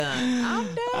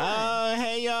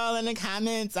the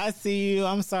comments. I see you.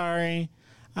 I'm sorry.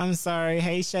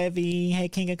 Hey, Chevy. Hey,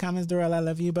 King of Comments, Darrell. I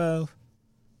love you both.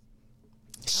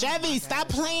 Chevy, stop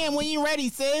playing when you ready,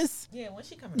 sis. Yeah, when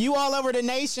she coming? You all over the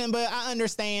nation, but I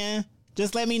understand.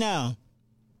 Just let me know.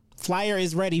 Flyer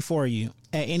is ready for you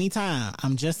at any time.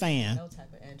 I'm just saying. No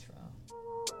type of intro.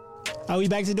 Are we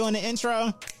back to doing the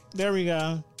intro? There we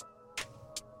go.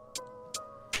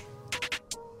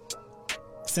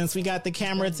 Since we got the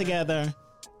camera together.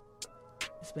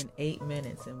 It's been 8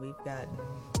 minutes and we've gotten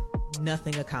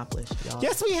nothing accomplished, y'all.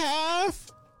 Yes, we have.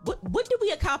 What did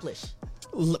we accomplish?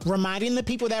 Reminding the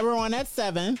people that we're on at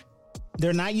 7.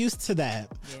 They're not used to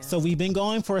that. Yeah. So we've been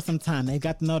going for some time. They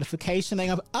got the notification. They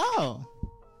go, oh.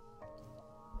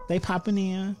 They popping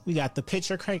in. We got the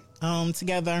picture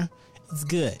together. It's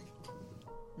good.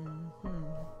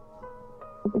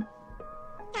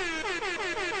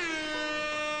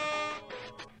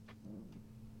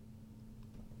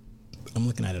 I'm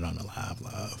looking at it on the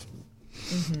live.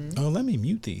 Oh, let me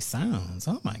mute these sounds.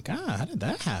 Oh my God, how did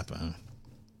that happen?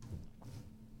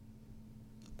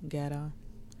 Ghetto.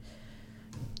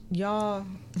 Y'all.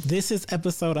 This is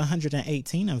episode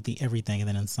 118 of the Everything and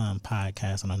Then Some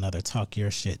podcast on another Talk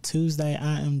Your Shit Tuesday.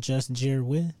 I am just Jer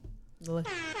with the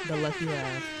Lucky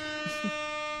Laugh.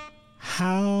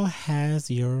 How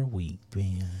has your week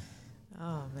been?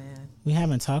 Oh, man. We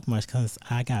haven't talked much because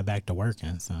I got back to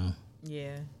working, so.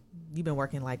 Yeah. You've been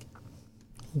working like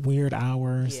weird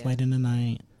hours, late in the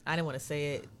night. I didn't want to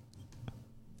say it.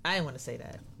 I didn't want to say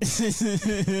that.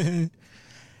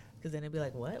 Because then it'd be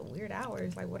like, what? Weird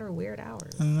hours? Like, what are weird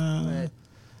hours? But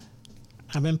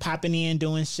I've been popping in,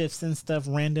 doing shifts and stuff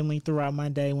randomly throughout my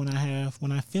day when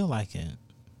I feel like it.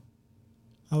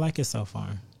 I like it so far.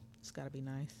 It's got to be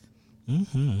nice.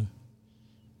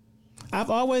 I've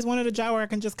always wanted a job where I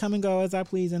can just come and go as I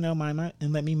please and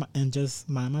just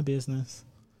mind my business.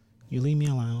 You leave me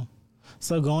alone.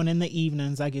 So going in the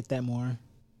evenings, I get that more.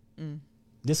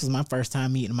 This was my first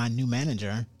time meeting my new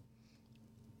manager.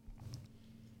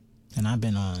 And I've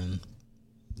been on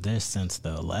this since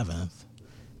the 11th.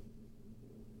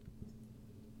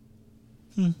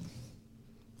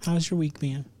 How's your week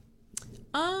been?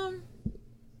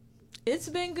 It's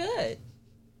been good.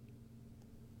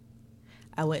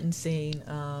 I went and seen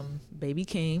Baby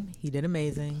King. He did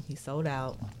amazing. He sold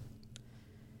out.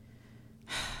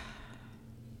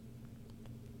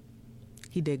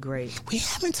 He did great. We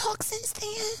haven't talked since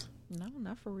then? No,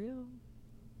 not for real.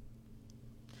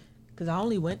 Because I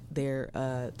only went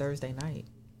there Thursday night.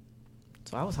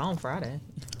 So I was home Friday.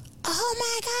 Oh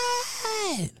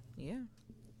my God. Yeah.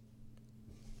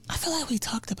 I feel like we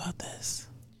talked about this.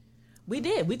 We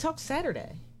did. We talked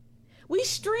Saturday. We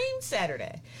streamed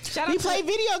Saturday. We played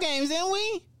video games, didn't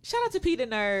we? Shout out to Peter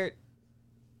Nerd.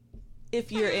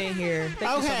 If you're in here,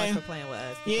 thank you so much for playing with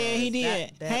us. Yeah, he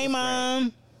did. Hey, Mom.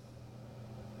 Great.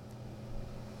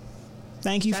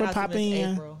 Thank you for popping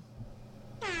in. April.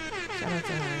 Shout out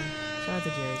to her. Shout out to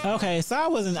Jerry. Okay, so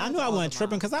I knew I wasn't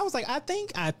tripping because I was like, I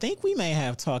think we may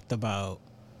have talked about.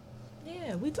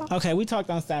 Yeah, we talked. Okay, we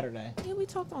talked on Saturday. Yeah, we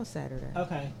talked on Saturday.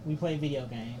 Okay, we played video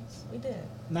games. We did.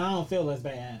 No, I don't feel as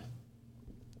bad.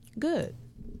 Good.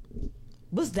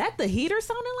 Was that the heater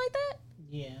sounding like that?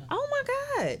 Yeah. Oh my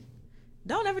God.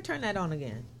 Don't ever turn that on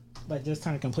again. Like just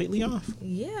turn it completely off?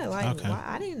 Yeah, like okay.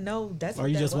 I didn't know that's or what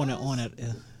you that just was. want it on it.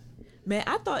 Man,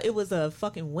 I thought it was a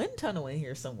fucking wind tunnel in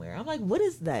here somewhere. I'm like, what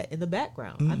is that in the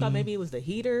background? I thought maybe it was the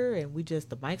heater and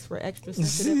the mics were extra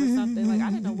sensitive or something. Like,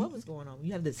 I didn't know what was going on.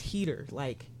 You have this heater,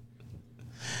 like.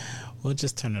 We'll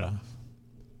just turn it off.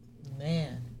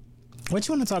 Man. What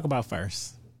you want to talk about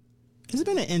first? It's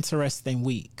been an interesting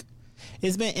week.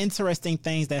 It's been interesting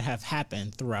things that have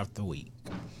happened throughout the week.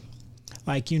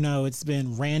 Like, it's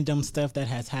been random stuff that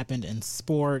has happened in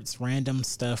sports, random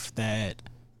stuff that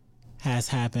has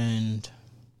happened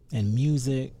in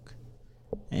music,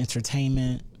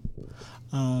 entertainment.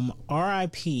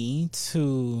 R.I.P.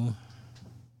 to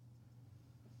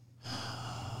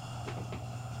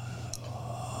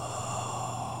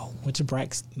which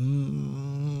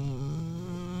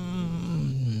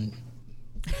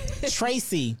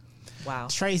Tracy. Wow.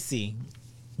 Tracy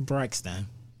Braxton.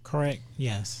 Correct?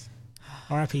 Yes.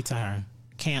 R.I.P. to her.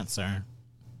 Cancer.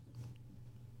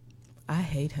 I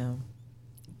hate him.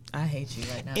 I hate you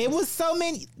right now. It was so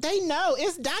many. They know.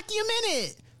 It's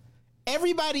documented.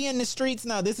 Everybody in the streets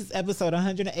know. This is episode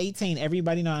 118.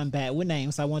 Everybody know I'm bad with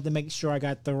names, so I wanted to make sure I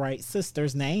got the right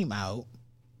sister's name out.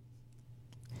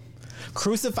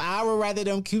 Crucify, or rather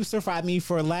them crucify me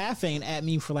for laughing at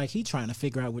me for he trying to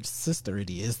figure out which sister it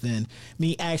is, than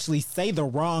me actually say the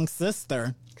wrong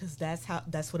sister. Because that's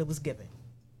what it was given.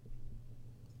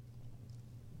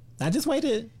 I just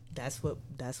waited. That's what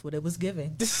it was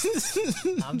giving.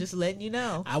 I'm just letting you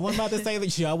know. I wasn't about to say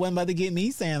that y'all wasn't about to get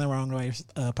me saying the wrong way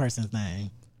person's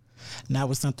name. Not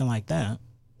with something like that.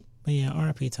 But yeah,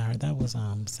 R.I.P. to her. That was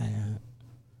sad.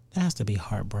 That has to be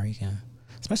heartbreaking,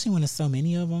 especially when there's so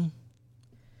many of them.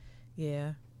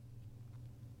 Yeah.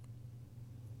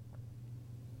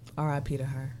 R.I.P. to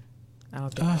her. I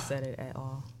don't think I said it at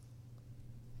all.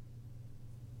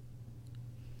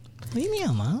 Leave me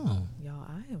alone. Y'all,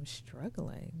 I am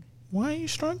struggling. Why are you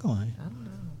struggling? I don't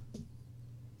know.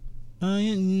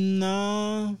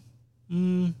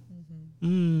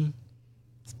 No.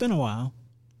 It's been a while.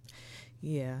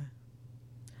 Yeah.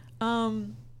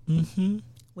 Mm-hmm.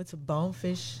 Went to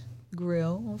Bonefish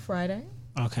Grill on Friday.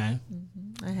 Okay.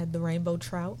 I had the rainbow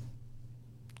trout.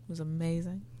 It was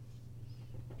amazing.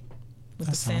 With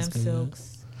That the Sam sounds good.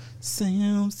 Silks.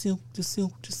 Sam Silk, the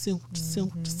silk, the silk, the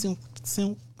silk, the silk, the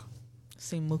silk.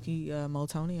 See Mookie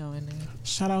Motonio in there.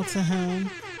 Shout out to him. He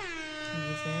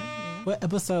was there. Yeah. What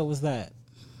episode was that?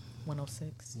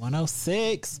 106.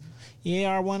 106. Yeah,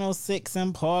 our 106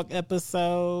 in Park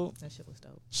episode. That shit was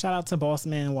dope. Shout out to Boss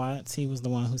Man Watts. He was the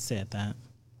one who said that.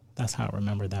 That's how I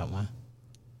remember that one.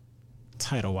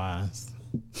 Title wise.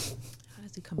 How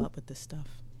does he come up with this stuff?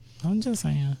 I'm just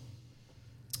saying.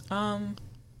 Gotta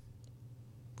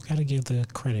give the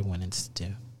credit when it's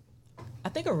due. I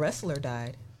think a wrestler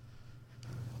died.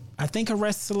 I think a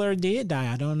wrestler did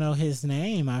die. I don't know his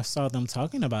name. I saw them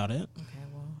talking about it. Okay,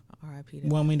 well, R.I.P. to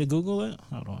Want me to Google it?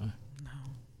 Hold on. No.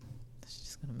 That's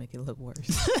just going to make it look worse.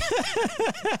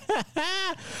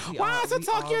 Why is it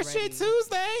Talk Your Shit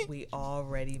Tuesday? We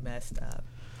already messed up.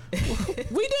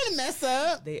 We didn't mess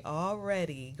up. They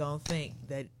already going to think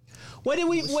that What did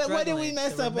we struggling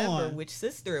mess to up remember on? which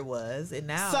sister it was, and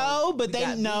now But we they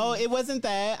got know me it wasn't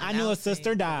that. I knew a announcing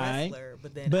sister the died. wrestler,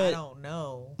 but then I But- don't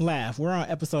know. Laugh. We're on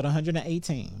episode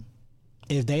 118.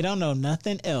 If they don't know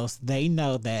nothing else, they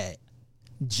know that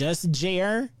Just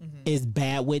Jer is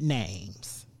bad with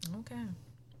names. Okay.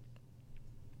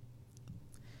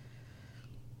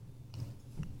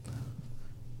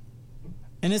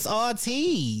 And it's all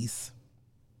T's.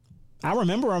 I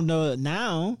remember them though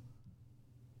now.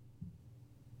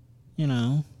 You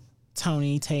know,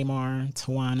 Tony, Tamar,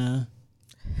 Tawana,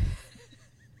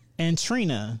 and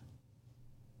Trina.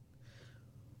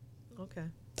 Okay.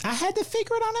 I had to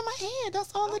figure it out in my head.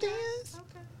 That's all it is.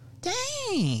 Okay.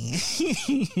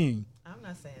 Dang. I'm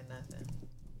not saying nothing.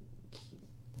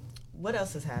 What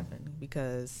else has happened?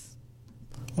 Because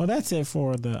Well, that's it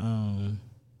for the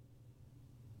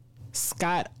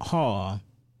Scott Hall.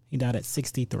 He died at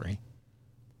 63.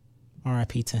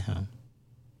 R.I.P. to him.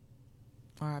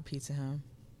 R.I.P. to him.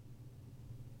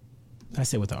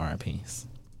 That's it with the R.I.P.s.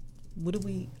 What did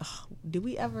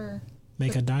we ever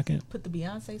Make a docket. put the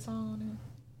Beyonce song on there?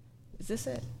 Is this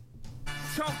it?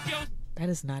 That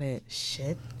is not it.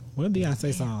 Shit. What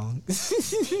Beyonce song?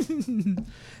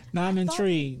 Now I'm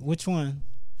intrigued. Which one?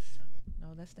 No,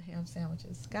 that's the ham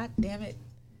sandwiches. God damn it.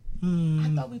 I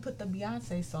Hmm. thought we put the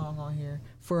Beyonce song on here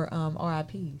for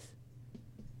RIPs.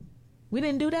 We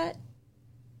didn't do that?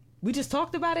 We just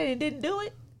talked about it and didn't do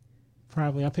it?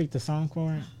 Probably. I picked the song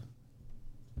for it.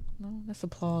 No, that's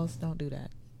applause. Don't do that.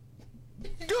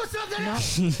 Do something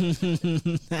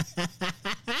No.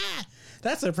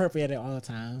 That's appropriate at all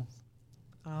times.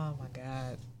 Oh my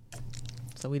God.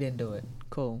 So we didn't do it.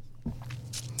 Cool.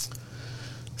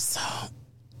 So,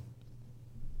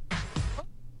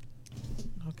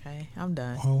 Okay, I'm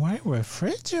done. a white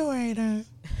refrigerator.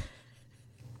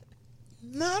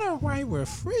 Not a white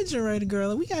refrigerator,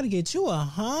 girl. We got to get you a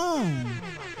home.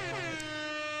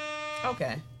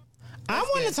 Okay. I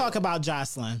want to good. talk about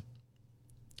Jocelyn.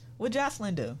 What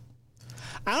Jocelyn do?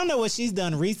 I don't know what she's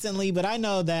done recently, but I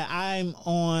know that I'm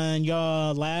on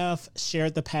Y'all Laugh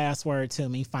shared the password to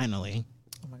me finally.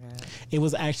 Oh my God. It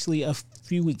was actually a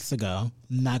few weeks ago.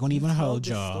 Not going to even hold Told this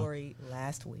y'all. story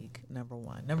last week, number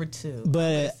one. Number two.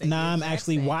 But now I'm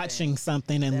actually watching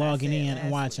something and logging in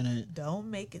and watching it. Don't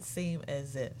make it seem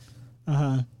as if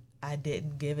Uh-huh. I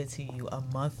didn't give it to you a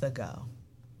month ago.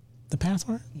 The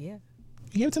password? Yeah.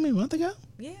 You gave it to me a month ago?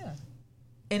 Yeah.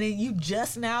 And then you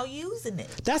just now using it.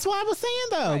 That's what I was saying,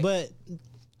 though. Right. But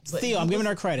But still, you I'm giving was-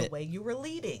 her credit. The way you were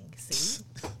leading. See?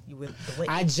 You were the way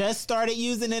I just started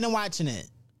using it and watching it.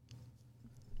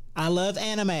 I love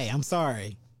anime. I'm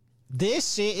sorry.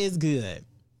 This shit is good.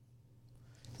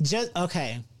 Just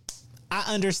okay.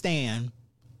 I understand.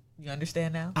 You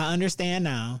understand now? I understand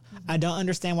now. I don't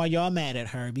understand why y'all mad at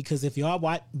her, because if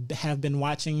y'all have been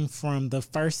watching from the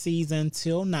first season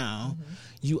till now,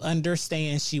 you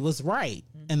understand she was right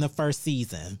in the first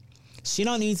season. She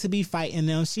don't need to be fighting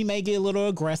them. She may get a little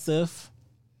aggressive.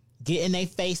 get in their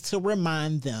face to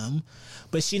remind them,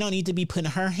 but she don't need to be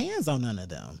putting her hands on none of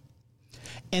them.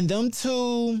 And them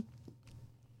two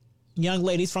young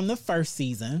ladies from the first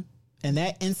season, and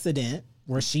that incident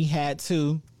where she had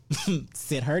to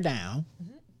sit her down.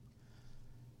 Mm-hmm.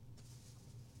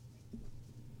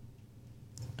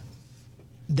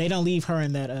 They don't leave her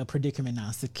in that predicament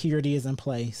now. Security is in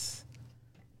place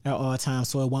at all times,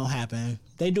 so it won't happen.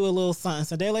 They do a little something,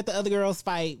 so they let the other girls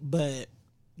fight, but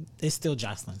it's still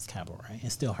Jocelyn's cabaret.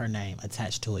 It's still her name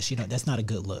attached to it. That's not a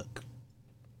good look.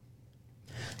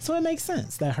 So it makes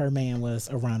sense that her man was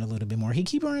around a little bit more. He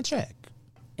keep her in check.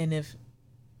 And if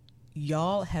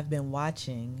y'all have been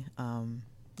watching,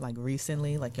 like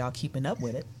recently, like y'all keeping up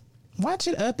with it, watch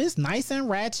it up. It's nice and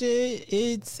ratchet.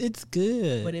 It's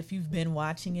good. But if you've been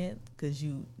watching it, because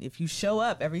if you show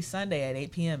up every Sunday at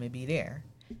 8 p.m. and be there,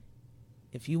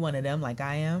 if you one of them like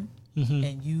I am, mm-hmm.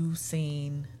 and you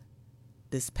seen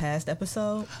this past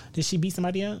episode, did she beat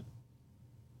somebody up?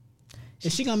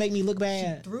 Is she gonna make me look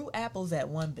bad? She threw apples at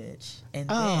one bitch, and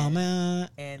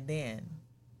then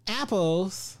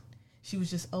apples. She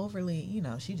was just overly,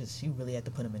 she really had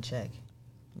to put him in check.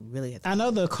 Really had to. I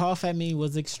know the cough at me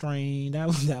was extreme. That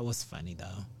was funny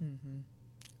though. Mm-hmm.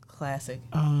 Classic.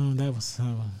 That was.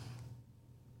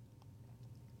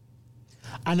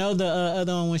 I know the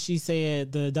other one when she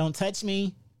said the "Don't touch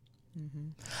me." Mm-hmm.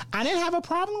 I didn't have a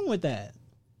problem with that.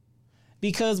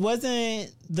 Because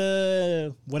wasn't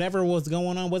the whatever was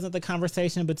going on, wasn't the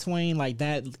conversation between like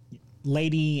that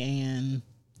lady and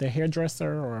the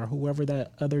hairdresser or whoever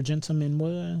that other gentleman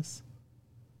was?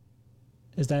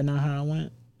 Is that not how it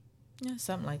went? Yeah,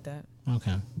 something like that.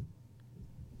 Okay.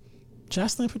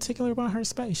 Jocelyn in particular about her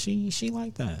space. She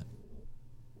like that.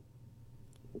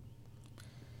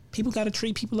 People got to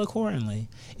treat people accordingly.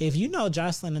 If you know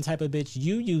Jocelyn the type of bitch,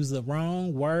 you use the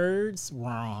wrong words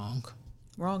wrong.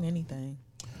 Wrong anything.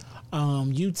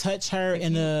 You touch her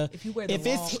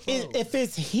if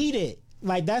it's heated,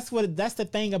 like that's the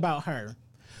thing about her.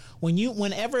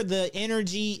 Whenever the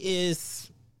energy is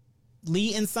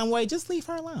in some way, just leave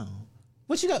her alone.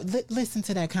 What you go? Listen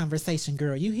to that conversation,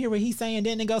 girl. You hear what he's saying?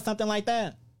 Didn't it go something like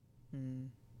that? Mm.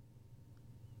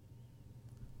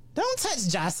 Don't touch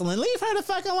Jocelyn. Leave her the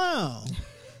fuck alone.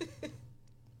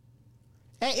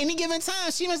 At any given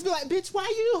time, she must be like, bitch, what's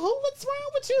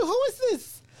wrong with you? Who is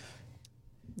this?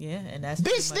 Yeah, and that's...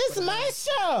 Bitch, this is my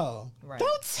show. Right.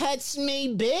 Don't touch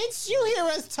me, bitch. You hear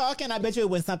us talking. I bet you it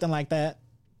was something like that.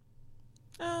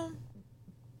 No,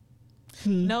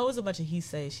 it was a bunch of he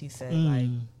say, she said.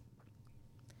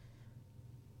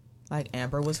 Like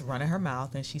Amber was running her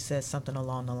mouth and she said something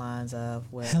along the lines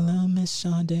of, well... Hello, Miss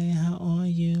Sade. How are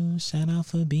you? Shout out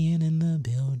for being in the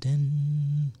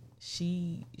building.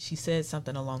 She said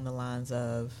something along the lines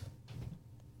of,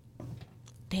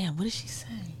 damn, what did she say?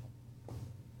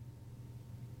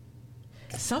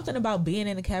 Something about being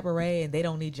in a cabaret and they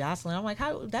don't need Jocelyn. I'm like,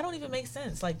 how? That don't even make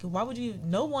sense. Like, why would you?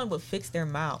 No one would fix their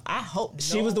mouth. I hope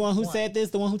she was the one who said this,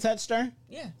 the one who touched her.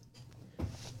 Yeah,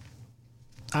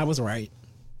 I was right.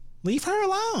 Leave her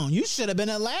alone. You should have been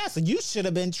at last, and you should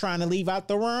have been trying to leave out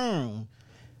the room.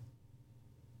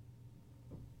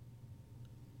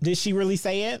 Did she really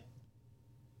say it?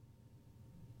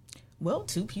 Well,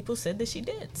 2 people said that she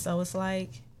did. So it's like,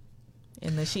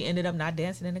 and then she ended up not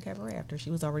dancing in the cabaret after she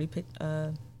was already picked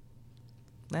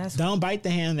last Don't bite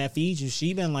the hand that feeds you.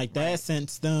 She been like that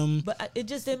since them. But it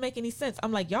just didn't make any sense.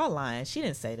 I'm like, y'all lying. She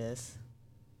didn't say this.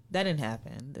 That didn't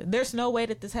happen. There's no way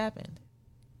that this happened.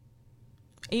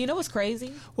 And you know what's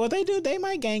crazy? Well, they do. They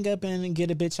might gang up and get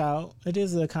a bitch out. It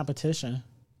is a competition.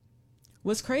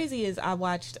 What's crazy is I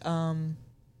watched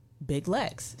Big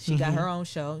Lex. She got her own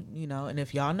show, and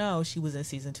if y'all know, she was in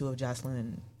season 2 of Jocelyn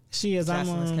and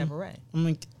Jocelyn's Cabaret.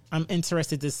 I'm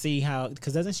interested to see how,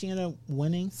 because doesn't she end up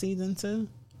winning season 2?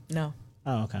 No.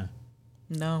 Oh, okay.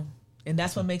 No. And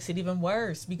that's what makes it even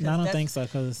worse. Because I don't think so.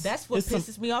 Because that's what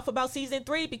pisses me off about season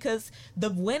 3, because the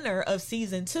winner of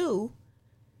season 2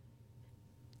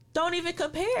 don't even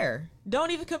compare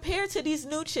to these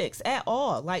new chicks at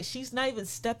all. Like, she's not even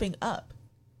stepping up.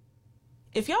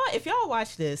 If y'all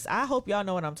watch this, I hope y'all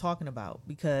know what I'm talking about,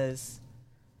 because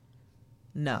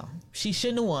no, she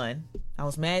shouldn't have won. I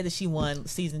was mad that she won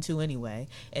season 2 anyway,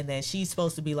 and then she's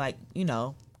supposed to be like,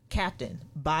 captain,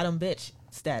 bottom bitch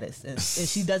status, and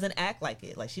she doesn't act like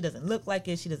it. Like, she doesn't look like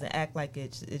it. She doesn't act like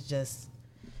it. It's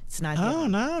not. Oh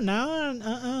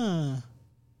no.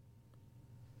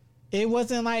 It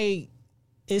wasn't like,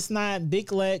 it's not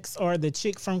Big Lex or the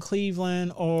chick from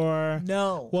Cleveland or...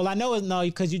 No. Well, I know it's no,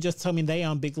 because you just told me they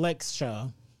on Big Lex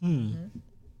show.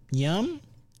 Yum?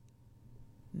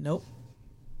 Nope.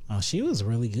 Oh, she was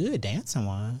really good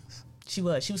dancing-wise. She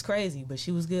was crazy, but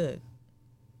she was good.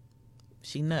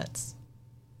 She nuts.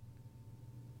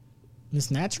 Miss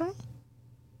Natural?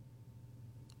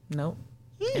 Nope.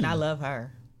 And I love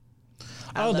her.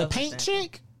 I Oh, the love Miss paint Natural.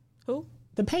 chick? Who?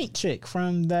 The paint chick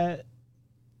from that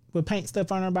would paint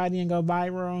stuff on her body and go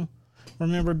viral.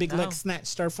 Remember Big No. Lex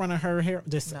snatched her front of her hair?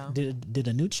 No. Did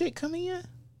a new chick come in?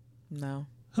 No.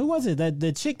 Who was it?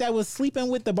 The chick that was sleeping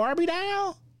with the Barbie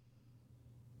doll?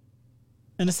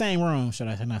 In the same room. Should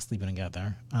I say not sleeping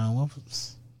together?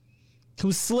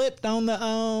 Who slipped on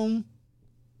the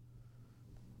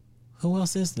who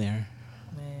else is there?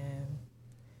 Man.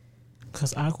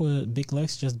 Cause Big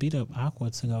Lex just beat up Aqua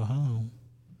to go home.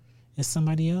 Is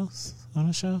somebody else on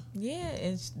the show? Yeah,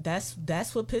 and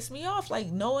that's what pissed me off. Like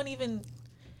no one even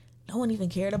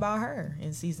cared about her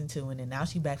in season 2, and then now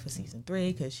she back for season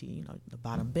 3 because she, the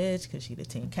bottom bitch, because she the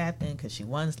team captain, because she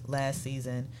won last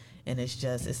season, and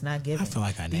it's not giving. I feel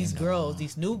like I named these them girls, all.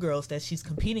 these new girls that she's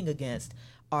competing against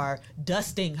are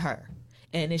dusting her,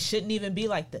 and it shouldn't even be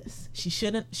like this. She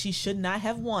should not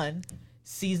have won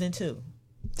season 2.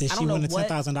 Did I she don't know win the what-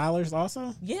 $10,000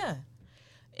 also? Yeah.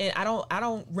 And I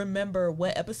don't remember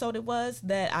what episode it was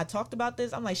that I talked about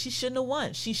this. I'm like, she shouldn't have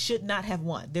won. She should not have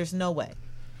won. There's no way.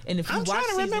 And if you I'm watch trying to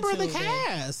season remember 2, the then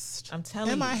cast. I'm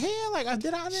telling in my you. head, like who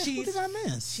did I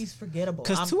miss? She's forgettable.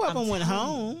 Because 2 of them went telling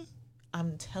home. you.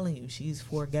 I'm telling you, she's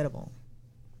forgettable.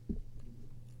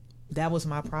 That was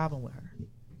my problem with her.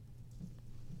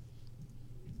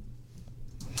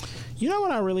 You know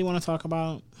what I really want to talk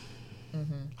about?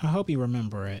 Mm-hmm. I hope you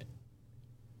remember it.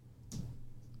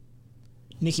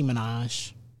 Nicki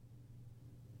Minaj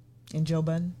And Joe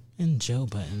Budden. and Joe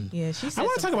Budden. Yeah, she said I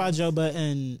want to talk some about things. Joe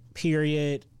Budden,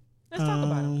 period. Let's talk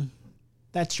about him.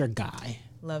 That's your guy.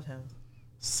 Love him.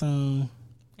 So,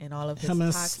 And all of his him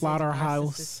and toxic,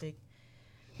 Slaughterhouse. narcissistic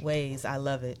ways. I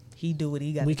love it. He do what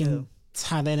he got we to can do.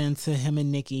 tie that into him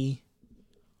and Nicki.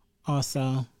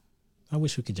 Also, I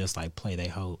wish we could just like play their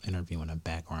whole interview in the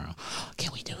background.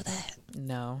 Can we do that?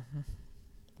 No,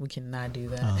 we cannot do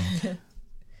that. Oh.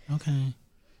 Okay.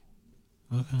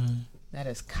 That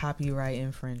is copyright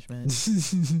infringement.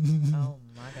 Oh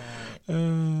my god.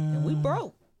 And we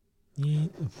broke. Yeah.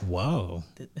 Whoa.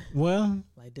 Well,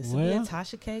 Like this would be a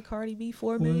Tasha K, Cardi B,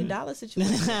 $4 million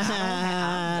situation.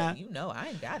 I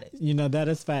ain't got it. that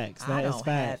is facts. I That is don't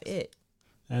facts. have it.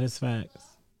 That is facts.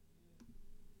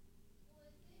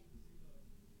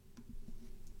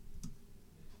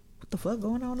 What the fuck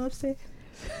going on upstairs?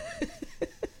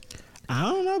 I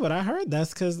don't know, but I heard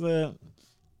that's because the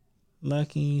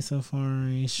Lucky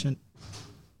Safari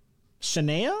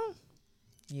Chanel.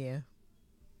 Yeah.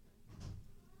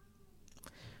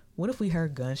 What if we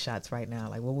heard gunshots right now?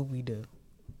 Like, what would we do?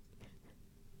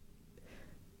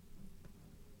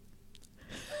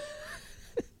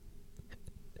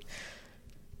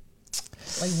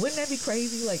 Like, wouldn't that be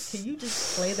crazy? Like, can you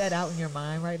just play that out in your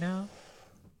mind right now?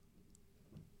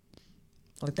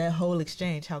 Like that whole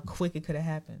exchange, how quick it could have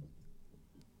happened.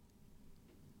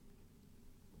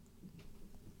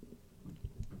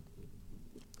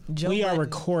 Joe We are Budden-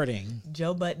 recording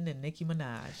Joe Budden and Nicki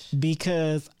Minaj.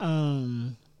 because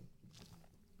I'm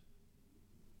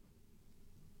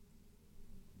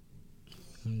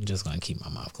just gonna keep my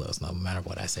mouth closed. No matter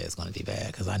what I say, it's gonna be bad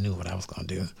because I knew what I was gonna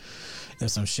do. If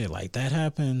some shit like that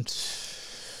happened,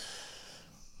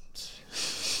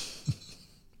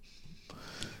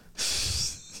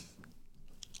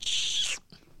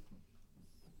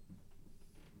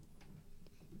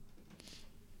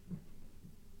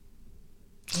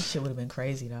 That shit would have been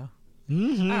crazy though.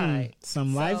 all right,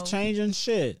 some so- life changing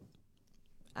shit.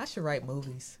 I should write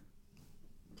movies.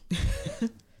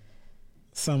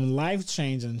 Some life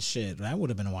changing shit. That would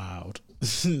have been wild.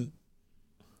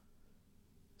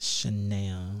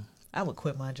 Chanel. I would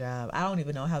quit my job. I don't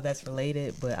even know how that's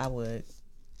related, but I would.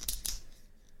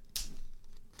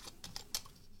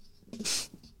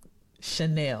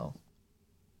 Chanel.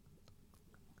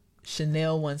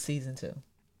 Chanel won season 2.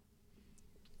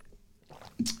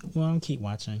 Well, I'll keep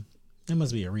watching. There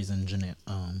must be a reason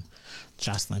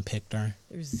Jocelyn picked her.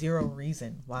 There's zero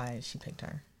reason why she picked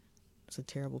her. It's a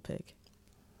terrible pick.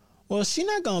 Well, she's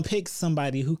not gonna pick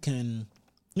somebody who can.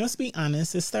 Let's be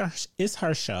honest. It's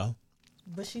her show.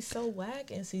 But she's so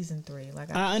whack in season 3.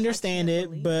 Like I understand can't it,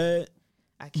 believe but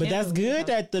I can't that's believe good how-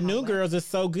 that the how new whack- girls is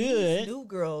so These good. New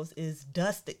girls is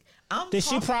dusty. That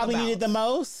she probably needed the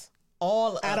most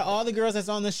all out of all the girls that's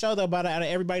on the show. Though, but out of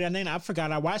everybody I named, I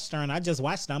forgot I watched her, and I just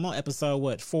watched her. I'm on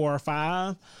episode 4 or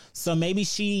 5, so maybe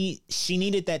she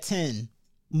needed that 10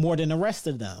 more than the rest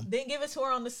of them. Then give it to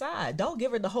her on the side. Don't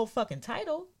give her the whole fucking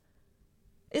title.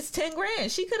 It's 10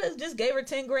 grand. She could have just gave her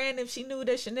 10 grand if she knew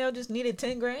that Chanel just needed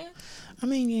 10 grand. I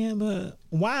mean, yeah, but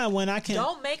why when I can?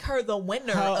 Don't make her the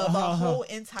winner of a whole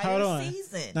entire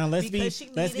season. Now let's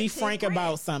be frank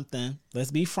about something.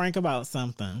 Let's be frank about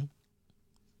something.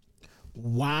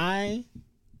 Why?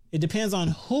 It depends on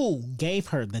who gave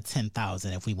her the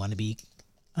 10,000. If we want to be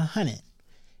 100,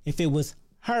 if it was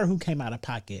her who came out of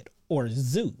pocket or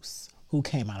Zeus who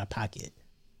came out of pocket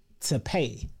to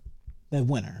pay the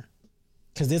winner,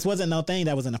 because this wasn't no thing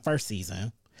that was in the first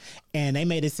season, and they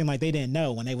made it seem like they didn't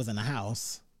know when they was in the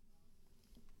house.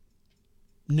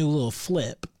 New little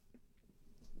flip.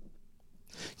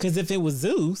 Because if it was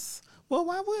Zeus, well,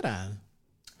 why would I?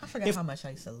 I forgot how much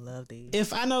I used to love these.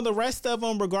 If I know the rest of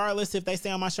them, regardless if they stay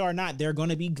on my show or not, they're going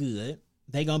to be good.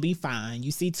 They're going to be fine.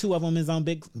 You see 2 of them is on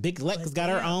Big Lex got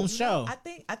her own show.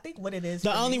 I think what it is.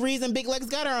 The only reason Big Lex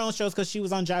got her own show is because she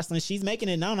was on Jocelyn. She's making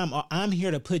it known. I'm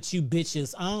here to put you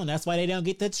bitches on. That's why they don't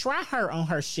get to try her on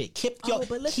her shit. Keep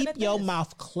your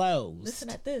mouth closed. Listen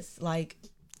at this. Like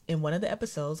in one of the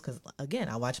episodes, because again,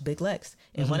 I watch Big Lex.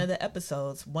 In one of the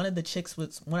episodes, one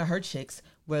of her chicks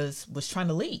was trying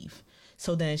to leave.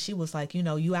 So then she was like,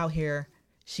 you out here.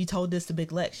 She told this to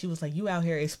Big Lex. She was like, you out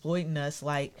here exploiting us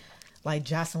like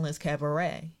Jocelyn's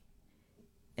Cabaret.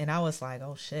 And I was like,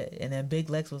 oh shit. And then Big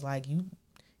Lex was like,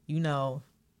 you know,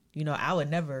 I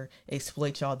would never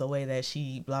exploit y'all the way that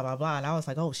she blah blah blah. And I was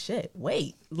like, oh shit,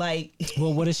 wait. Like,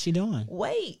 well, what is she doing?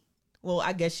 Wait. Well,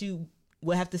 I guess you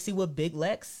will have to see what Big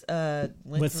Lex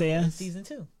went through in season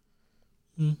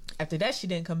 2. After that, she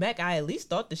didn't come back. I at least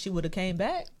thought that she would have came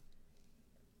back.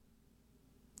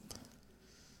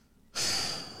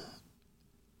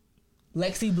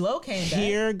 Lexi Blow came back.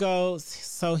 Here goes.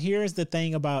 So here's the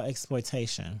thing about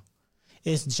exploitation.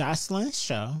 It's Jocelyn's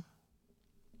show.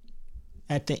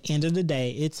 At the end of the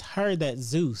day, it's her that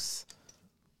Zeus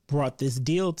brought this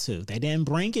deal to. They didn't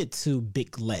bring it to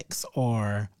Big Lex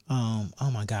or oh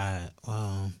my God,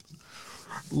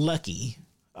 Lucky.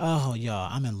 Oh y'all,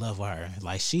 I'm in love with her.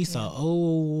 Like she's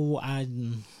so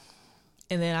And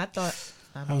then I thought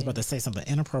I was about to say something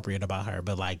inappropriate about her,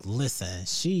 but like, listen,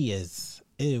 she is.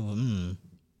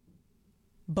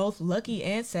 Both Lucky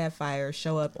and Sapphire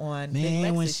show up on Big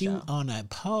Lex's when she show. On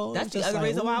that pole. That's the other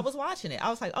reason why I was watching it.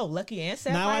 I was like, oh, Lucky and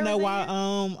Sapphire. Now I know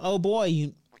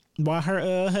why. Why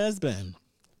her husband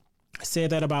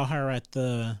said that about her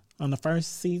on the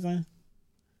first season.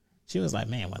 She was like,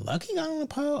 man, when Lucky got on the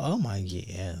pole, oh my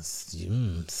yes,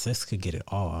 sis could get it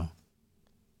all.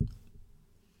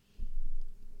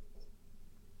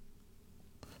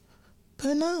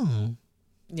 But no.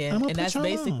 Yeah, and that's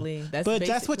basically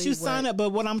that's what you sign up. But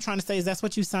what I'm trying to say is that's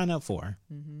what you sign up for.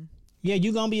 Mm-hmm. Yeah,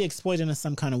 you're gonna be exploited in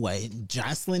some kind of way.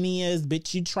 Jocelyn is,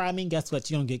 bitch. You try me, guess what?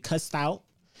 You're gonna get cussed out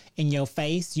in your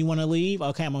face. You want to leave?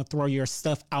 Okay, I'm gonna throw your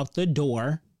stuff out the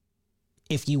door.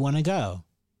 If you want to go,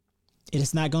 it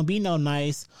is not gonna be no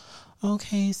nice.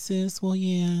 Okay, sis. Well,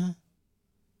 yeah.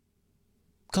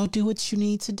 Go do what you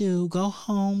need to do. Go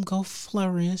home. Go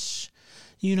flourish.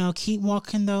 Keep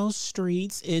walking those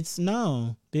streets. It's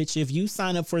no, bitch. If you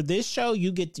sign up for this show,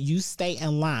 you stay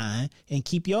in line and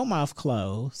keep your mouth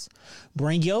closed.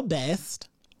 Bring your best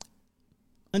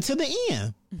until the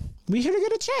end. We here to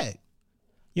get a check.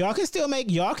 Y'all can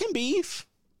beef.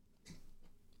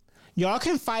 Y'all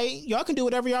can fight. Y'all can do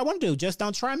whatever y'all want to do. Just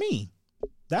don't try me.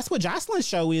 That's what Jocelyn's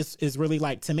show is really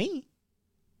like to me.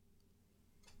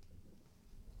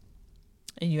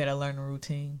 And you got to learn the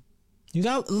routine. You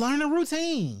got to learn a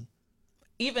routine.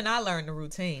 Even I learned the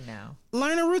routine now.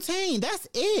 Learn a routine. That's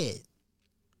it.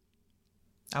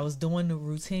 I was doing the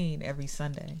routine every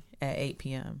Sunday at 8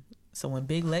 p.m. So when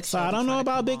Big Lex show, I don't know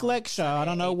about Big Lex show. I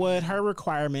don't know what her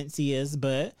requirements is,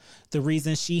 but the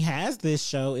reason she has this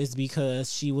show is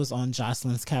because she was on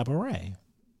Jocelyn's Cabaret.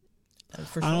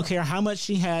 Sure. I don't care how much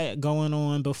she had going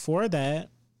on before that.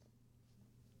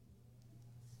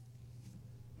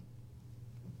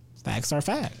 Facts are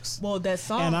facts. Well, that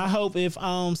song. And I hope if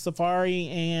Safari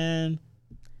and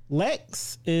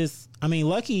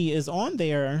Lucky is on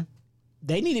there,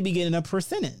 they need to be getting a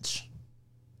percentage.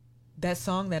 That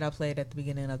song that I played at the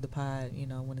beginning of the pod,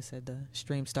 when it said the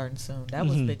stream starting soon, that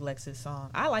was Big Lex's song.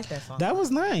 I like that song. That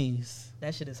was nice.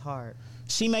 That shit is hard.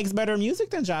 She makes better music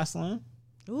than Jocelyn.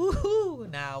 Ooh,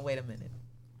 now wait a minute.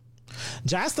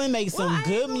 Jocelyn makes some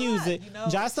good music.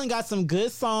 Jocelyn got some good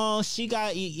songs. She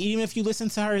got, even if you listen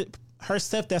to her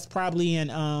stuff, that's probably in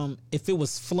if it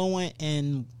was fluent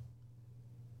in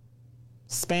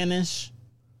Spanish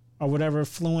or whatever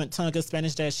fluent tongue of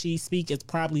Spanish that she speaks, it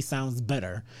probably sounds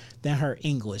better than her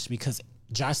English because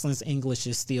Jocelyn's English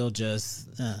is still just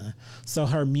so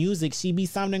her music, she be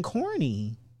sounding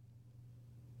corny.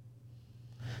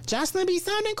 Jocelyn be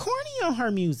sounding corny on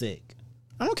her music.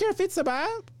 I don't care if it's a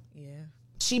vibe.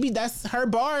 Yeah. That's her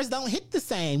bars don't hit the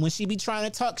same when she be trying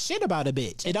to talk shit about a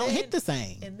bitch. It don't hit the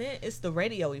same. And then it's the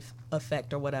radio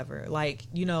effect or whatever. Like,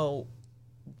 you know,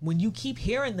 when you keep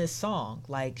hearing this song,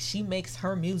 like she makes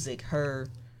her music her,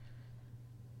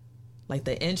 like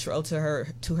the intro to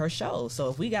her show. So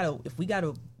if we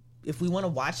want to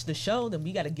watch the show, then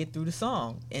we got to get through the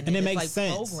song, and it it's makes like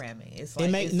sense. Programming. It's It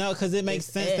like because it makes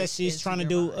sense that she's trying to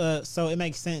do. So it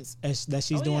makes sense that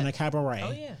she's doing a cabaret.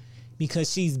 Oh yeah,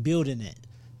 because she's building it.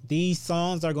 These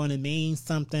songs are going to mean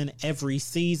something every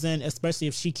season, especially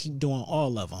if she keep doing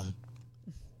all of them.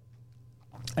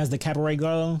 As the cabaret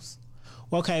goes,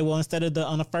 okay. Well, instead of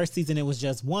on the first season, it was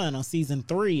just one. On season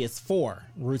 3, it's 4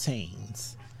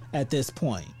 routines at this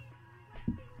point.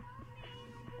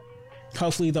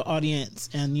 Hopefully the audience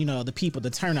and, you know, the people, the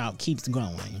turnout keeps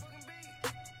going.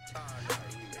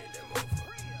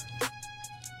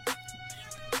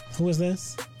 Who is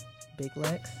this? Big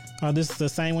Lex. Oh, this is the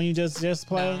same one you just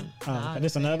played? Nah, okay.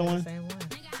 This another one? Same one.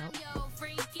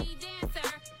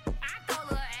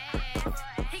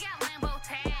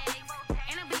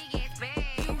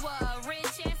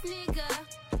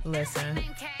 Listen.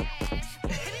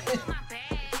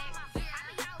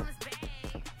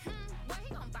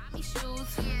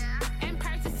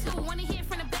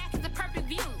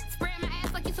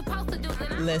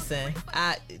 Listen,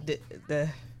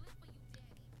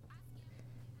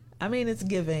 I mean, it's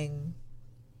giving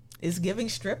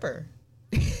stripper.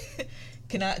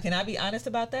 Can I be honest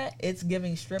about that? It's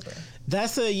giving stripper.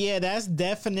 That's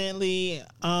definitely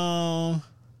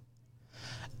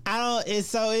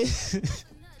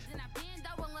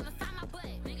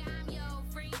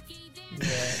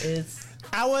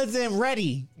I wasn't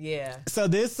ready. Yeah. So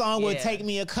this song would take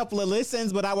me a couple of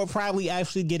listens, but I would probably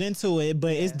actually get into it.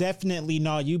 But it's definitely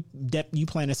you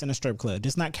playing this in a strip club.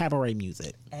 It's not cabaret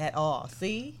music at all.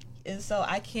 See? And so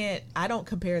I don't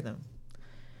compare them.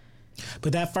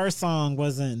 But that first song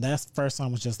was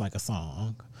just like a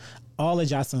song. All of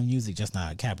Jocelyn music, just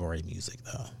not cabaret music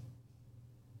though.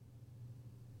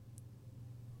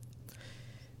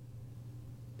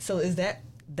 So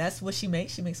that's what she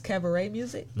makes? She makes cabaret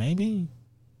music? Maybe.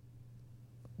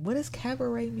 What is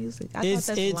cabaret music? I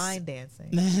thought that's line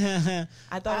dancing.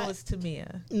 I thought it was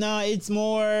Tamia. No, it's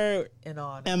more, in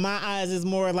my eyes, it's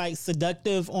more like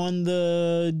seductive on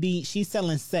the beat. She's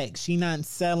selling sex. She not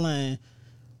selling,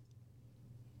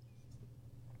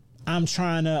 I'm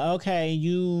trying to, okay,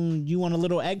 you want a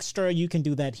little extra, you can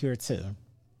do that here too.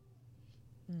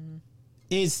 Mm.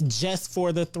 It's just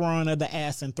for the throwing of the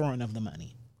ass and throwing of the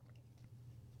money.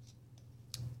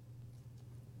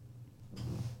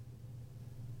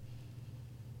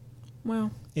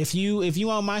 Well, if you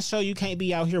on my show, you can't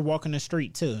be out here walking the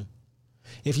street too.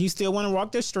 If you still want to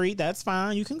walk the street, that's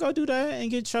fine. You can go do that and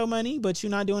get your money, but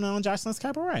you're not doing it on Jocelyn's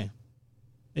Cabaret.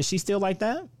 Is she still like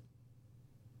that?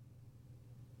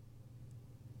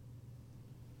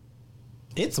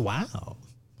 It's wild.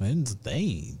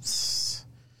 It's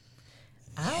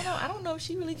I don't know if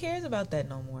she really cares about that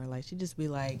no more. Like, she just be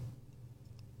like,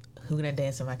 who gonna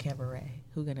dance in my cabaret?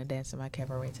 Who gonna dance in my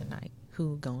cabaret tonight?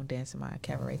 Who gonna dance in my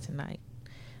cabaret tonight?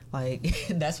 Like,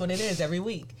 that's what it is every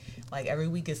week. Like, every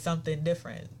week is something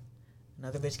different.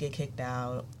 Another bitch get kicked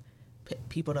out.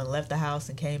 People done left the house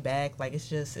and came back. Like,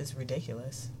 it's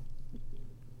ridiculous.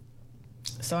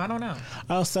 So I don't know.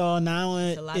 Oh, so now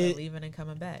it's a lot of leaving and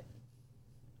coming back.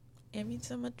 Every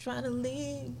time I try to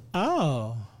leave.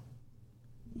 Oh.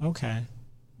 Okay.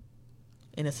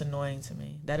 And it's annoying to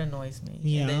me. That annoys me.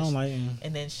 Yeah, I don't like it.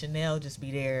 And then Chanel just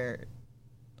be there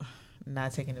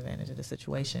not taking advantage of the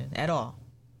situation at all.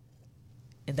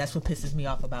 And that's what pisses me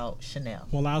off about Chanel.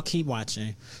 Well, I'll keep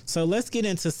watching. So let's get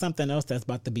into something else that's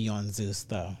about to be on Zeus,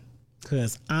 though.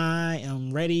 Because I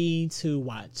am ready to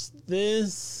watch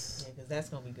this. Yeah, because that's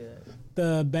going to be good.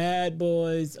 The Bad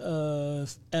Boys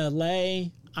of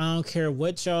L.A. I don't care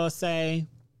what y'all say.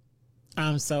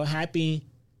 I'm so happy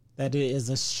that it is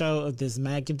a show of this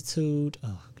magnitude.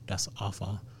 Oh, that's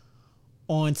awful.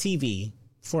 On TV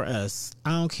for us.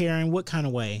 I don't care in what kind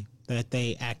of way that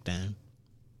they act in.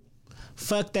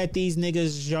 Fuck that these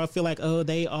niggas, y'all feel like, oh,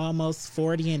 they almost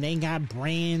 40 and they got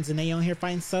brands and they on here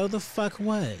fighting. So the fuck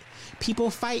what?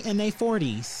 People fight in their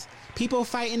 40s. People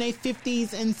fight in their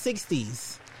 50s and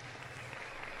 60s.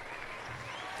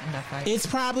 It's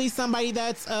probably somebody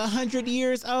that's 100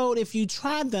 years old. If you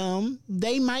try them,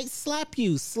 they might slap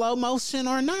you, slow motion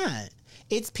or not.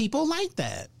 It's people like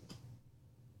that.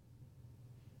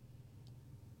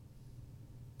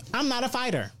 I'm not a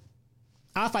fighter.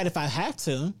 I'll fight if I have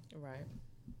to. Right.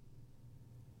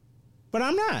 But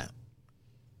I'm not.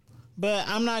 But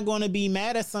I'm not going to be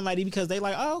mad at somebody because they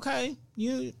like, oh, okay,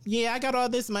 I got all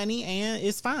this money and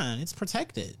it's fine. It's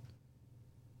protected.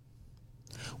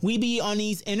 We be on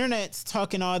these internets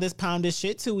talking all this pounded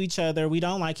shit to each other. We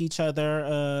don't like each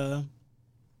other.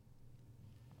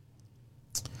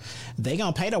 They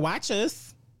gonna pay to watch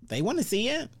us. They want to see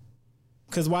it.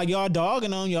 Because while y'all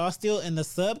dogging on, y'all still in the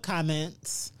sub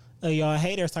comments of y'all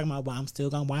haters talking about, well, I'm still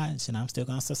gonna watch and I'm still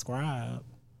gonna subscribe.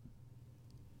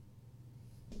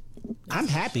 I'm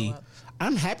happy.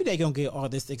 I'm happy they gonna get all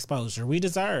this exposure. We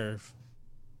deserve.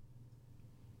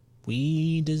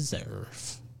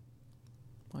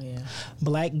 Oh yeah.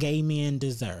 Black gay men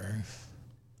deserve.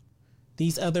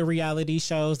 These other reality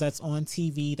shows that's on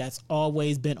TV, that's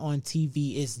always been on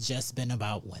TV, it's just been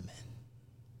about women.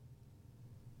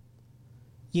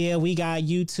 Yeah, we got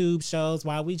YouTube shows.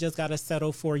 Why we just gotta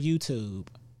settle for YouTube?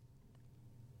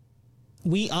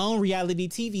 We own reality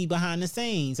TV behind the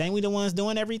scenes. Ain't we the ones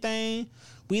doing everything?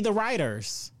 We the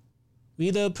writers. We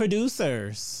the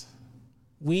producers.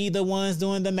 We the ones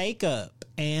doing the makeup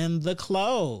and the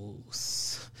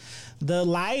clothes, the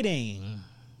lighting.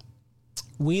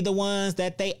 We the ones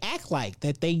that they act like,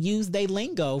 that they use their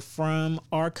lingo from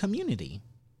our community.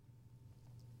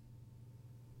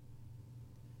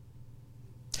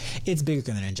 It's bigger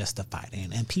than just the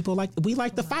fighting. And people we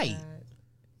like the fight. God.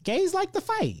 Gays like the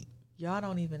fight. Y'all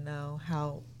don't even know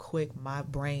how quick my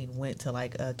brain went to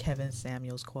like a Kevin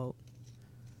Samuels quote.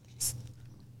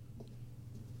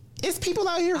 It's people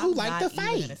out here who like the I'm not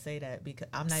fight. even gonna say that because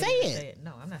I'm not Say even gonna it. say it.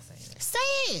 No, I'm not saying it. Say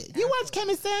it. You watch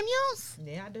Kevin Samuels?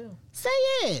 Yeah, I do. Say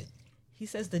it. He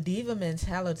says the diva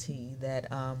mentality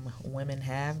that women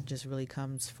have just really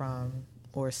comes from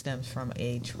or stems from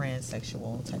a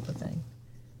transsexual type of thing.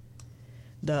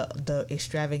 The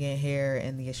extravagant hair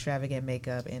and the extravagant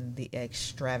makeup and the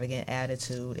extravagant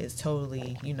attitude is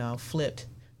totally, flipped,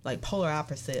 like polar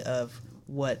opposite of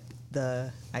what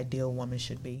the ideal woman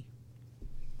should be.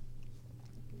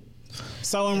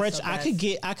 So in Rich, so I could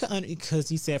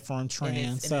because you said from trans,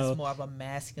 and it's more of a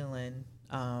masculine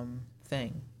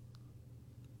thing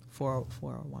for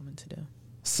a woman to do.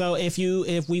 So if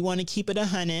we want to keep it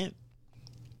 100,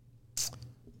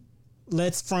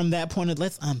 let's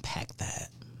unpack that.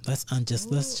 Let's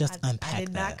just unpack I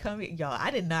did not come here, y'all.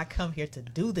 I did not come here to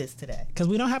do this today because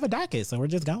we don't have a docket, so we're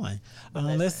just going.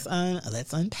 Let's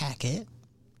unpack it.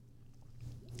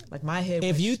 Like my head.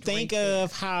 If you think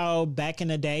of how back in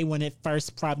the day when it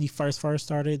first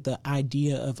started, the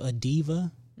idea of a diva,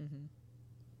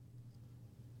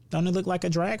 don't it look like a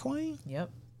drag queen? Yep.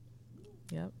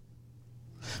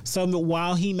 So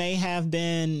while he may have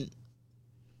been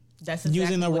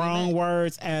using the wrong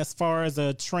words as far as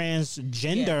a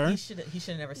transgender, he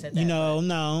should have never said that.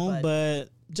 No, but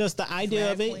just the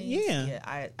idea of it, queens,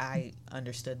 I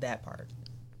understood that part.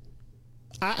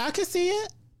 I could see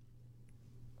it.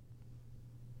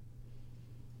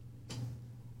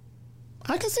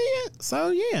 I can see it.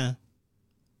 So yeah,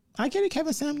 I get it,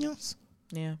 Kevin Samuels.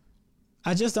 Yeah.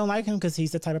 I just don't like him because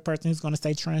he's the type of person who's going to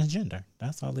stay transgender.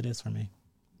 That's all it is for me.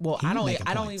 Well, I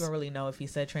don't even really know if he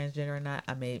said transgender or not.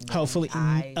 I may hopefully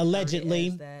allegedly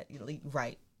that,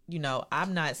 right.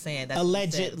 I'm not saying that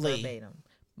allegedly verbatim,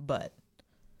 but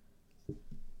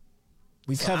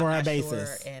we cover our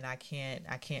bases. Sure, and I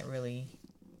can't really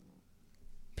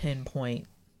pinpoint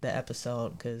the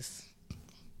episode because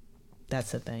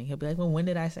that's the thing. He'll be like, "Well, when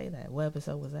did I say that? What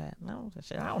episode was that?" No,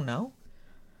 I don't know.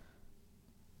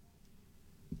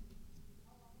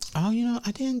 Oh,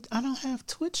 I don't have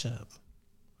Twitch up.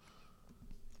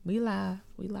 We live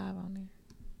on there.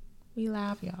 We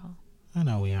live, y'all. I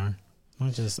know we are.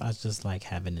 I just like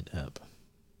having it up.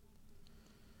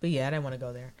 But yeah, I didn't want to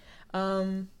go there.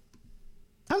 I'm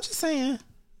just saying.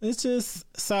 It's just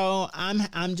so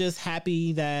I'm just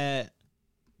happy that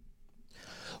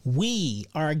we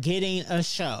are getting a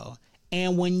show.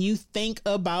 And when you think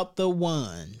about the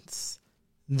ones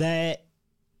that,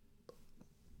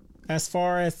 as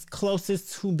far as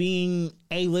closest to being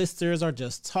A-listers are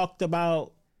just talked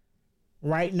about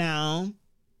right now,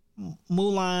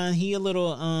 Mulan, he a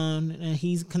little and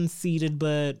he's conceited,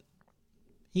 but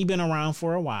he been around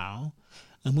for a while.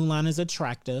 And Mulan is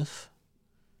attractive,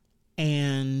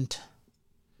 and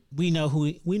we know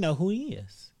who he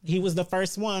is. He was the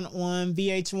first one on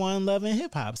VH1 Love and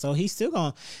Hip Hop, so he's still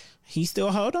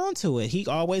hold on to it. He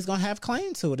always gonna have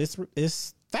claim to it.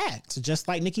 It's facts. Just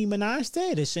like Nicki Minaj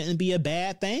said, it shouldn't be a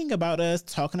bad thing about us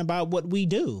talking about what we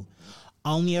do.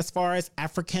 Only as far as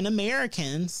African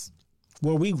Americans,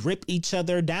 where we rip each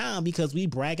other down because we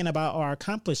bragging about our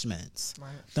accomplishments. Right.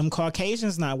 Them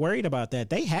Caucasians not worried about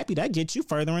that. They happy that gets you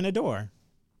further in the door.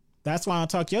 That's why on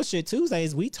Talk Your Shit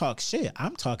Tuesdays, we talk shit.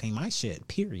 I'm talking my shit,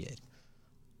 period.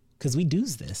 Because we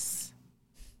do's this.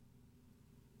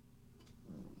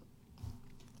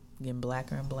 Getting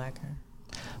blacker and blacker.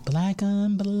 Blacker,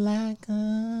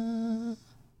 blacker.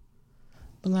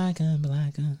 Blacker,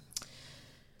 blacker.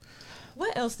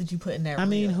 What else did you put in there? I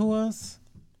mean, who else?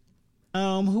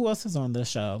 Who else is on the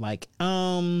show? Like,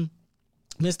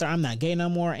 Mr. I'm Not Gay No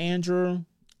More, Andrew.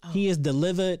 Oh. He is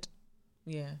delivered.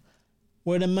 Yeah.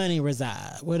 Where the money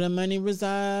reside. Where the money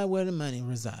reside. Where the money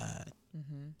reside.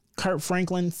 Mm-hmm. Kurt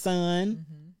Franklin's son.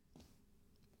 Mm-hmm.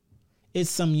 It's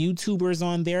some YouTubers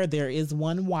on there. There is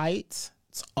one white.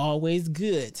 It's always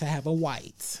good to have a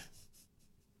white.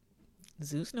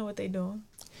 Zeus know what they doing.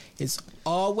 It's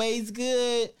always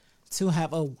good to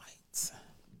have a white.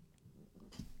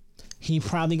 He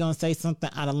probably gonna say something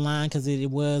out of line because it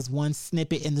was one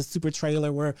snippet in the super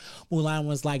trailer where Mulan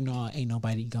was like, "No, ain't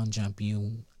nobody gonna jump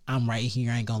you. I'm right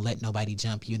here. I ain't gonna let nobody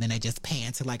jump you." Then they just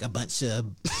pan to like a bunch of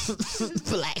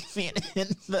black men.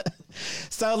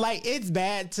 So like, it's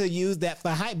bad to use that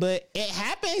for hype, but it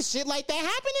happens. Shit like that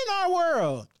happen in our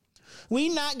world. We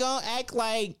not gonna act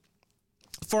like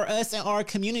for us in our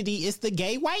community, it's the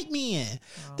gay white men.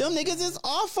 Oh, them niggas is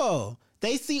awful.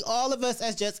 They see all of us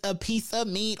as just a piece of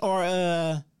meat or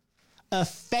a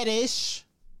fetish.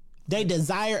 They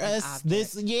desire us object.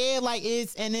 This, yeah, like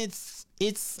it's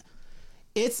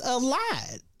a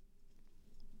lot.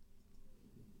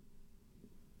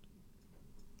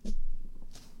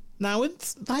 Now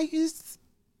it's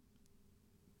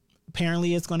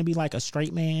apparently it's going to be like a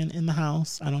straight man in the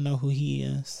house. I don't know who he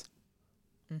is.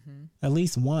 Mm-hmm. At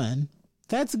least one.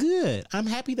 That's good. I'm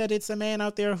happy that it's a man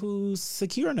out there who's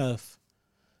secure enough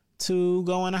to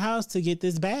go in a house to get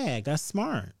this bag. That's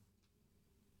smart.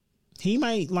 He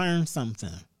might learn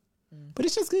something. But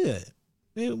it's just good.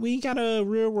 We got a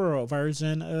real world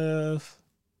version of...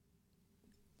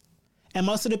 And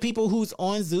most of the people who's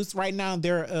on Zeus right now,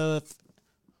 they're of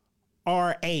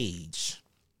our age.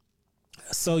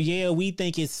 So yeah, we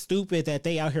think it's stupid that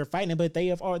they out here fighting, but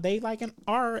they like in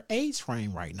our age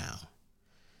frame right now.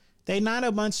 They not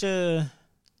a bunch of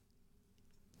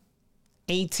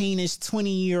 18-ish,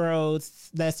 20-year-olds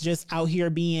that's just out here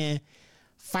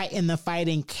fighting the fight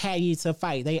and caddy to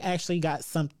fight. They actually got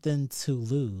something to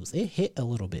lose. It hit a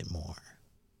little bit more.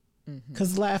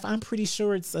 Because Laugh, I'm pretty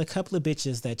sure it's a couple of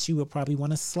bitches that you would probably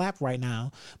want to slap right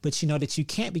now, but you know that you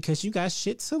can't because you got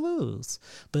shit to lose.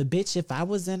 But bitch, if I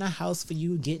was in a house for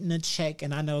you getting a check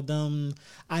and I know them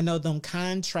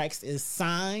contracts is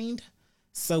signed,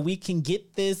 so we can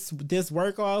get this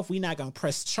work off. We not gonna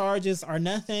press charges or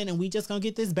nothing, and we just gonna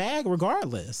get this bag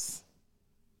regardless.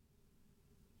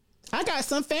 I got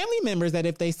some family members that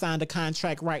if they signed a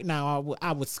contract right now,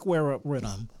 I would square up with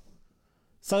them.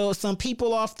 So some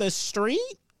people off the street,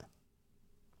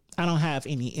 I don't have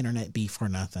any internet beef or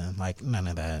nothing, like none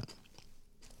of that.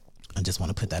 I just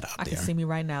want to put that out there. I can see me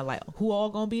right now, like, who all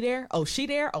gonna be there? Oh, she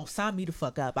there? Oh, sign me the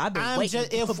fuck up. I've been waiting.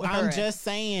 I'm just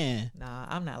saying. Nah,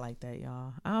 I'm not like that,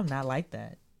 y'all. I'm not like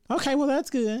that. Okay, well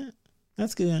that's good.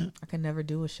 That's good. I can never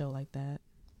do a show like that.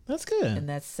 That's good. And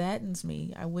that saddens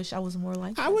me. I wish I was more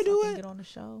like that. I would do it. Get on the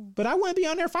show, but I wouldn't be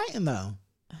on there fighting though.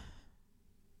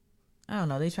 I don't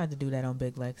know. They tried to do that on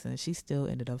Big Lex, and she still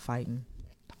ended up fighting.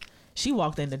 She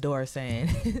walked in the door saying,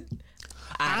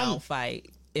 "I don't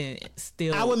fight." And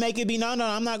still, I would make it be no.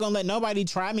 I'm not gonna let nobody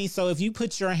try me. So if you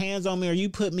put your hands on me or you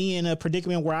put me in a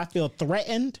predicament where I feel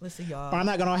threatened, listen, y'all, or I'm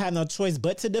not gonna have no choice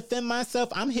but to defend myself,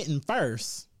 I'm hitting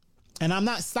first, and I'm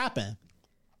not stopping.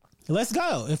 Let's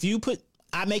go. If you put,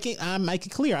 I make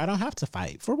it clear. I don't have to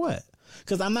fight for what?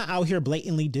 Because I'm not out here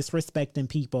blatantly disrespecting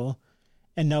people.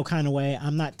 In no kind of way.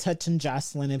 I'm not touching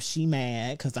Jocelyn if she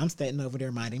mad because I'm standing over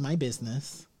there minding my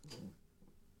business.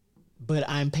 But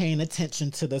I'm paying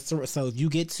attention to the so if you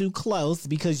get too close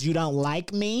because you don't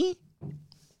like me.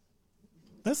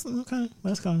 That's okay.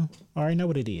 Let's go. I already know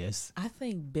what it is. I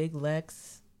think Big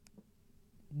Lex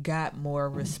got more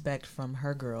respect from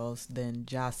her girls than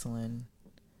Jocelyn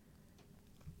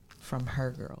from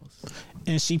her girls.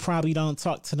 And she probably don't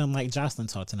talk to them like Jocelyn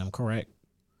talked to them, correct?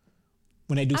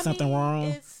 When they do something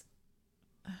wrong?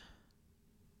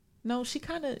 No, she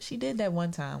did that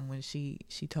one time when she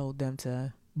told them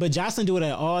to. But Jocelyn do it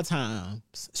at all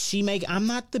times. I'm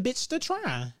not the bitch to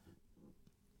try.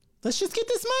 Let's just get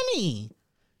this money.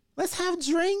 Let's have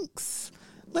drinks.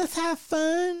 Let's have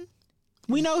fun.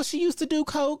 We know she used to do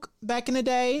coke back in the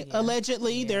day,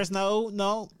 allegedly. Yeah. There's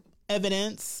no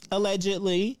evidence,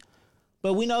 allegedly.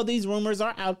 But we know these rumors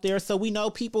are out there, so we know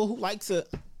people who like to...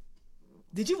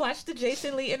 Did you watch the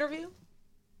Jason Lee interview?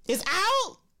 It's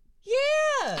out?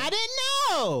 Yeah. I didn't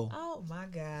know. Oh, my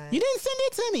God. You didn't send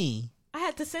it to me. I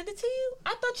had to send it to you.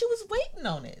 I thought you was waiting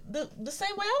on it. The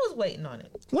same way I was waiting on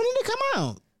it. When did it come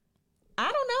out?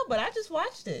 I don't know, but I just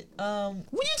watched it. When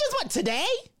you just what today?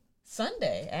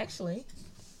 Sunday, actually.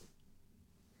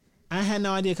 I had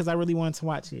no idea because I really wanted to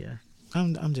watch it.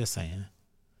 I'm just saying.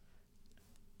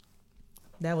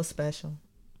 That was special.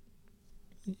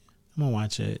 I'm gonna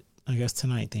watch it. I guess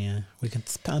tonight. Then we can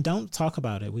don't talk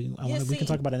about it. We can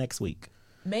talk about it next week.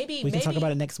 Maybe we can talk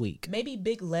about it next week. Maybe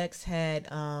Big Lex had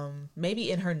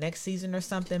maybe in her next season or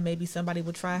something. Maybe somebody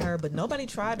would try her, but nobody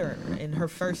tried her in her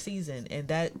first season, and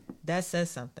that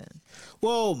says something.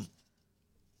 Well,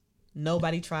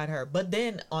 nobody tried her. But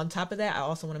then on top of that, I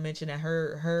also want to mention that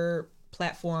her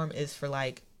platform is for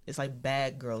it's like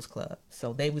Bad Girls Club,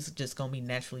 so they was just gonna be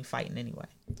naturally fighting anyway.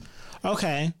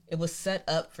 Okay, it was set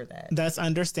up for that. That's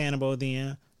understandable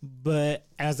then. But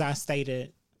as I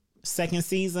stated, second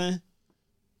season.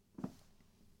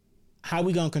 How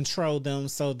we gonna control them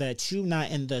so that you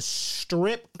not in the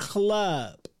strip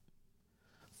club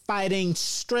fighting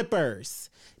strippers?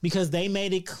 Because they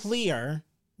made it clear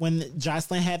when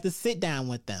Jocelyn had to sit down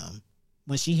with them.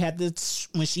 When she had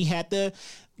to,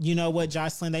 you know what,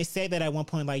 Jocelyn, they said that at one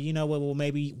point, like, you know what, well,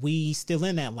 maybe we still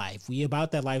in that life. We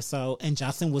about that life. So, and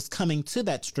Jocelyn was coming to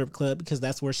that strip club because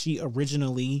that's where she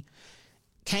originally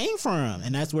came from.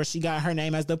 And that's where she got her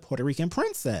name as the Puerto Rican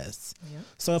princess. Yep.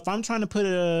 So if I'm trying to put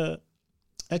a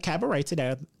cabaret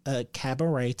together,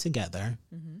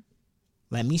 mm-hmm.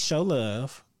 Let me show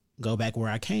love, go back where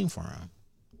I came from.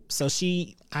 So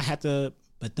I had to,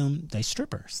 but they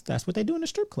strippers. That's what they do in the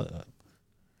strip club.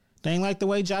 They ain't like the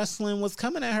way Jocelyn was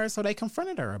coming at her, so they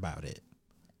confronted her about it.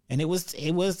 And it was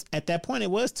at that point,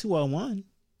 it was 201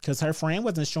 because her friend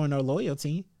wasn't showing her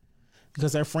loyalty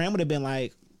because her friend would have been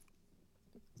like,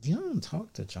 you don't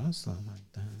talk to Jocelyn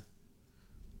like that.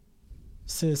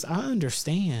 Sis, I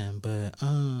understand, but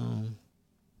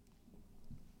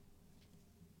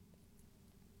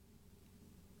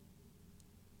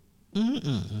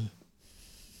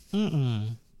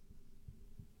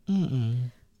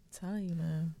Tell you,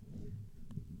 man.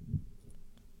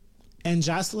 And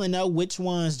Jocelyn know which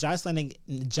ones. Jocelyn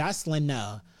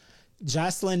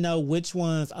know which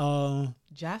ones.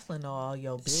 Jocelyn know all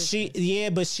your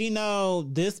business. But she know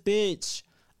this bitch.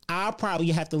 I'll probably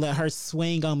have to let her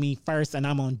swing on me first, and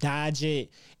I'm gonna dodge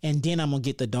it, and then I'm gonna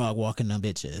get the dog walking them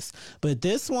bitches. But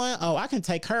this one, I can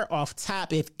take her off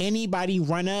top. If anybody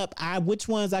run up, which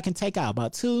ones I can take out?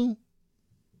 About 2.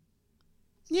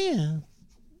 Yeah.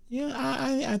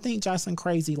 I think Jocelyn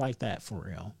crazy like that for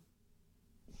real.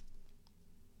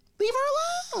 Leave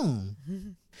her alone.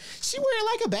 She wear it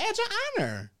like a badge of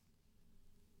honor.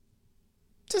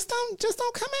 Just don't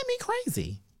come at me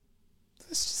crazy.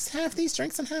 Let's just have these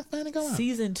drinks and have fun and go out.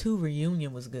 Season 2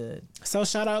 reunion was good. So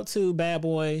shout out to Bad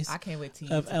Boys. I can't wait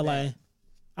to of LA. That.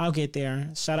 I'll get there.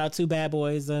 Shout out to Bad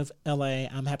Boys of LA.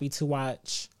 I'm happy to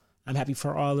watch. I'm happy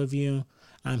for all of you.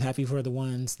 I'm happy for the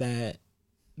ones that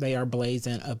they are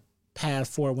blazing a path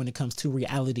for when it comes to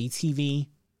reality TV.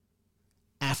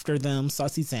 After them,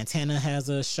 Saucy Santana has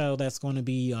a show that's going to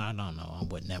be, I don't know on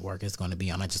what network it's going to be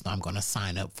on. I just know I'm going to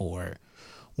sign up for it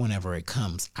whenever it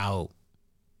comes out.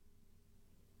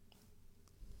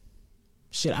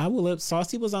 Shit,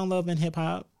 Saucy was on Love and Hip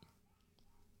Hop.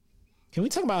 Can we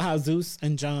talk about how Zeus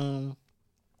and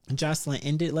Jocelyn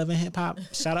ended Love and Hip Hop?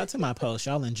 Shout out to my post.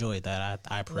 Y'all enjoyed that.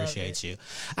 I appreciate you.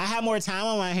 I have more time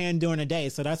on my hand during the day,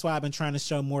 so that's why I've been trying to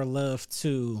show more love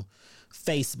to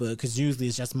Facebook, because usually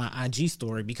it's just my IG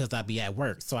story because I be at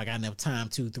work. So I got enough time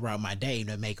throughout my day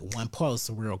to make one post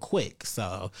real quick.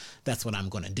 So that's what I'm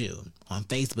going to do. On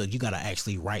Facebook, you got to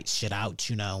actually write shit out,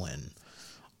 and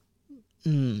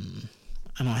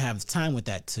I don't have the time with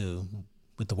that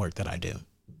with the work that I do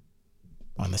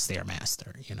on the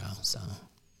Stairmaster, so.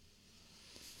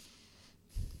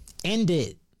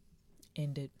 Ended.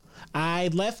 I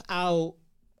left out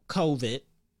COVID,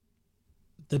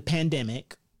 the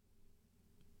pandemic,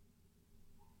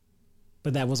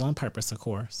 but that was on purpose, of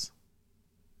course.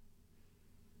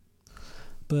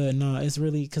 But no, it's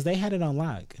really because they had it on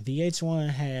lock. VH1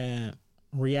 had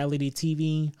reality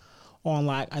TV on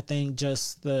lock. I think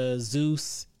just the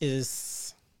Zeus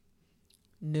is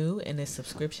new and it's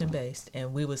subscription based,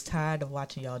 and we was tired of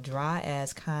watching y'all dry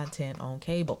ass content on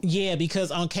cable. Yeah,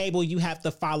 because on cable you have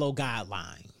to follow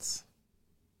guidelines.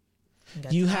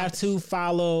 You have to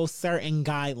follow certain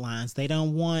guidelines. They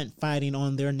don't want fighting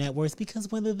on their networks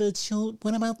because what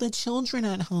about the children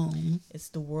at home? It's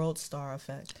the World Star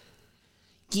effect.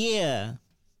 Yeah,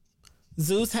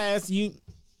 Zeus has you.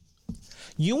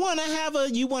 You want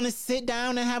to sit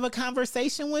down and have a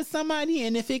conversation with somebody,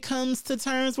 and if it comes to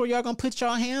terms where y'all gonna put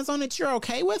your hands on it, you're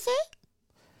okay with it.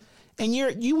 And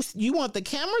you want the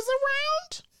cameras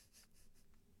around?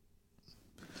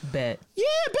 Bet. Yeah,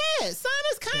 bet. Sign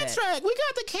this contract. We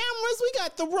got the cameras. We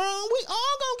got the room. We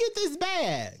all gonna get this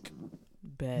bag.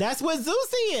 Bet. That's what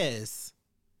Zusi is.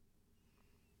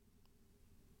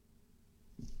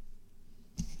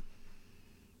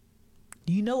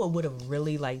 You know what would have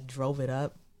really like drove it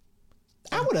up?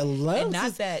 I would have loved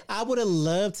I would have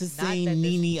loved to see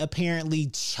Nene apparently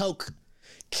choke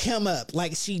Kim up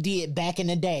like she did back in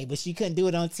the day, but she couldn't do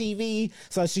it on TV,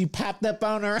 so she popped up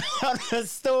on her on the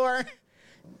store.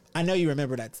 I know you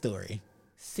remember that story.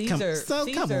 Caesar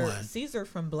come on. Caesar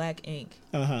from Black Ink.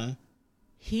 Uh-huh.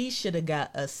 He should have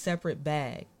got a separate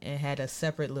bag and had a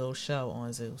separate little show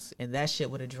on Zeus, and that shit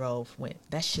would have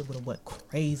went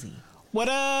crazy. What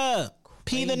up?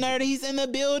 P the Nerd, he's in the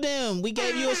building. We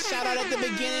gave you a shout out at the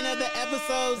beginning of the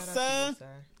episode, sir.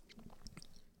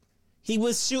 He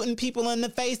was shooting people in the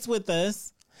face with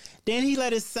us. Then he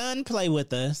let his son play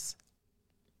with us.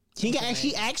 He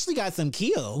actually got some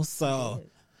kills, so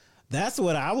that's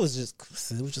what I was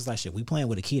just. It was just like shit. We playing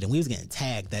with a kid, and we was getting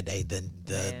tagged that day.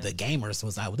 The gamers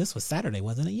was out. This was Saturday,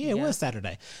 wasn't it? Yeah, it was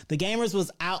Saturday. The gamers was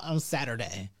out on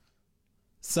Saturday.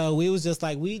 So we was just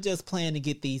like, we just plan to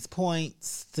get these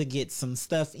points to get some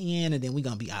stuff in, and then we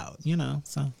gonna be out, you know.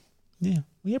 So yeah,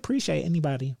 we appreciate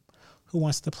anybody who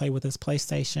wants to play with us.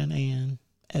 PlayStation and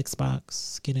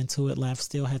Xbox, get into it. Lav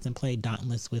still hasn't played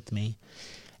Dauntless with me,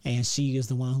 and she is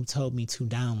the one who told me to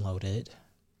download it.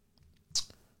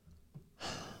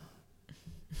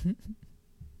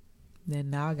 Then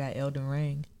now I got Elden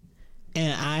Ring,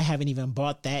 and I haven't even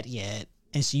bought that yet.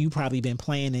 And you probably been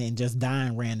playing it and just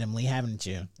dying randomly, haven't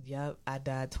you? Yep, I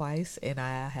died twice and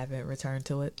I haven't returned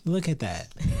to it. Look at that.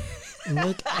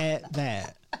 Look at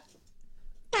that.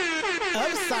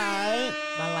 Upside.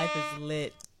 My life is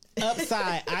lit.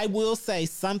 Upside. I will say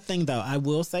something though.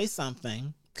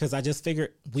 Because I just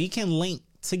figured we can link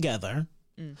together.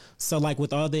 So like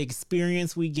with all the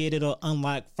experience we get, it'll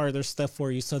unlock further stuff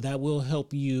for you. So that will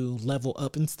help you level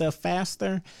up and stuff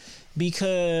faster.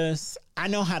 Because I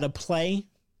know how to play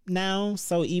now.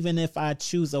 So even if I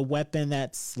choose a weapon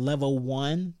that's level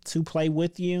 1 to play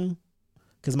with you,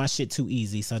 because my shit too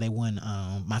easy. So they wouldn't,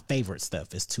 my favorite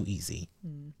stuff is too easy.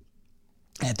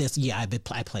 At this, I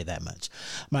play that much.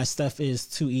 My stuff is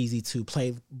too easy to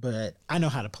play, but I know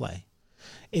how to play.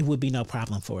 It would be no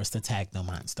problem for us to tag the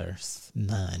monsters.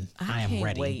 None. I am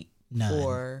ready. Wait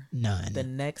for the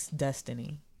next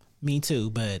Destiny. Me too,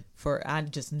 but I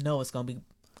just know it's gonna be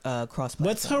cross.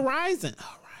 What's Horizon?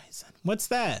 What's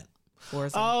that?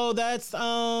 Forza. Oh, that's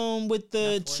with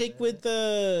the chick with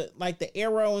the like the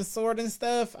arrow and sword and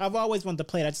stuff. I've always wanted to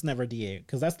play it. I just never did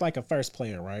because that's like a first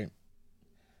player, right?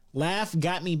 Laugh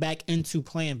got me back into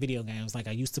playing video games like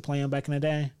I used to play them back in the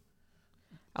day.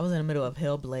 I was in the middle of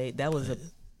Hellblade. That was a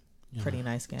pretty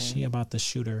nice game. She about the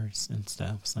shooters and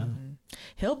stuff. So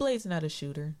Hellblade's not a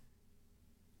shooter.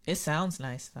 It sounds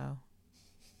nice though.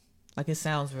 Like it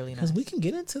sounds really nice. Because we can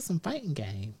get into some fighting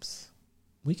games.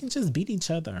 We can just beat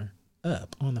each other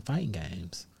up on the fighting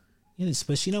games.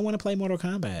 But she don't want to play Mortal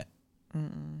Kombat.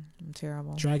 I'm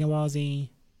terrible. Dragon Ball Z.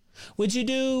 Would you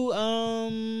do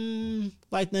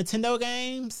like Nintendo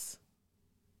games?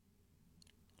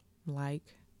 Like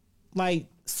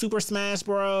Super Smash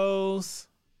Bros,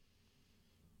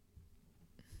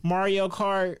 Mario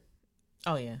Kart.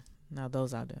 Oh yeah, no,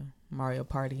 those I do. Mario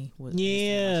Party.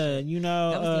 Yeah, you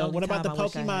know. What about the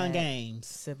Pokemon games?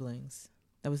 Siblings.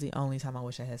 That was the only time I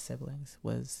wish I had siblings.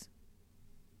 Was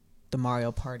the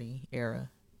Mario Party era.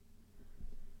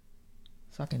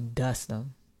 So I can dust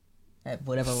them at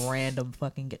whatever random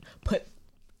fucking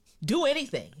do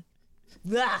anything.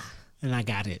 Ah! And I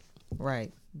got it.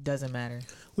 Right. Doesn't matter.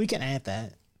 We can add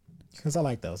that because I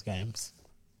like those games.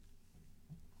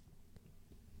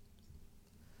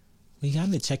 We got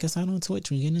to check us out on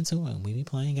Twitch. We get into it. We be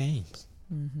playing games.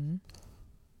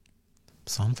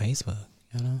 It's on Facebook,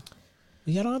 you know.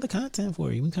 We got all the content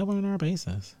for you. We covering our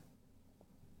bases.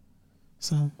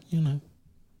 So, you know.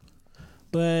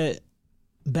 But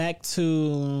back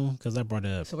to, because I brought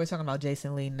it up. So we're talking about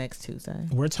Jason Lee next Tuesday.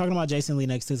 We're talking about Jason Lee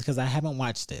next Tuesday because I haven't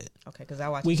watched it. Okay, because I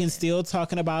watched it. We can still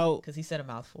talking about. Because he said a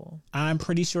mouthful. I'm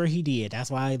pretty sure he did. That's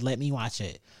why let me watch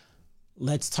it.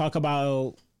 Let's talk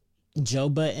about Joe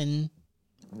Budden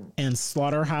and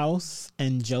Slaughterhouse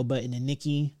and Joe Budden and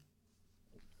Nikki.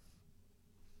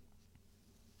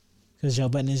 Because Joe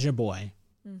Budden is your boy.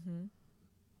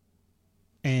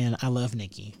 And I love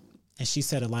Nikki. And she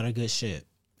said a lot of good shit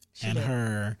in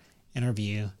her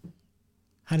interview.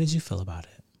 How did you feel about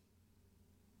it?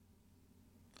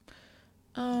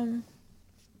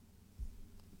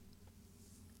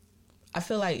 I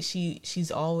feel like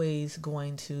she's always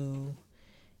going to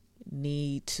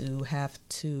need to have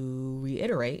to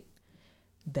reiterate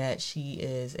that she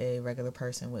is a regular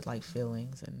person with like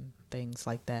feelings and things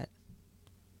like that.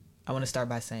 I want to start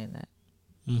by saying that.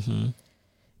 Mm-hmm.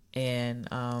 And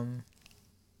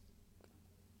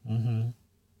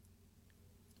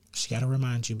she gotta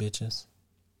remind you bitches.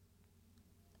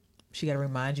 she got to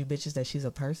remind you bitches that she's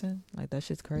a person. Like, that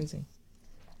shit's crazy.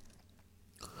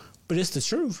 But it's the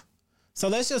truth. So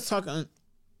let's just talk.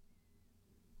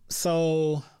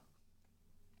 So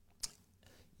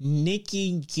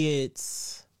Nicki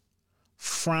gets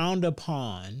frowned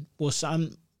upon. Well,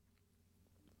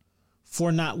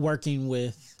 for not working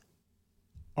with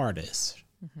artists,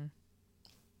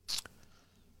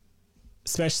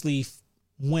 especially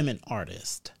women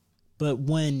artists. But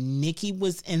when Nicki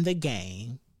was in the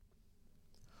game,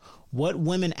 what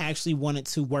women actually wanted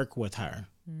to work with her,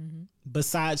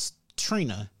 besides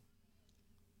Trina?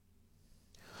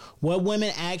 What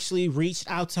women actually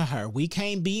reached out to her? We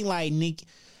can't be like Nicki.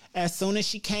 As soon as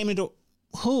she came into,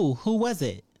 who was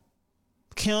it?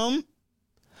 Kim.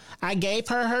 I gave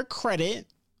her credit,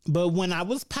 but when I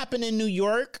was popping in New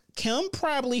York, Kim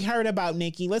probably heard about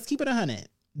Nicki. Let's keep it 100.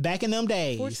 Back in them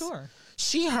days, For sure.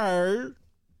 she heard.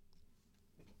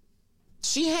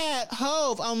 She had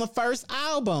Hove on the first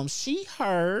album. She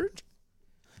heard.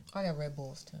 I got Red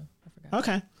Bulls too. I forgot.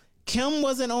 Okay. Kim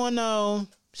wasn't on no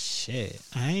shit.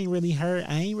 I ain't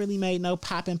really made no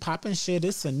poppin' shit.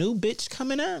 It's a new bitch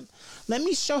coming up. Let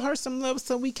me show her some love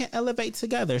so we can elevate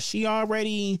together. She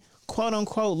already, quote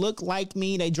unquote, looked like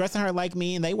me. They dressing her like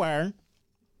me, and they were.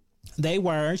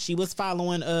 She was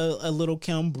following a little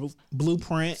Kim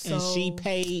blueprint, and she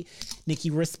paid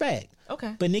Nicki respect.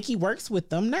 Okay. But Nicki works with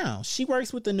them now. She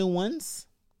works with the new ones.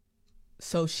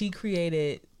 So she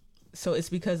created. So it's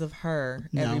because of her.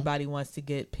 No. Everybody wants to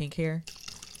get pink hair.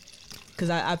 Because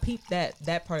I peeped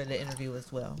that part of the interview as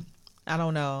well. I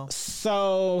don't know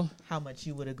So how much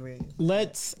you would agree.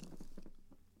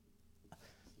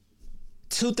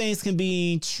 Two things can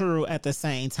be true at the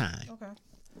same time. Okay.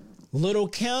 Little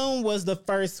Kim was the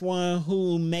first one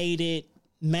who made it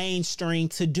mainstream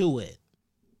to do it.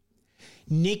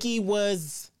 Nicki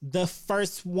was the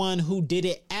first one who did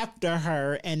it after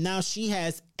her, and now she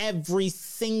has every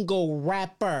single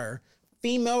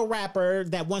female rapper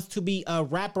that wants to be a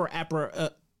rapper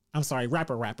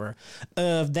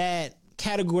of that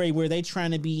category where they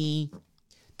trying to be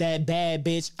that bad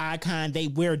bitch icon. They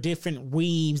wear different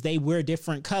weaves, they wear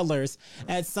different colors.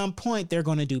 At some point, they're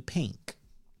going to do pink.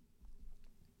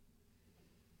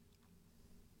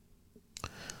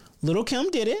 Little Kim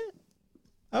did it.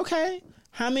 Okay.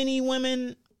 How many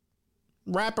women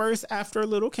rappers after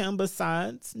Little Kim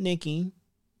besides Nicki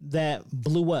that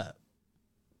blew up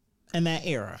in that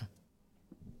era?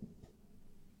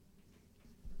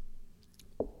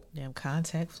 Damn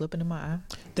contact flipping in my eye.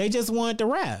 They just wanted to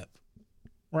rap,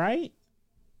 right?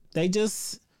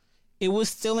 It was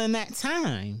still in that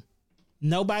time.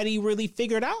 Nobody really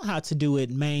figured out how to do it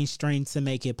mainstream to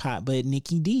make it pop, but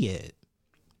Nicki did.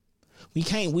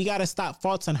 We got to stop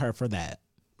faulting her for that.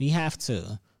 We have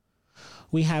to.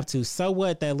 So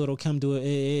what that Little Kim do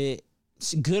it?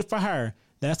 Good for her.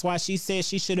 That's why she said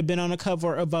she should have been on the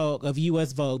cover of Vogue, of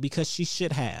US Vogue, because she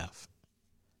should have.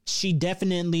 She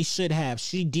definitely should have.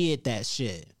 She did that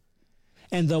shit.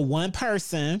 And the one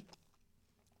person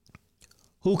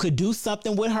who could do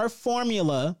something with her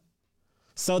formula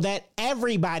so that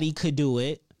everybody could do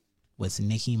it was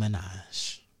Nicki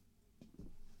Minaj.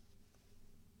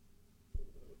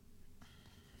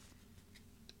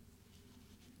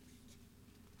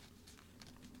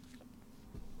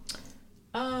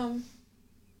 I'm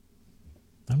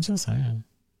just saying.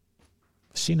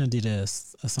 She done did a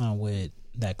song with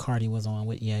that Cardi was on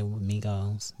with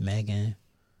Migos, Megan.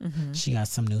 Mm-hmm. She got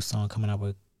some new song coming out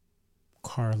with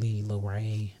Carly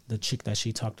LaRae, the chick that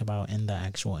she talked about in the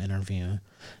actual interview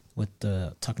with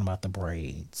talking about the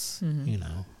braids, you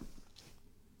know.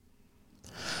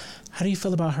 How do you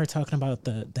feel about her talking about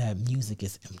that music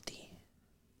is empty?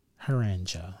 Her and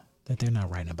Joe, that they're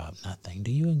not writing about nothing.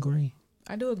 Do you agree?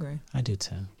 I do agree. I do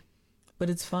too. But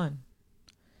it's fun.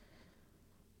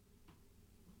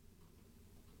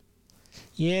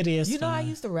 Yeah, it is. You know, fun. I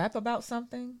used to rap about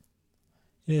something.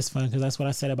 It is fun because that's what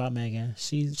I said about Megan.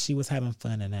 She was having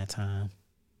fun in that time.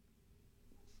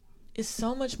 It's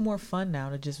so much more fun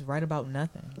now to just write about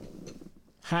nothing.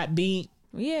 Hot beat.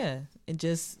 Yeah, and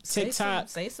just TikTok.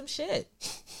 say some shit.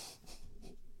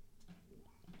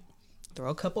 Throw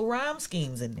a couple rhyme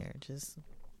schemes in there.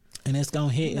 And it's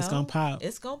gonna hit. It's gonna pop.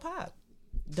 It's gonna pop.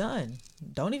 Done.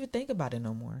 Don't even think about it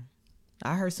no more.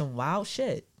 I heard some wild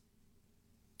shit.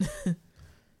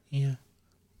 Yeah.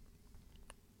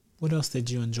 What else did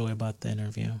you enjoy about the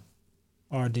interview?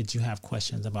 Or did you have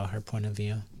questions about her point of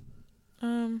view?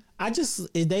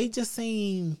 They just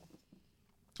seem,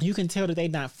 you can tell that they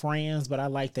not friends, but I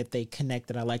like that they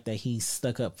connected. I like that he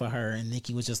stuck up for her, and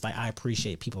Nikki was just like, I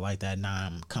appreciate people like that. Now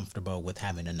I'm comfortable with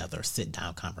having another sit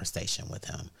down conversation with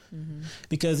him. Mm-hmm.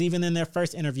 Because even in their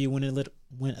first interview, when it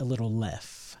went a little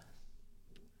left,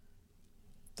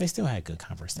 they still had good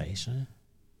conversation.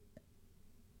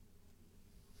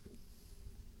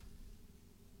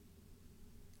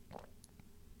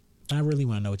 I really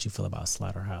want to know what you feel about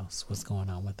Slaughterhouse. What's going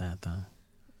on with that, though?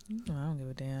 I don't give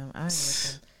a damn.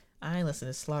 I ain't listen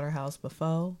to Slaughterhouse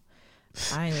before.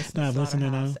 I ain't listen to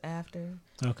Slaughterhouse after.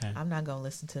 Okay. I'm not gonna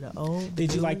listen to the old.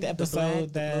 Did you like the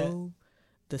episode the blue,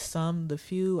 the some, the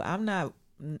few? I'm not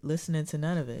listening to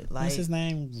none of it. Like, what's his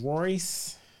name?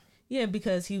 Royce. Yeah,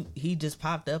 because he just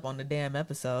popped up on the damn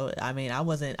episode. I mean, I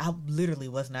literally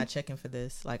was not checking for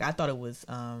this. Like, I thought it was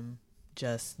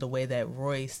just the way that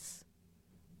Royce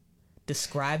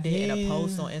described it in a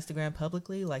post on Instagram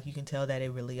publicly. Like, you can tell that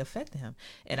it really affected him.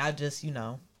 And I just,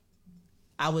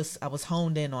 I was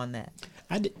honed in on that.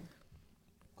 I did.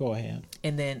 Go ahead.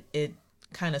 And then it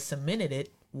kind of cemented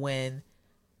it when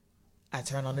I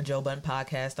turned on the Joe Budden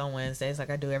podcast on Wednesdays, like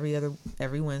I do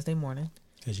every Wednesday morning.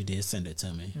 Because you did send it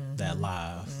to me, that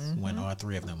live, when all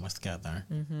three of them was together.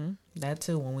 Mm-hmm. That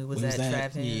too, when we was at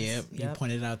Trav's. Yep, you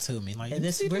pointed it out to me. Like, and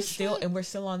we're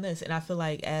still on this. And I feel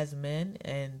like as men,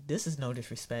 and this is no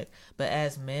disrespect, but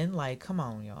as men, like, come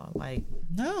on, y'all. Like,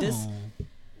 no.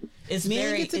 It's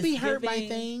men get to be hurt by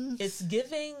things. It's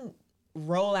giving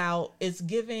rollout. It's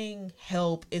giving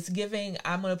help. It's giving,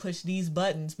 I'm going to push these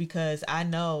buttons because I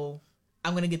know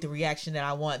I'm going to get the reaction that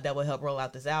I want that will help roll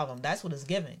out this album. That's what it's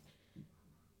giving.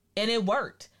 And it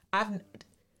worked.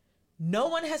 No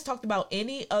one has talked about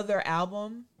any other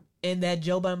album in that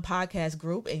Joe Budden podcast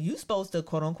group, and you supposed to,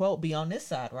 quote unquote, be on this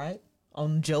side, right?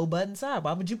 On Joe Budden's side.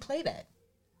 Why would you play that?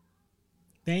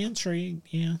 They intrigued.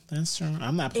 Yeah, that's true.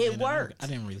 I'm not playing it. Worked. I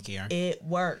didn't really care. It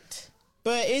worked.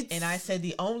 But and I said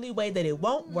the only way that it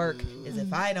won't work is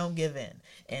if I don't give in.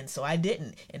 And so I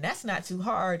didn't. And that's not too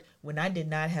hard when I did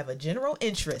not have a general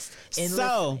interest in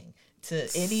listening to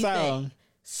anything.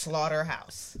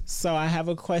 Slaughterhouse. So I have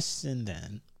a question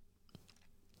then,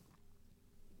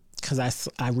 because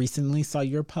I recently saw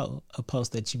your a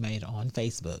post that you made on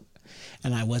Facebook,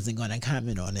 and I wasn't going to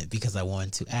comment on it because I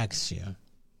wanted to ask you.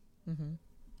 Mm-hmm.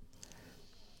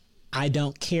 I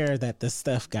don't care that the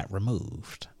stuff got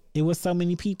removed. It was so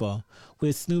many people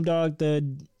with Snoop Dogg,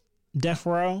 the Death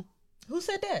Row. Who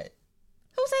said that?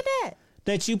 Who said that?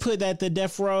 That you put that the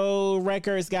Death Row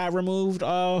records got removed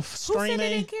off streaming. Who said they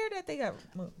didn't care that they got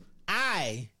removed?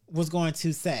 I was going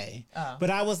to say, but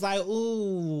I was like,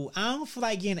 ooh, I don't feel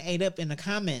like getting ate up in the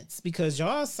comments because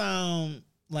y'all sound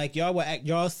like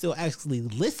y'all still actually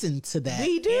listen to that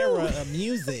era of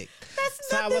music.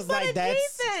 That's nothing but a G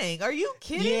thing. Are you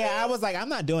kidding me? I was like, I'm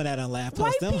not doing that on Laugh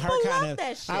Plus. White people love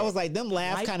that shit. I was like, them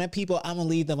laugh kind of people, I'm gonna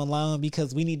leave them alone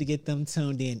because we need to get them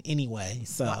tuned in anyway.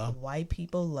 So white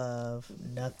people love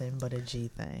nothing but a G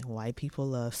thing. White people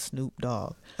love Snoop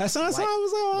Dogg. That's what I was like,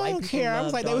 I don't care. I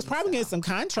was like, they was probably getting some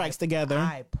contracts together.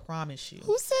 I promise you.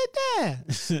 Who said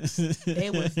that? They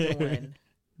was doing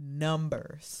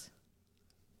numbers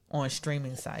on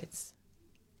streaming sites,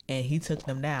 and he took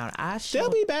them down. They'll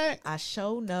be back. I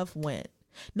sure enough went.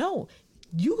 No,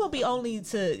 you're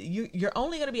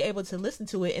only gonna be able to listen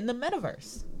to it in the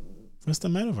metaverse. What's the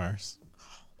metaverse?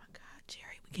 Oh my God,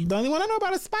 Jerry! The only one I know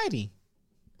about is Spidey.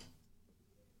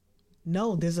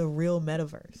 No, there's a real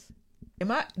metaverse.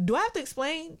 Do I have to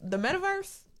explain the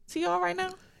metaverse to y'all right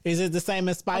now? Is it the same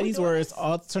as Spidey's, where it's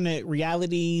alternate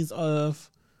realities of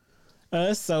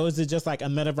us? So is it just like a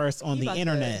metaverse on the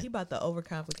internet? He about to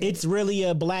overcomplicate. It's really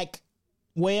a black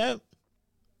web.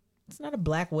 It's not a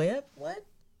black web. What?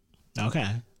 Okay,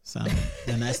 so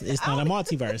then it's not a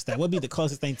multiverse. That would be the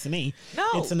closest thing to me. No,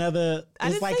 it's another.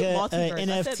 It's like a NFT.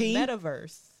 I said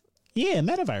metaverse. Yeah,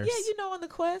 metaverse. Yeah, on the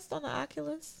Quest, on the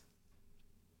Oculus,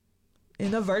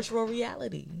 in the virtual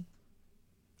reality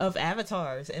of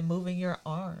avatars and moving your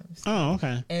arms. Oh,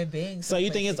 okay. And being so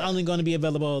you think it's only going to be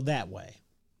available that way?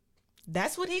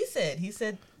 That's what he said.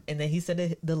 And then he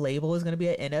said the label is going to be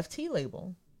an NFT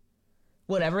label.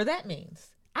 Whatever that means.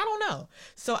 I don't know.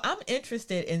 So I'm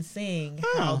interested in seeing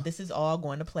how this is all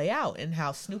going to play out and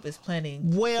how Snoop is planning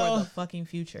for the fucking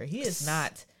future. He is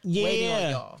not waiting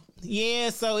on y'all.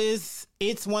 Yeah, so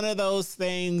it's one of those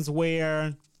things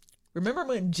where... Remember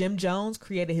when Jim Jones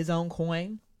created his own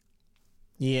coin?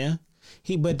 Yeah.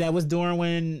 But that was during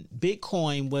when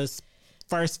Bitcoin was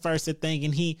first a thing,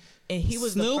 and he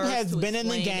was the Snoop first has to been in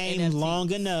the explain game NFTs.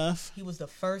 long enough. He was the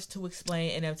first to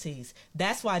explain NFTs.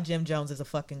 That's why Jim Jones is a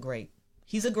fucking great.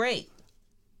 He's a great.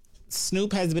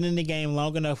 Snoop has been in the game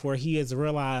long enough where he has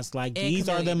realized, like, And these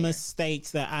are the chameleon.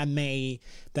 mistakes that I made,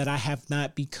 that I have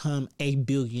not become a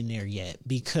billionaire yet,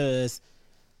 because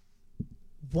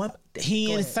What he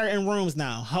Go in ahead. certain rooms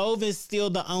now. Hove is still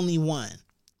the only one.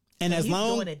 And as He's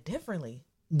long, doing it differently.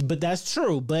 but that's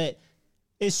true, but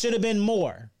it should have been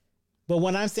more. But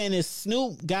what I'm saying is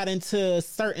Snoop got into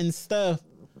certain stuff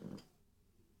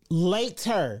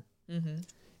later.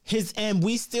 His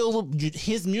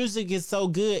music is so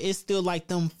good. It's still like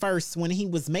them first when he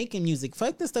was making music.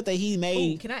 Fuck the stuff that he Ooh,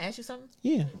 made. can I ask you something?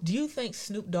 Yeah, Do you think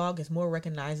Snoop Dogg is more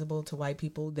recognizable to white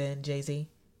people than Jay-Z?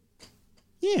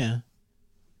 yeah,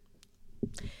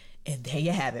 And there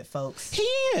you have it, folks. he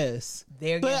is.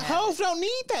 There you But have Hov don't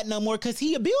need that no more because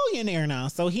he a billionaire now.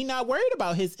 So he not worried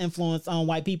about his influence on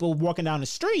white people walking down the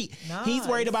street. He's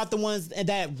worried Nice. about the ones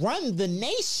that run the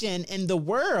nation and the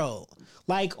world.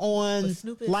 Like on But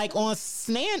Snoop is like on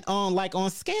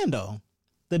Scandal.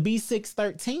 The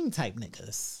B613 type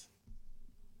niggas.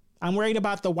 I'm worried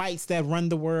about the whites that run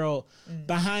the world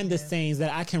behind the scenes,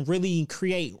 that I can really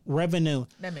create revenue.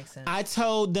 That makes sense. I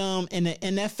told them in the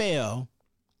NFL,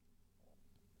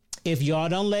 if y'all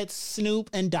don't let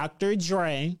Snoop and Dr.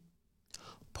 Dre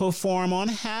perform on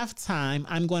halftime,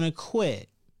 I'm going to quit.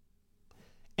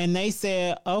 And they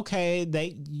said, okay,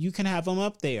 you can have them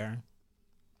up there.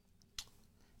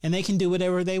 And they can do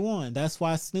whatever they want. That's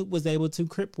why Snoop was able to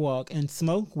crip walk and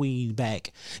smoke weed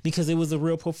back, because it was a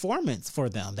real performance for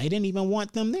them. They didn't even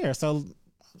want them there. So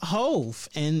Hove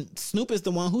and Snoop is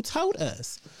the one who told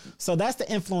us. So that's the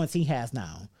influence he has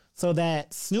now. So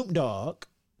that Snoop Dogg,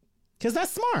 because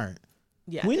that's smart.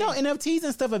 yeah, We I know think NFTs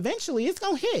and stuff eventually it's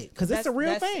gonna hit because it's a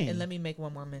real thing. And let me make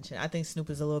one more mention. I think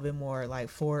Snoop is a little bit more like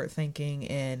forward thinking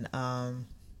and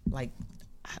like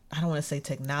I don't want to say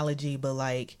technology, but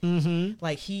like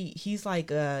like he's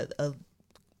like a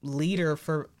leader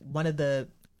for one of the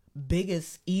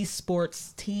biggest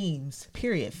esports teams.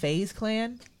 Period. FaZe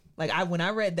Clan. Like when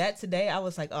I read that today, I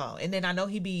was like, oh. And then I know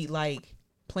he be like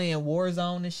playing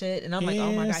Warzone and shit, and I'm like,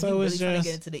 oh my Yeah, god, so he really it's trying to just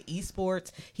get into the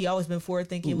esports. He always been forward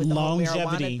thinking with the whole Longevity.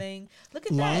 marijuana thing. Look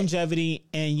at that. Longevity,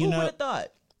 and you Who know, would have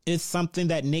thought? it's something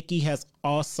that Nikki has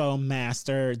also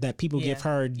mastered, that people give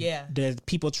her, that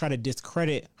people try to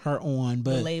discredit her on,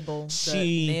 but The label, the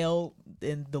she nail,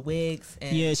 and the wigs,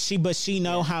 and she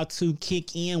know how to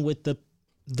kick in with the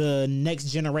next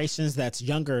generations that's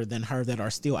younger than her, that are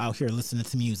still out here listening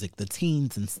to music, the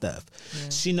teens and stuff.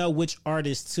 She know which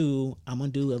artists to, I'm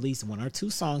gonna do at least 1 or 2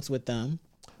 songs with them.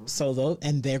 So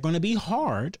and they're gonna be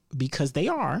hard, because they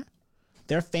are.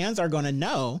 Their fans are gonna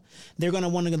know. They're gonna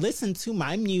want to listen to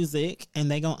my music,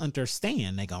 and they gonna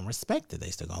understand. They gonna respect it. They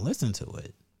still gonna listen to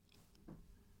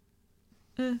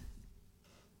it.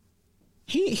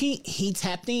 He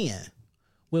tapped in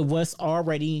with what's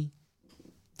already,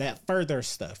 that further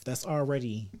stuff that's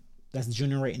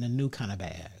generating a new kind of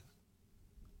bag.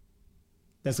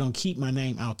 That's gonna keep my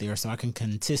name out there, so I can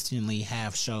consistently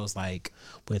have shows like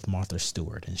with Martha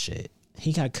Stewart and shit.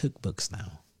 He got cookbooks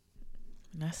now.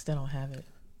 I still don't have it.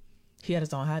 He had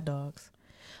his own hot dogs.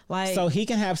 Like, So he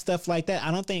can have stuff like that.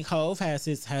 I don't think Hove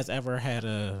has ever had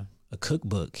a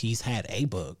cookbook. He's had a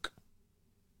book.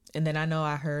 and then I know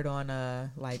I heard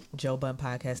on like Joe Budden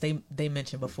podcast, they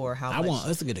mentioned before how I much want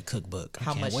us to get a cookbook. I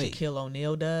how can't much wait. Shaquille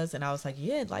O'Neal does, and I was like,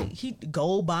 yeah, like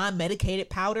Gold Bond medicated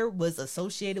powder was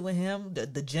associated with him.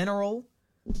 The general.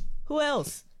 Who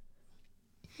else?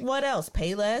 What else?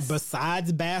 Payless.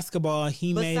 Besides basketball,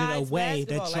 he made it a Besides way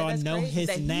basketball, that like, y'all that's know crazy his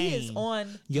that name. He is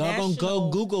on Y'all gonna go national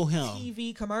Google him.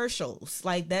 TV commercials.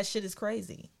 Like that shit is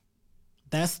crazy.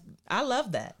 That's I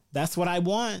love that. what I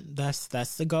want. That's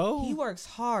the goal. He works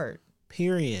hard.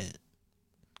 Period.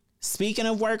 Speaking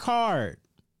of work hard,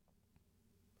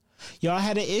 y'all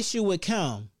had an issue with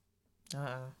Kim,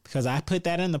 because I put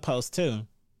that in the post too.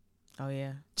 Oh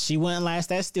yeah. She wouldn't last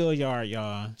that steel yard,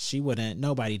 y'all. She wouldn't.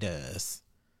 Nobody does.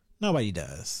 Nobody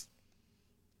does.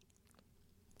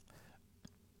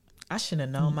 I should have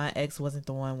known my ex wasn't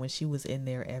the one when she was in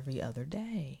there every other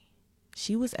day.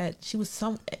 She was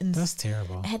That's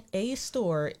terrible. at a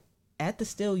store at the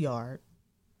steel yard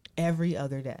every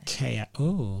other day. Chaos.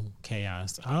 Ooh,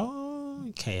 chaos.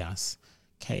 Oh, chaos.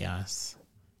 Chaos.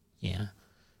 Yeah.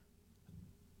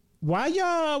 Why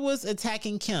y'all was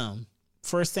attacking Kim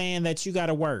for saying that you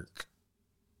gotta work?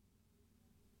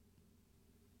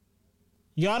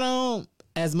 Y'all don't,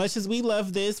 as much as we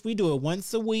love this, we do it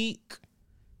once a week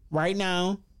right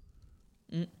now.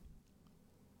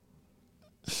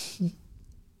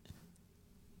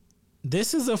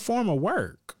 This is a form of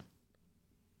work.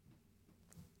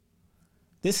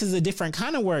 This is a different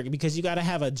kind of work because you got to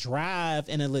have a drive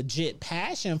and a legit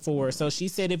passion for it. So she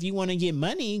said, if you want to get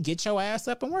money, get your ass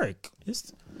up and work.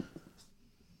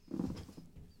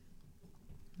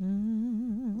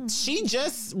 She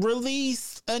just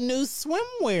released a new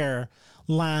swimwear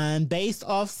line based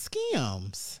off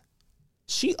Skims.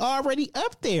 She already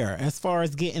up there as far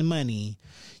as getting money.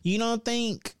 You don't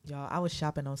think? Y'all, I was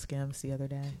shopping on Skims the other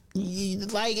day.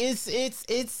 Like it's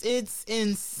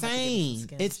insane.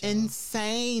 It's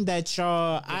insane that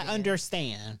y'all. I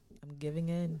understand. I'm giving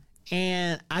in.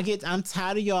 And I'm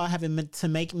tired of y'all having to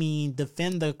make me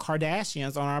defend the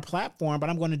Kardashians on our platform,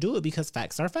 but I'm going to do it because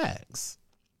facts are facts.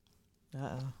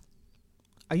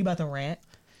 Are you about to rant?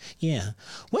 Yeah.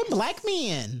 What black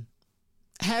man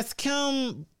has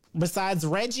come besides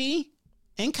Reggie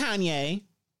and Kanye?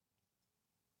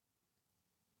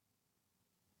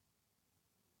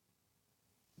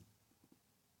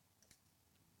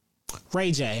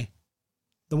 Ray J,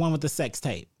 the one with the sex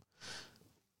tape.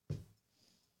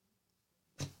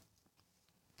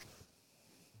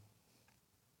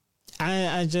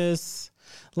 I just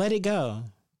let it go.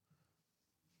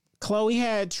 Chloe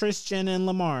had Tristan and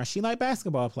Lamar. She liked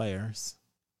basketball players.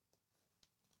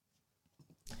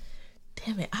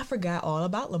 Damn it, I forgot all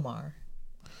about Lamar.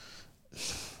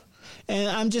 And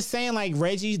I'm just saying, like,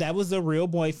 Reggie, that was the real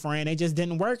boyfriend. They just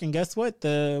didn't work. And guess what?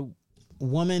 The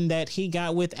woman that he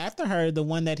got with after her, the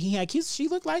one that he had kissed, she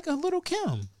looked like a little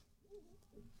Kim.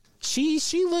 She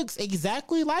looks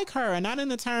exactly like her, and not in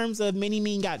the terms of Mini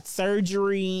Mean got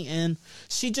surgery, and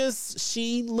she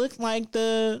looked like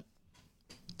her.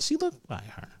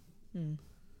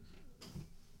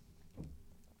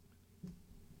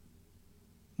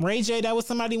 Ray J, that was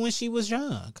somebody when she was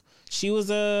young. She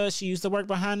used to work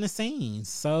behind the scenes.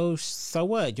 So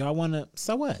what? Y'all wanna,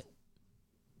 so what?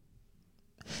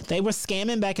 They were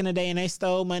scamming back in the day and they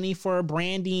stole money for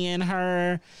Brandy and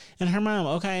her mom.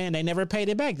 Okay. And they never paid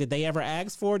it back. Did they ever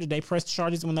ask for it? Did they press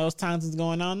charges when those times was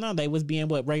going on? No, they was being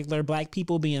regular black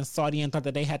people being Saudi and thought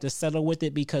that they had to settle with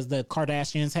it because the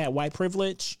Kardashians had white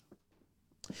privilege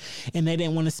and they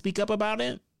didn't want to speak up about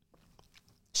it.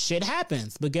 Shit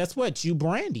happens. But guess what? You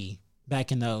Brandy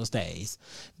back in those days.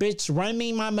 Bitch, run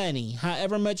me my money.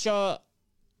 However much y'all,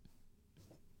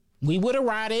 we would have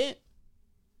rotted.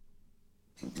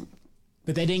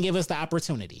 But they didn't give us the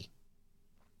opportunity.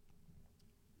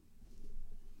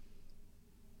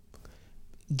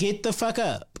 Get the fuck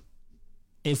up.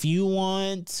 If you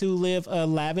want to live a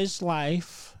lavish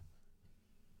life,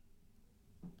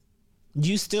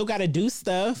 you still got to do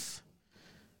stuff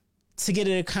to get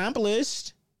it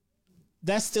accomplished.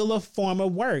 That's still a form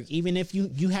of work, even if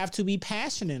you have to be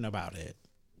passionate about it.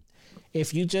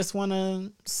 If you just want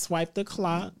to swipe the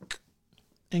clock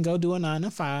and go do a 9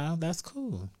 to 5, that's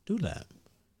cool. Do that.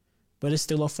 But it's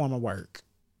still a form of work.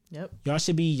 Yep. Y'all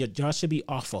should be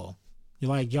awful.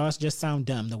 Y'all just sound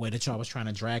dumb the way that y'all was trying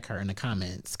to drag her in the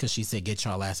comments because she said get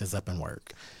y'all asses up and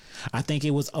work. I think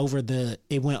it went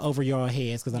over y'all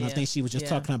heads because I don't think she was just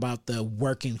talking about the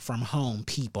working from home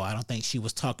people. I don't think she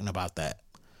was talking about that.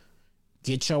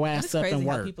 Get your ass up and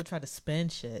work. How people try to spin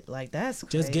shit like that's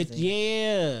crazy.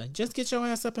 Just get your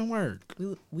ass up and work.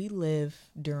 We live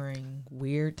during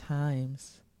weird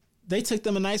times. They took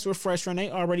them a nice refresher and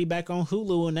they already back on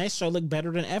Hulu and that show looked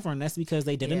better than ever, and that's because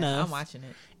they did enough. I'm watching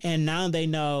it. And now they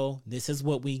know this is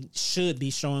what we should be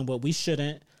showing, what we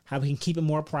shouldn't, how we can keep it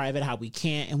more private, how we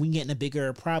can't, and we getting a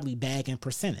bigger probably bag and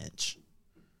percentage.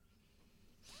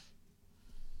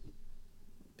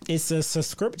 It's a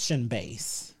subscription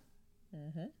base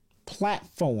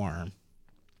platform.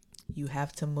 You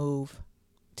have to move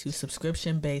to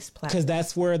subscription based platform because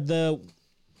that's where the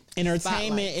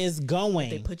entertainment is going.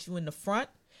 They put you in the front.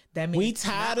 That means we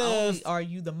tired of. Are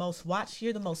you the most watched?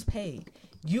 You're the most paid.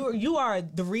 You are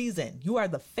the reason. You are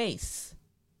the face.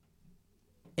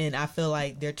 And I feel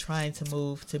like they're trying to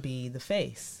move to be the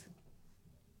face.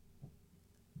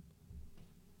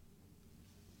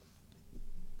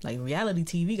 Like reality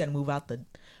TV got to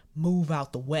move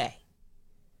out the way.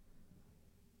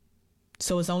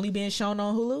 So it's only being shown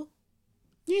on Hulu?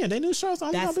 Yeah, they new shows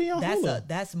only gonna be on Hulu.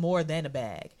 That's more than a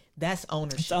bag. That's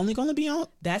ownership. It's only gonna be on.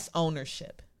 That's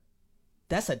ownership.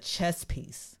 That's a chess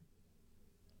piece.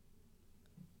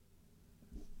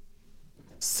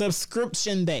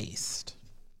 Subscription based.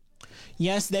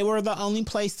 Yes, they were the only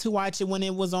place to watch it when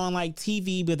it was on like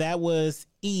TV, but that was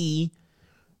E.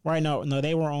 Right? No,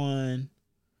 they were on.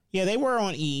 Yeah, they were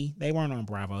on E. They weren't on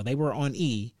Bravo. They were on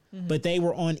E. Mm-hmm. But they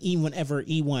were on E whenever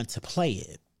E wanted to play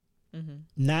it. Mm-hmm.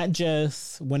 Not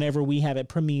just whenever we have it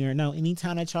premiere. No,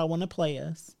 anytime that y'all want to play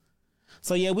us.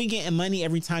 So yeah, we getting money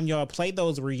every time y'all play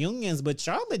those reunions, but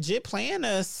y'all legit playing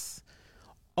us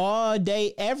all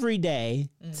day, every day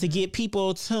to get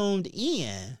people tuned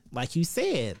in. Like you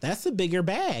said, that's a bigger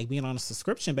bag being on a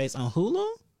subscription base on Hulu.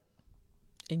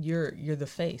 And you're the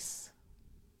face.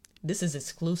 This is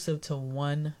exclusive to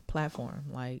one platform.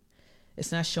 Like,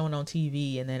 it's not shown on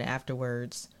TV and then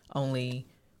afterwards only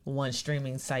one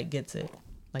streaming site gets it.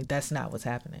 Like, that's not what's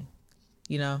happening.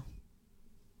 You know?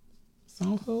 It's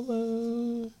on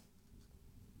Hulu.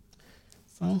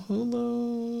 It's on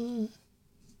Hulu.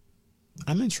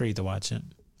 I'm intrigued to watch it.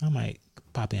 I might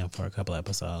pop in for a couple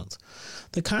episodes.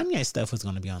 The Kanye stuff was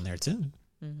going to be on there too.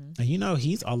 And you know,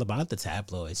 he's all about the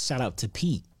tabloids. Shout out to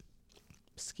Pete.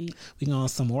 Skeet. We going on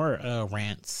some more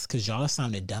rants because y'all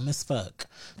sounded dumb as fuck.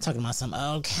 Talking about some,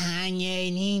 oh,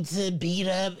 Kanye needs to beat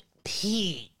up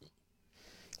Pete.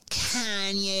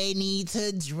 Kanye needs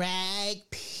to drag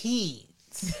Pete.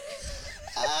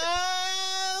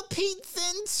 Oh, Pete's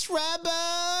in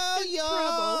trouble,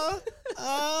 y'all.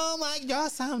 Oh my, y'all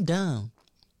sound dumb.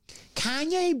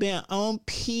 Kanye been on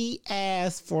Pete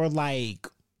ass for like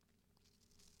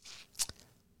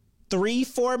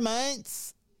 3-4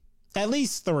 months. At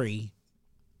least 3.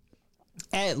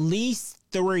 At least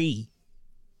 3.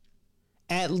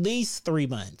 At least 3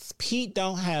 months. Pete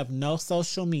don't have no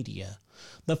social media.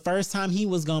 The first time he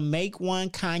was gonna make one,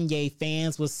 Kanye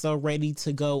fans was so ready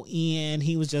to go in.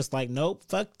 He was just like, nope,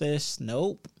 fuck this.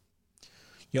 Nope.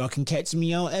 Y'all can catch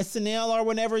me on SNL or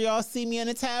whenever y'all see me in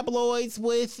the tabloids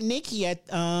with Nicki at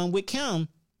with Kim.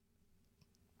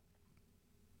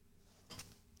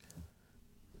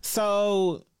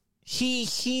 So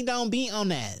he don't be on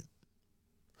that.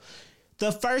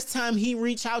 The first time he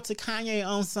reached out to Kanye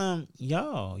on some,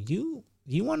 yo, you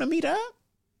want to meet up?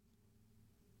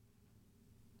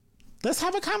 Let's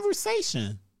have a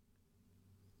conversation.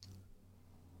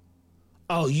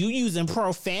 Oh, you using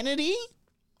profanity?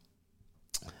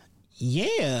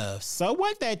 Yeah. So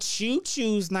what that you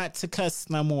choose not to cuss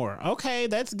no more? Okay,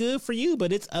 that's good for you,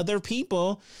 but it's other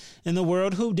people in the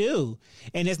world who do.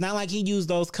 And it's not like he used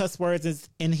those cuss words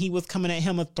and he was coming at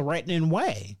him a threatening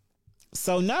way.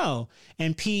 So no.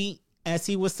 And Pete, as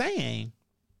he was saying,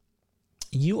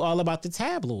 you all about the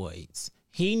tabloids.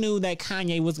 He knew that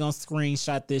Kanye was going to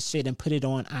screenshot this shit and put it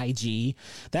on IG.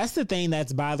 That's the thing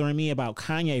that's bothering me about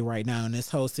Kanye right now in this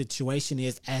whole situation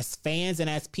is as fans and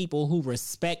as people who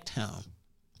respect him,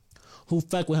 who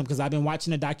fuck with him, because I've been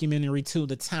watching the documentary too.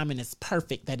 The timing is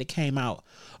perfect that it came out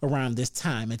around this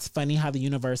time. It's funny how the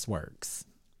universe works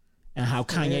and how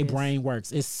Kanye brain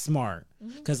works. It's smart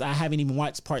because I haven't even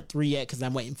watched part 3 yet because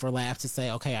I'm waiting for Laugh to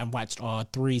say, okay, I've watched all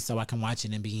 3 so I can watch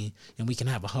it and we can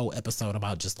have a whole episode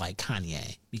about just like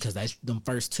Kanye because the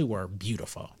first 2 are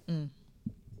beautiful.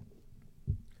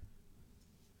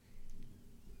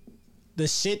 The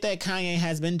shit that Kanye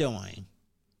has been doing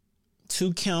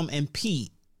to Kim and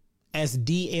Pete, as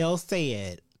DL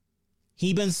said,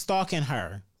 he been stalking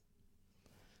her.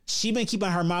 She been keeping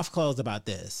her mouth closed about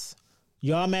this.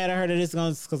 Y'all mad at her that it's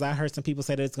going to, because I heard some people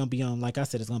say that it's going to be on, like I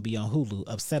said, it's going to be on Hulu,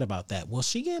 upset about that. Well,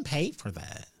 she getting paid for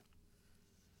that.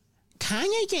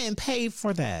 Kanye getting paid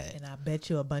for that. And I bet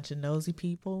you a bunch of nosy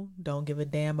people don't give a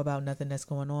damn about nothing that's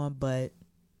going on, but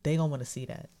they don't want to see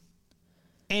that.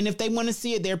 And if they want to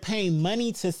see it, they're paying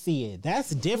money to see it.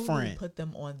 That's different. Hulu put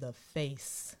them on the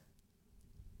face.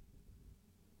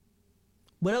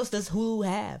 What else does Hulu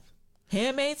have?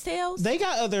 Handmaid's Tales? They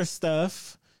got other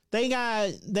stuff. They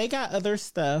got other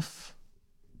stuff.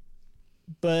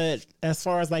 But as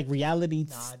far as like reality,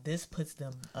 nah, this puts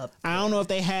them up. I don't know if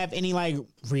they have any like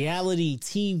reality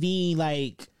TV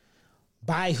like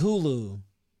by Hulu.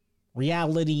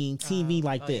 Reality TV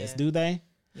like this, yeah. Do they?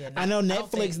 Yeah, I know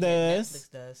Netflix does.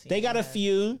 Netflix does. They got a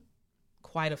few.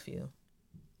 Quite a few.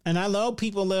 And I know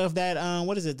people love that.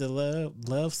 What is it? The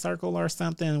Love Circle or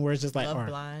something, where it's just like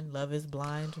Love is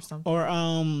Blind or something. Or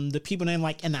the people in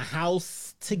like in a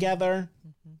house together,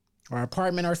 or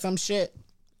apartment or some shit.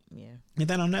 Yeah, Is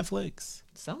that on Netflix?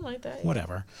 Something like that.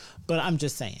 Whatever. But I'm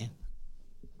just saying.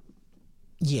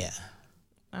 Yeah.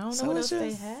 I don't know what else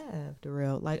they have.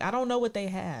 Darrell. Like I don't know what they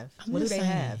have. What do they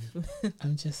have?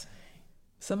 I'm just saying.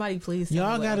 Somebody please.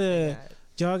 Y'all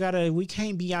gotta. We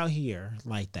can't be out here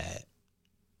like that.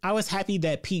 I was happy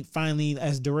that Pete finally,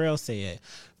 as Darrell said,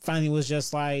 finally was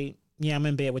just like, yeah, I'm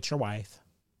in bed with your wife.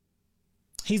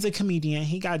 He's a comedian.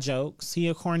 He got jokes. He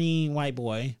a corny white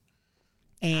boy.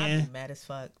 And I'd be mad as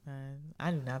fuck, man.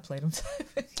 I do not play them.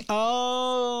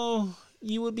 Oh,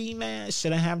 you would be mad.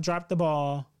 Shouldn't have dropped the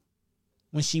ball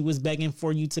when she was begging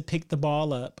for you to pick the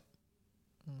ball up.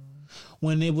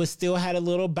 when it was still had a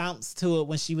little bounce to it,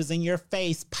 when she was in your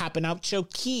face popping out your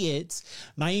kids.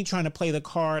 Now you trying to play the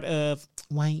card of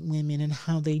white women and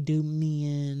how they do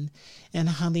men and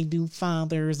how they do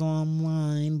fathers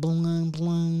online. Blah,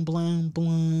 blah, blah,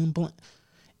 blah, blah.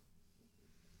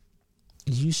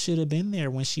 You should have been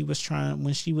there when she was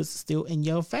still in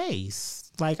your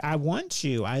face. Like, I want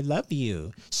you. I love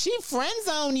you. She friend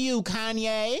zoned you,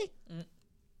 Kanye.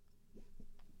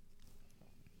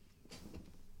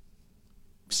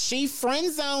 She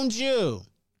friend zoned you.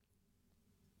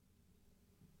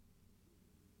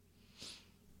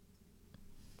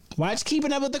 Watch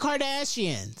Keeping Up with the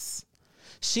Kardashians.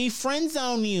 She friend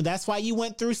zoned you. That's why you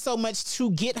went through so much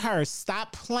to get her.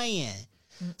 Stop playing.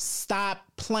 Stop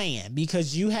playing,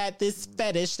 because you had this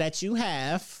fetish that you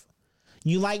have.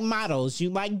 You like models.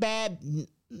 You like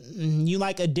you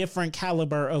like a different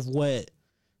caliber of what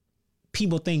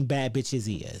people think bad bitches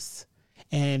is.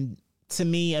 And to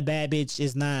me, a bad bitch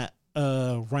is not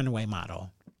a runaway model.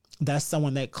 That's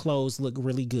someone that clothes look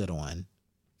really good on.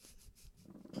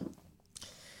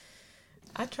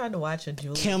 I tried to watch a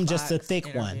Julia Kim, Fox just a thick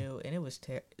interview, one. and it was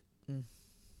terrible.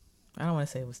 I don't want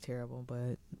to say it was terrible,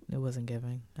 but it wasn't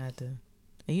giving. I had to,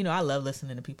 and you know, I love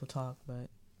listening to people talk, but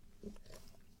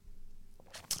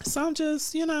so I'm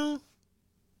just, you know,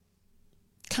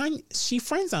 Kanye, she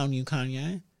friend zoned you,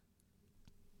 Kanye.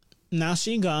 Now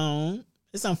she gone.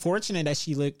 It's unfortunate that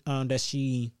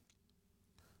she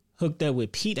hooked up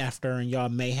with Pete after, and y'all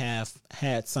may have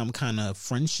had some kind of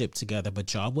friendship together,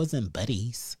 but y'all wasn't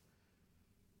buddies.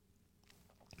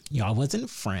 Y'all wasn't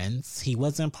friends. He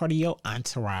wasn't part of your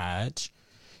entourage.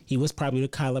 He was probably the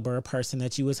caliber of person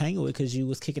that you was hanging with because you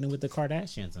was kicking it with the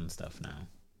Kardashians and stuff now.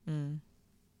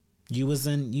 You was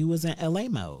in LA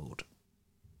mode.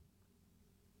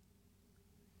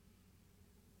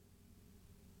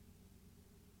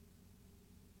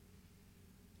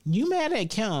 You mad at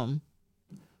Kim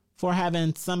for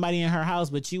having somebody in her house,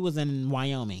 but you was in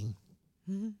Wyoming.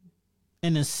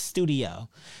 In a studio.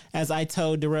 As I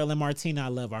told Darrell and Martina, I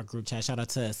love our group chat. Shout out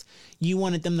to us. You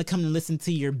wanted them to come and listen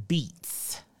to your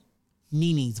beats.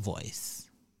 Nene's voice.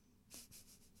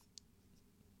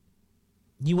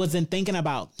 You wasn't thinking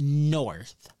about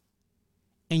North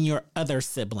and your other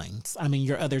siblings. I mean,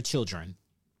 your other children.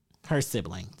 Her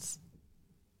siblings.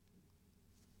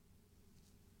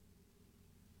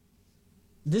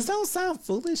 This don't sound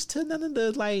foolish to none of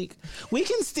the, like, we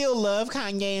can still love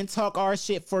Kanye and talk our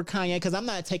shit for Kanye, because I'm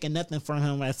not taking nothing from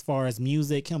him as far as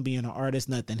music, him being an artist,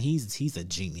 nothing. He's a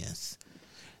genius.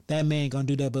 That man gonna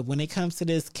do that. But when it comes to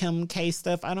this Kim K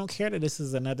stuff, I don't care that this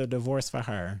is another divorce for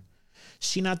her.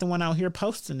 She not the one out here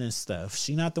posting this stuff.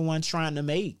 She not the one trying to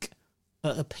make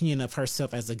an opinion of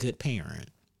herself as a good parent.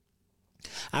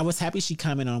 I was happy she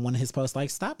commented on one of his posts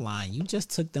like, stop lying. You just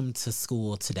took them to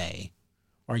school today.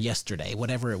 Or yesterday,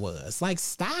 whatever it was. Like,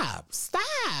 stop.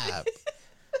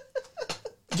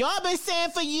 Y'all been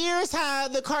saying for years how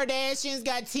the Kardashians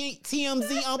got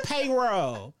TMZ on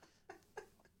payroll.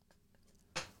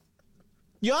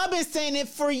 Y'all been saying it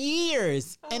for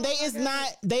years. And they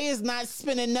is not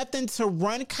spending nothing to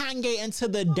run Kanye into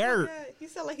the dirt. He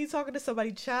sound like he's talking to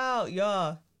somebody's child,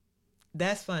 y'all.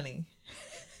 That's funny.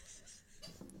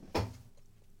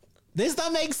 This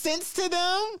don't make sense to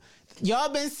them. Y'all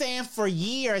been saying for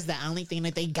years the only thing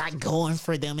that they got going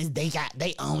for them is they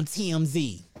own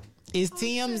TMZ. Is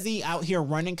TMZ out here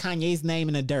running Kanye's name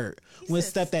in the dirt with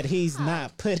stuff that he's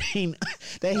not putting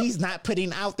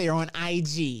out there on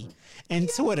IG and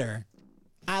Twitter?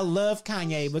 I love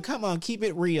Kanye, but come on, keep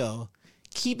it real.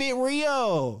 Keep it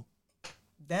real.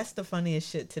 That's the funniest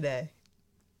shit today.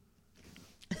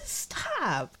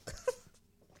 Stop.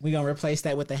 We gonna replace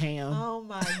that with the ham. Oh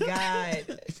my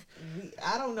God.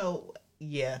 I don't know.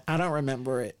 Yeah. I don't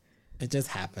remember it. It just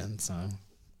happened, so.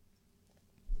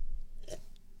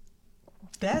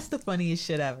 That's the funniest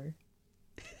shit ever.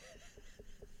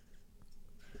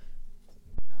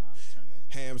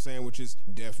 Ham sandwiches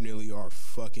definitely are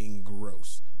fucking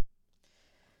gross.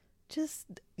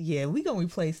 Yeah, we gonna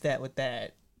replace that with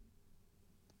that.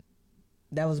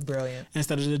 That was brilliant.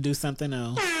 Instead of to do something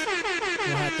else,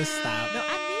 we'll have to stop. No,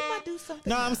 I need my do something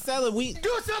No, else. I'm selling.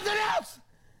 Do something else!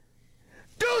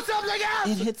 Do something else!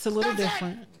 It hits a little That's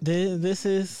different.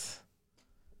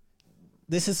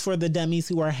 This is for the dummies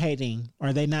who are hating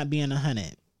or they not being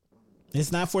 100.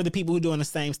 It's not for the people who doing the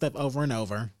same stuff over and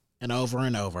over and over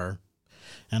and over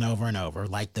and over and over,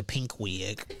 like the pink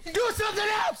wig. Do something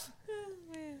else!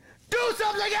 Do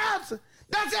something else!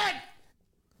 That's it!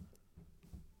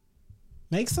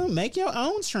 Make your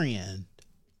own trend.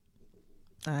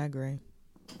 I agree.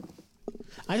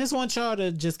 I just want y'all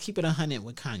to just keep it 100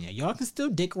 with Kanye. Y'all can still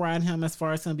dick ride him as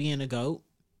far as him being a GOAT.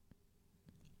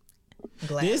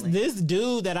 Gladly. This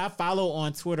dude that I follow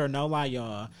on Twitter, no lie,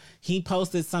 y'all, he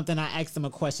posted something. I asked him a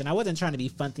question. I wasn't trying to be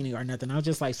funny or nothing. I was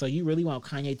just like, so you really want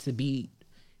Kanye to beat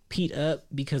Pete up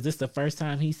because this is the first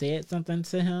time he said something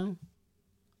to him?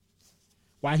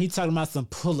 Why he talking about some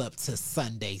pull up to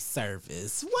Sunday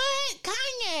service? What?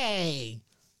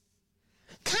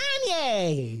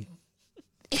 Kanye!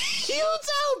 You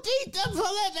told Pete to pull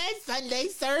up at Sunday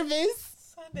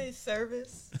service? Sunday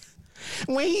service.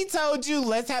 When he told you,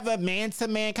 let's have a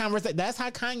man-to-man conversation, that's how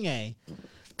Kanye,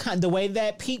 the way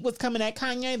that Pete was coming at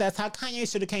Kanye, that's how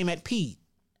Kanye should have came at Pete.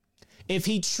 If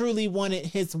he truly wanted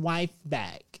his wife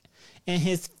back and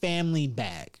his family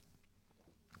back.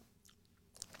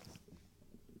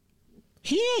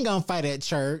 He ain't gonna fight at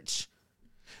church.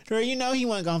 Girl, you know he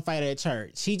wasn't gonna fight at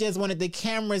church. He just wanted the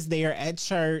cameras there at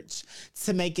church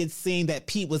to make it seem that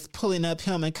Pete was pulling up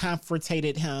him and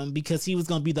confrontated him because he was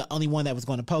gonna be the only one that was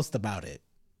gonna post about it.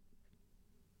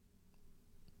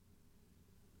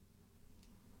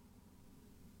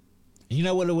 You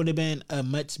know what it would have been a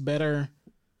much better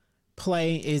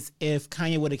play is if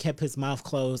Kanye would have kept his mouth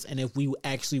closed and if we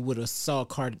actually would have saw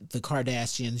the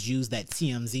Kardashians use that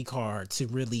TMZ card to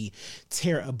really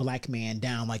tear a black man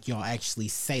down like y'all actually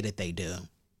say that they do.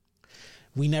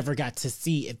 We never got to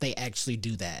see if they actually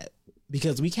do that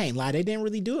because we can't lie, they didn't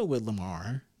really do it with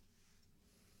Lamar.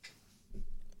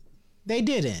 They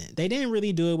didn't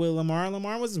really do it with Lamar.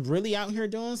 Lamar was really out here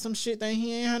doing some shit that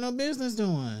he ain't had no business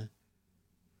doing.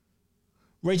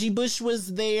 Reggie Bush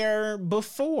was there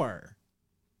before.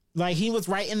 Like, he was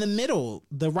right in the middle,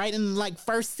 right in like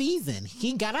first season.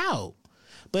 He got out.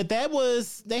 But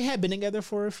they had been together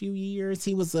for a few years.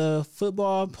 He was a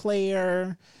football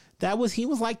player. He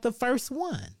was like the first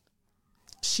one.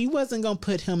 She wasn't going to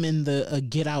put him in the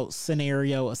get out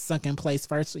scenario, a sunken place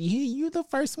first. You're the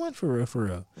first one for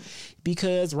real.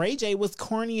 Because Ray J was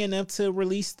corny enough to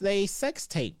release the sex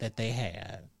tape that they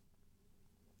had.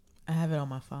 I have it on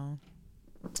my phone.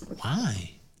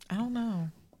 Why? I don't know.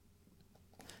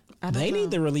 They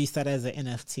need to release that as an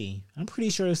NFT. I'm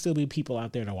pretty sure there'll still be people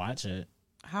out there to watch it.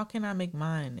 How can I make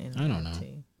mine in I don't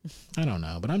NFT? I don't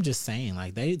know, but I'm just saying,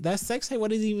 like, that sex tape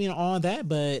wasn't even all that,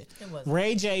 but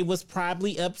Ray J was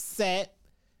probably upset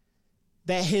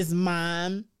that his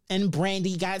mom and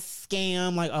Brandy got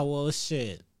scammed. Like, oh well,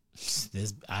 shit.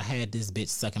 I had this bitch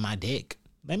sucking my dick.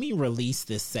 Let me release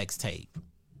this sex tape.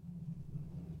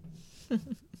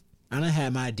 I done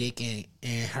had my dick in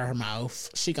her mouth.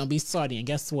 She gonna be salty, and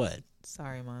guess what?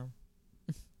 Sorry, Mom.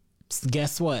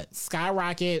 Guess what?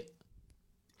 Skyrocket.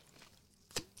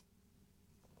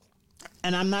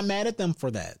 And I'm not mad at them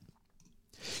for that.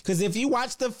 Because if you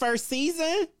watch the first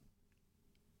season,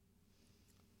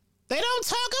 they don't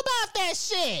talk about that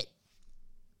shit.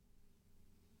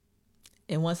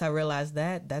 And once I realized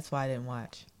that, that's why I didn't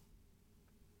watch.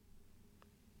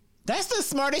 That's the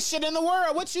smartest shit in the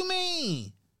world. What you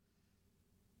mean?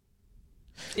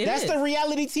 That's the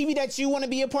reality TV that you want to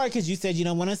be a part, because you said you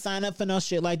don't want to sign up for no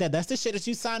shit like that. That's the shit that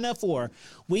you sign up for.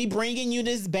 We bringing you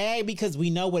this bag because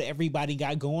we know what everybody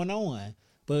got going on.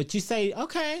 But you say,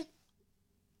 okay,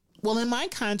 well, in my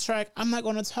contract, I'm not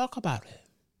going to talk about it.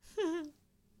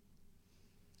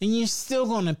 And you're still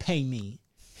going to pay me.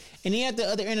 And then at the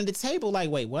other end of the table, like,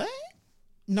 wait, what?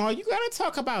 No, you got to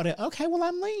talk about it. Okay, well,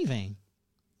 I'm leaving.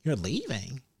 You're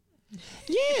leaving?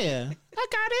 Yeah, I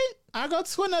got it. I'll go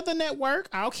to another network.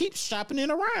 I'll keep shopping it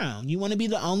around. You want to be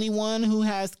the only one who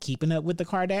has Keeping Up with the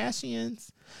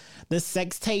Kardashians? The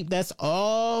sex tape that's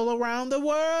all around the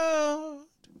world.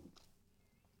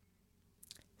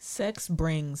 Sex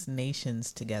brings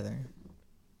nations together.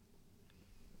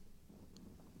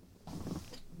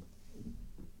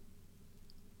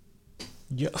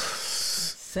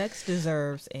 Sex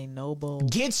deserves a noble...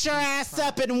 Get your ass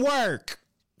up and work.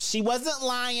 She wasn't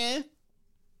lying.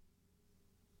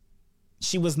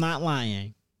 She was not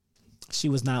lying. She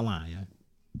was not lying.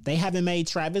 They haven't made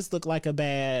Travis look like a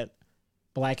bad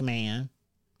black man.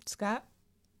 Scott?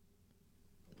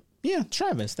 Yeah,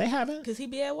 Travis. They haven't. Because he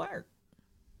be at work.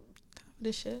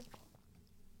 This shit.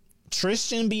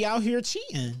 Tristan be out here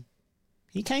cheating.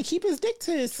 He can't keep his dick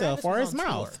to himself or his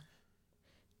mouth. Tour.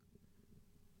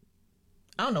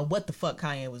 I don't know what the fuck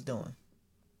Kanye was doing.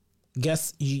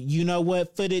 Guess you know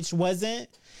what footage wasn't?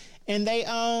 And they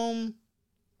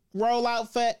roll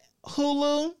out for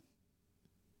Hulu.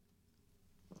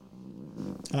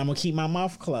 And I'm gonna keep my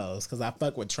mouth closed because I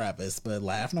fuck with Travis, but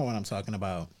laugh know what I'm talking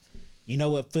about. You know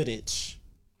what footage?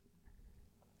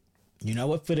 You know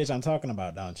what footage I'm talking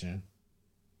about, don't you?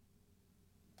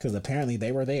 Because apparently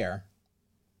they were there.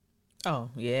 Oh,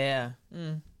 yeah.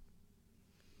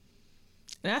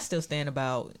 And I still stand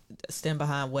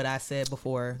behind what I said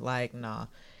before. Like, nah.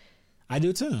 I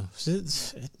do too. Shit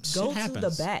Go to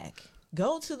happens. the back.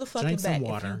 Go to the fucking Drink some back. If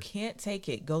water. you can't take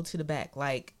it, go to the back.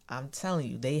 Like, I'm telling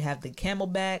you, they have the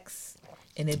Camelbacks,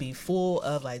 and it be full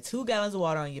of like 2 gallons of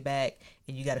water on your back,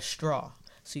 and you got a straw.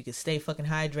 So you can stay fucking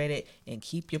hydrated and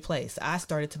keep your place. I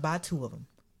started to buy 2 of them.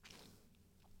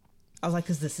 I was like,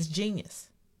 because this is genius.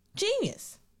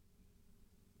 Genius.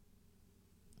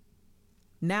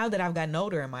 Now that I've gotten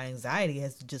older and my anxiety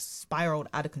has just spiraled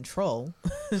out of control,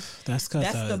 That's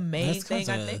the main thing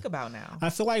I think about now. I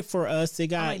feel like for us, it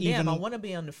got I'm like, even. damn, I want to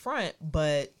be on the front,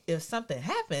 but if something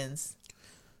happens,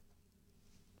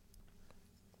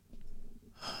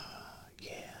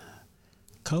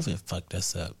 COVID fucked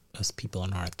us up as people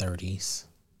in our 30s.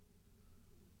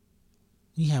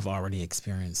 We have already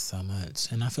experienced so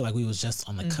much, and I feel like we was just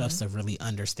on the cusp of really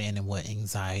understanding what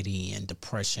anxiety and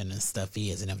depression and stuff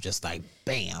is, and it was just like,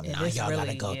 bam, Yeah, now this y'all gotta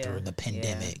really- go yeah, through the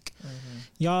pandemic. yeah.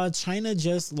 Y'all, China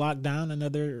just locked down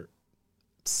another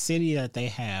city that they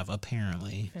have,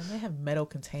 apparently. and they have metal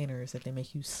containers that they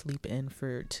make you sleep in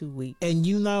for 2 weeks. And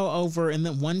you know, over in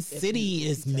the one city you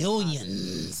is test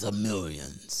millions of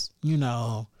millions, you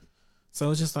know. So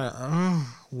it's just like,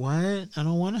 oh, what? I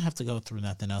don't want to have to go through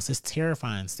nothing else. It's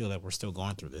terrifying still that we're still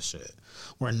going through this shit.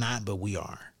 We're not, but we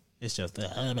are. It's just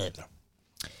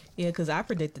Yeah, because I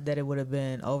predicted that it would have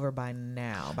been over by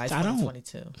now, by I don't-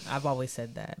 2022. I've always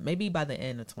said that. Maybe by the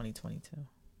end of 2022.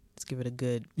 Let's give it a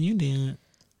good you did.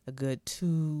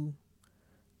 2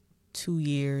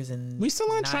 years and We still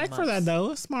on 9 track for that months.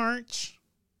 though. It's March.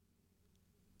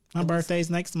 My It was- birthday's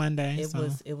next Monday. It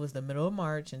so was the middle of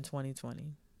March in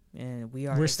 2020, and we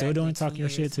are. we're still doing exactly Talk 2 Your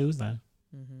years. Shit Tuesday.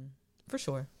 For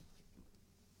sure.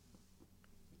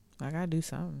 I gotta do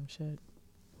something. Shit.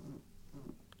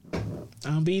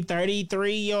 I'll be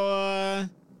 33, y'all.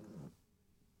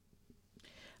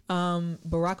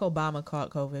 Barack Obama caught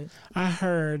COVID, I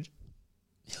heard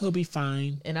he'll be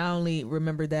fine. and I only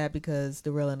remember that because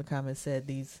the real in the comments said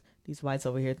these whites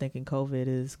over here thinking COVID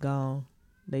is gone.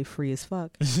 They free as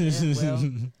fuck. Yeah, well,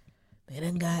 they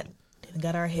done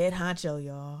got our head honcho,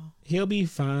 y'all. He'll be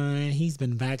fine. He's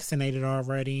been vaccinated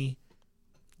already.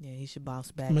 Yeah, he should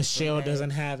bounce back. Michelle Okay. doesn't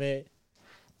have it.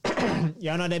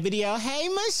 Y'all know that video? Hey,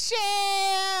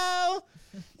 Michelle!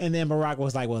 And then Barack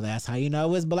was like, well, that's how you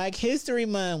know it's Black History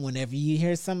Month. Whenever you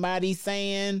hear somebody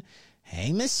saying,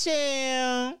 hey,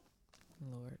 Michelle.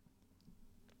 Lord.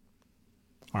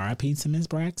 R.I.P. to Miss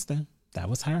Braxton. That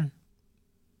was her.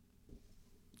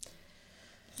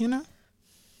 You know?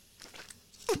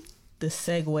 The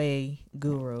segue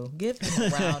guru. Give him a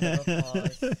round of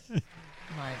applause.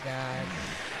 My God.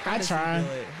 How I does he try. do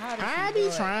it? How does I he be do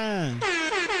it? trying.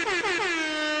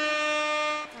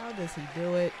 How does he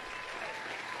do it?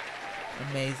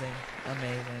 Amazing.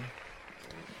 Amazing.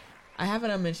 I have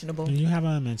an unmentionable. You have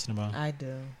an unmentionable. I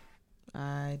do.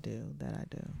 I do.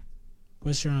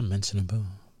 What's your unmentionable?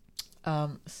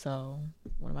 So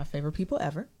one of my favorite people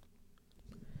ever.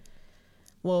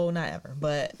 Well, not ever,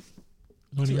 but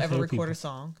One of to your ever favorite record a people?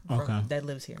 song Okay. that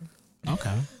lives here.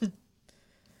 Okay.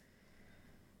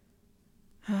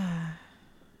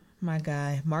 My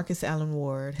guy, Marcus Allen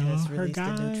Ward, has her released a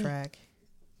guy. new track.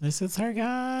 This is her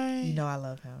guy. You know I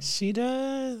love him. She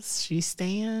does. She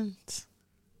stands.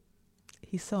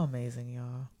 He's so amazing,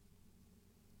 y'all.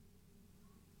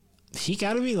 He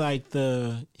got to be like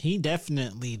he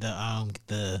definitely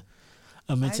the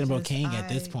unmentionable king at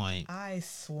this point. I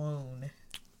swoon.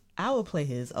 I would play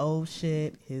his old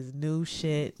shit, his new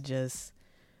shit, just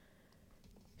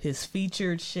his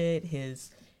featured shit, his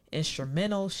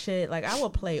instrumental shit. Like, I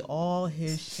would play all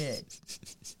his shit.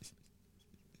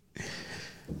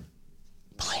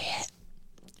 Play it.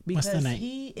 Because What's the name?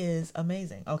 he is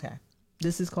amazing. Okay.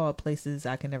 This is called Places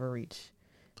I Can Never Reach.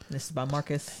 This is by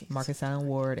Marcus Allen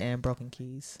Ward and Broken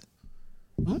Keys.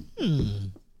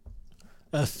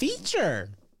 A feature.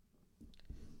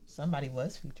 Somebody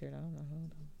was featured. I don't know.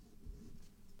 Hold on.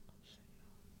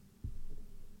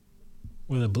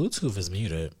 Well, the Bluetooth is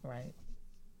muted. Right.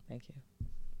 Thank you.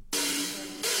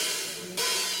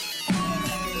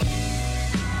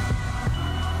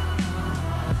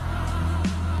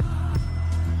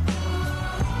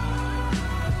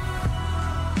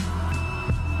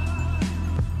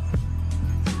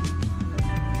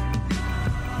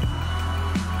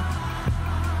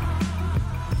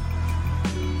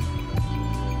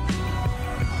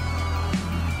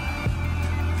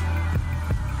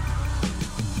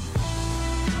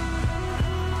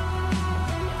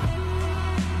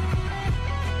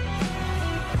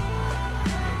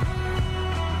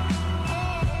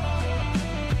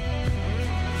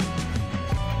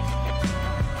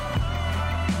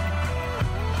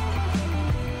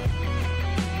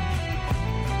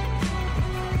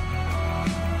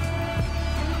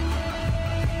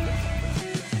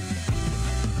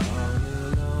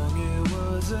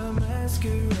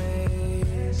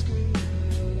 masquerade.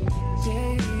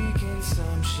 Daily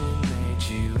consumption made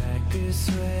you act this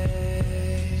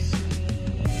way.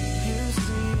 You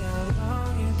see how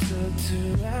long it took to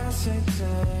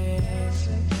ascertain.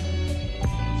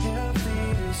 Healthy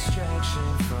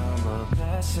distraction from a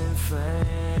passing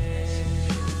flame.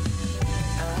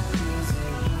 Ideas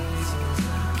and reasons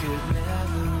I could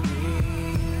never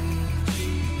reach.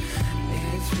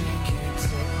 It's been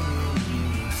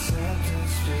continuing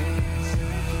acceptance speech.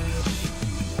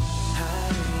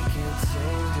 Hiding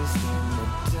contained just in the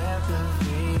depth of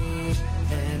me.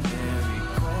 And every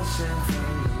question from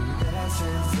you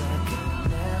lessons I can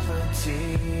never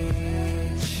teach.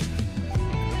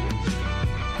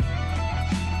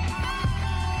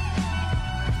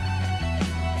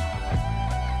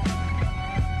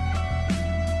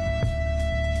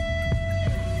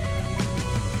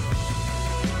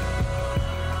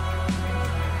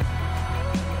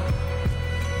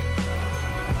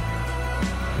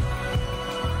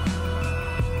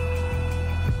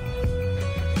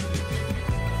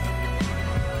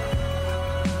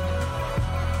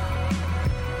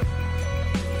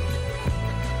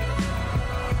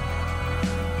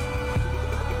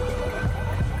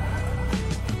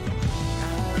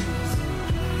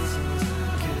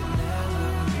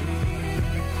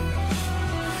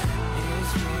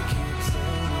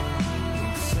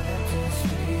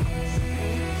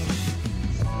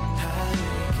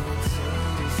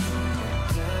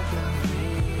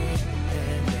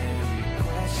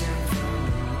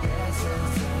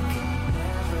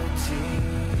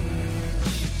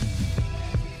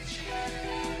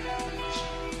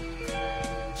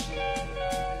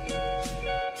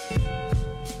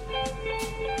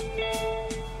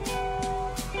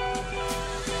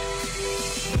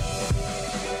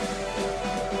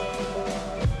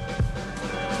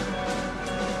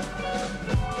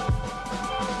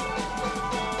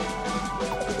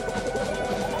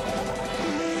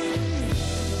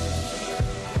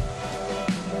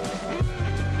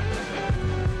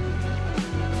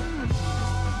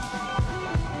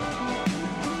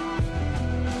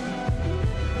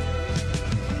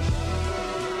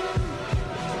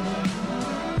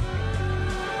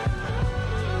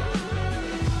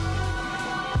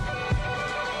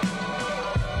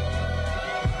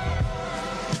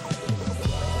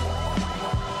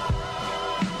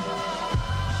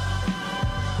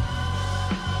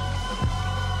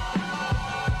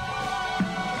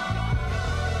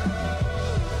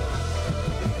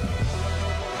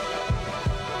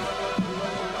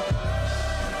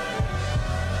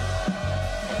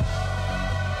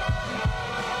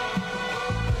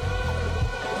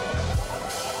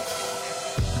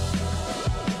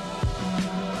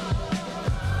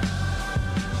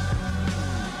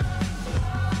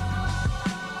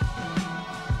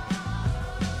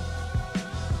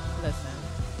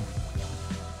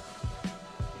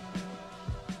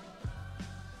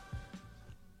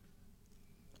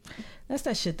 That's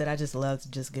that shit that I just love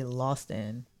to just get lost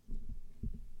in.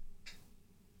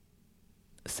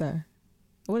 Sir,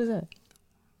 what is that?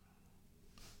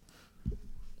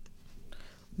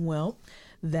 Well,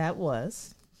 that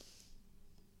was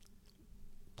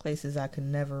Places I Could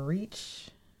Never Reach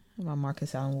by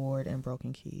Marcus Allen Ward and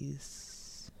Broken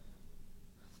Keys.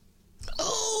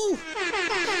 Oh! Real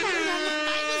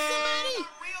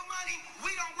money,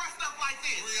 we don't run stuff like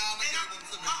this. Rihanna gave them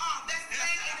to me. That's the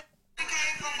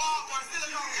came from Baltimore,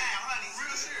 Silicon Valley, honey.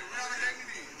 Real shit, Rihanna gave me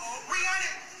these.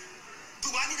 Rihanna, do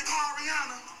I need to call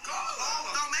Rihanna?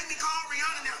 Don't make me call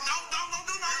Rihanna now. Don't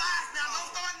do no lies now. Don't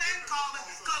start name calling,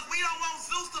 cause we don't want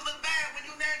Zeus to look bad when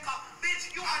you name call.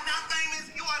 Bitch, you are not famous.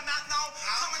 You are not known.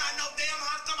 Coming out no damn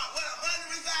house. Talking about where the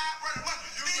husband reside.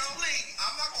 Bitch, please.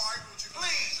 I'm not gonna argue with you.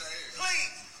 Please.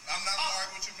 I'm not gonna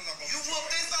argue with you because I'm gonna. You whoop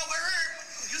this over here.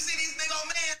 You see these big old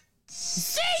men.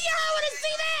 See, y'all want to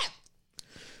see that?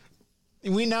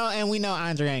 We know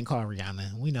Andre ain't called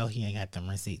Rihanna. We know he ain't got them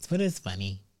receipts, but it's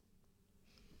funny.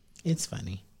 It's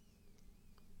funny.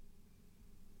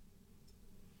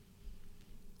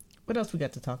 What else we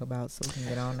got to talk about so we can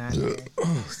get on out of here?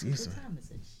 Oh, excuse me. What time is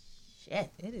it?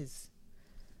 Shit, it is.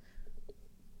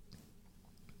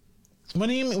 What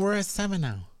do you mean? We're at 7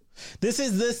 now. This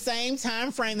is the same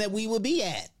time frame that we would be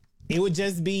at. It would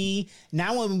just be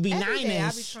now. It would be Every day I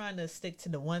be 9ish. trying to stick to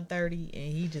the 1:30,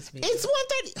 and he just be. It's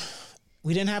 1:30.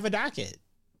 We didn't have a docket.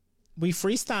 We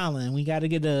freestyling. We got to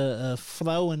get a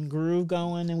flow and groove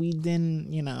going, and we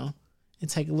didn't. It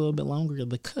take a little bit longer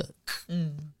to cook,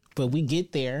 but we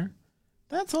get there.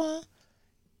 That's all.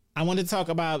 I want to talk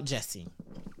about Jesse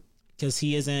because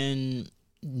he is in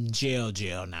jail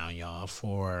now, y'all,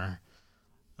 for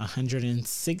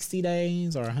 160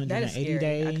 days or That is 180 scary.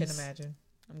 days I couldn't imagine.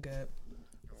 I'm good.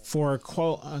 for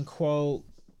quote unquote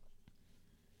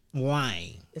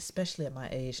lying. Especially at my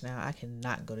age now, I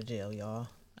cannot go to jail, y'all.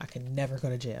 I can never go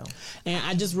to jail. And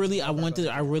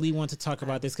I really want to talk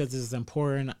about this because it's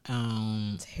important.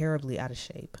 Terribly out of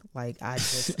shape. Like I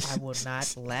will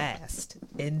not last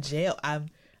in jail.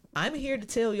 I'm here to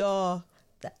tell y'all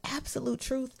the absolute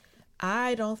truth.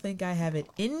 I don't think I have it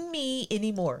in me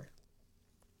anymore.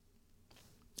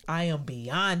 I am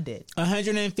beyond it.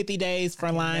 150 days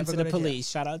for lying never to go the to jail. police.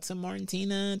 Shout out to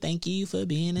Martina. Thank you for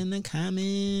being in the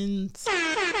comments.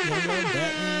 Yellow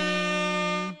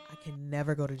button. I can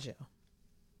never go to jail.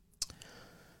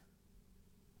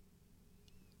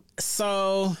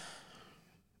 So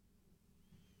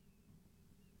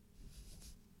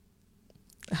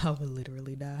I would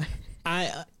literally die.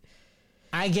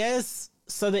 I guess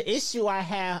so. The issue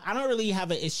I don't really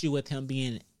have an issue with him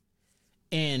being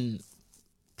in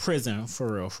prison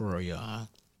for real, y'all.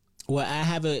 What I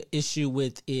have an issue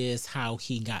with is how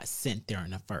he got sent there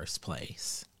in the first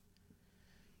place.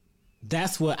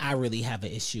 That's what I really have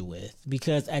an issue with,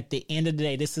 because at the end of the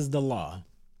day, this is the law.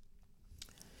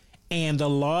 And the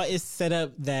law is set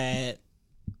up that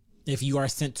if you are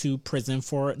sent to prison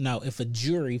if a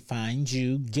jury finds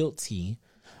you guilty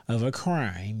of a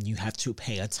crime, you have to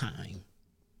pay a time.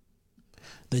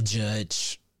 The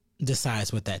judge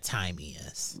decides what that time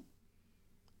is.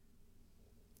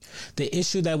 The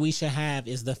issue that we should have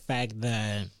is the fact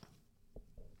that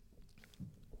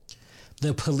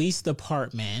the police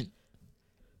department,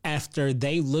 after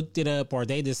they looked it up or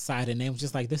they decided, and they were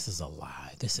just like, this is a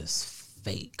lie. This is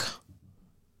fake.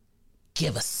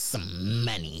 Give us some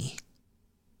money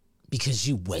because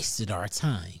you wasted our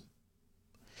time.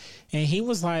 And he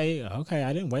was like, okay,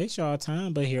 I didn't waste y'all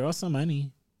time, but here's some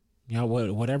money. Y'all,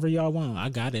 whatever y'all want, I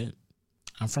got it.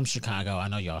 I'm from Chicago. I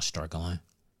know y'all struggling.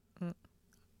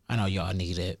 I know y'all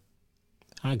need it.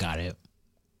 I got it.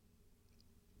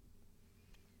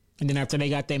 And then after they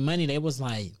got their money, they was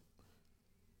like,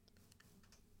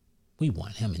 we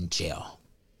want him in jail.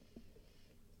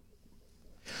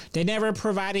 They never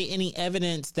provided any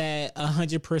evidence that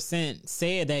 100%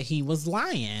 said that he was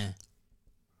lying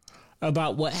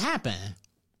about what happened.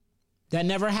 That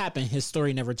never happened. His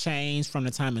story never changed from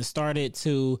the time it started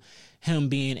to him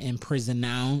being in prison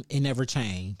now. It never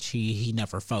changed. He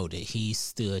never folded. He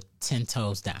stood 10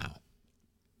 toes down.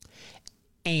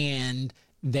 And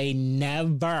they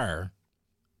never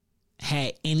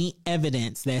had any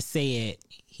evidence that said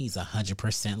he's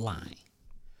 100% lying.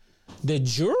 The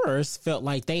jurors felt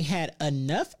like they had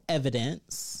enough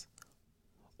evidence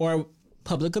or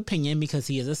public opinion, because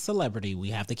he is a celebrity. We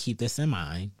have to keep this in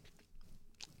mind.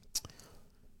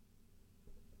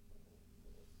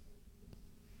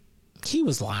 He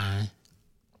was lying.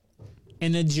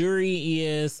 And the jury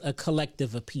is a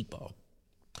collective of people.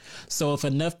 So if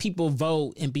enough people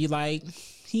vote and be like,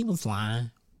 he was lying,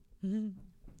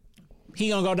 he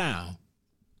gonna go down.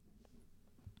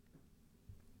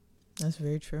 That's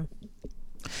very true.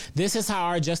 This is how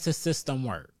our justice system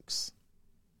works.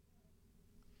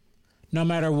 No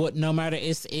matter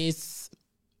it's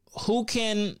who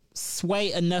can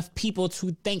sway enough people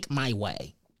to think my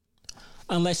way,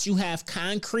 unless you have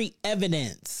concrete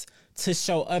evidence to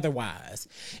show otherwise.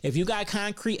 If you got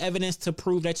concrete evidence to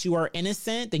prove that you are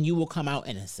innocent, then you will come out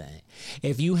innocent.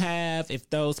 If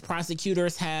those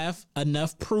prosecutors have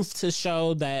enough proof to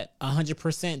show that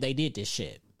 100% they did this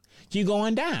shit, you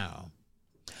going down.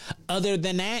 Other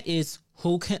than that is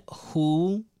who can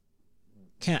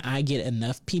I get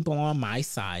enough people on my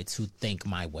side to think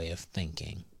my way of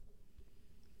thinking?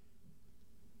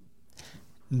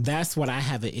 That's what I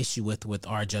have an issue with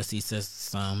our justice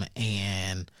system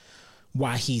and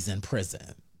why he's in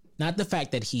prison. Not the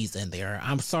fact that he's in there.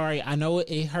 I'm sorry. I know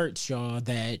it hurts y'all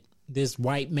that this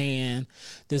white man,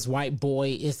 this white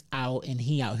boy is out and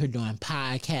he out here doing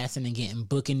podcasting and getting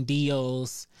booking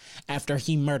deals after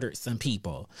he murdered some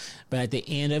people. But at the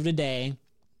end of the day,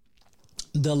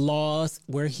 the laws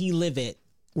where he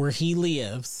lives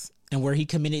and where he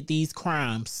committed these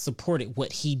crimes supported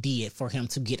what he did for him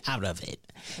to get out of it.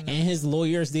 Mm-hmm. And his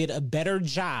lawyers did a better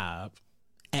job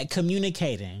at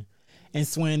communicating and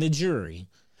swaying the jury.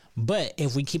 But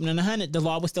if we keep it in 100, the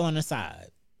law was still on the side.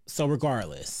 So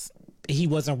regardless, he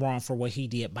wasn't wrong for what he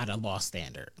did by the law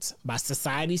standards. By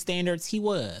society standards, he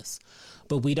was.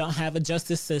 But we don't have a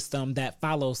justice system that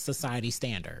follows society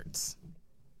standards.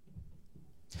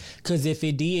 Because if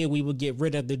it did, we would get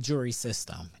rid of the jury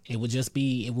system. It would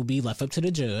be left up to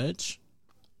the judge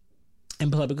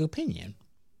and public opinion.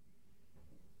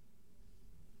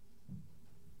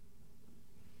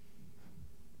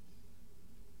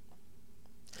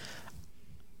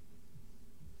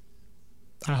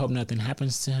 I hope nothing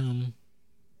happens to him.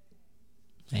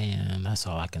 And that's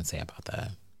all I can say about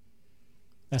that.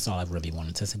 That's all I really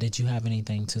wanted to say. Did you have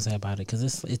anything to say about it? Because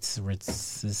it's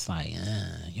like,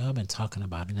 y'all been talking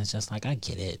about it. And it's just like, I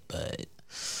get it, but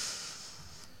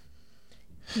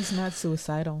He's not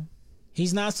suicidal.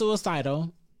 he's not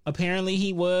suicidal. Apparently,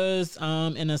 he was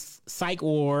in a psych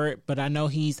ward, but I know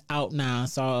he's out now. I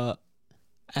saw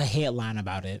a headline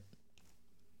about it.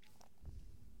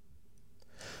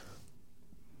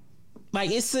 Like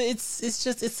it's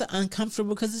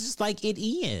uncomfortable because it's just like it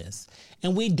is,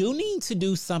 and we do need to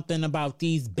do something about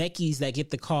these Beckys that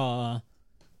get to call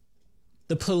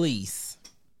the police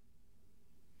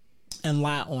and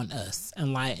lie on us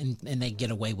and lie and they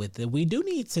get away with it. We do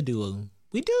need to do.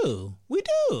 We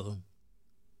do.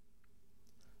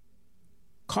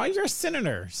 Call your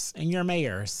senators and your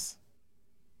mayors.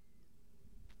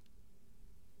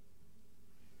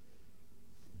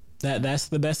 That's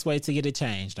the best way to get it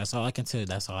changed. That's all I can do.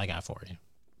 That's all I got for you.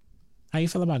 How you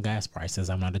feel about gas prices?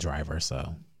 I'm not a driver,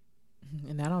 so.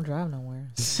 And I don't drive nowhere.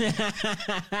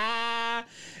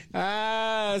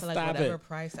 Ah, So stop like whatever it.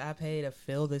 price I pay to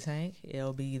fill the tank,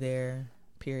 it'll be there,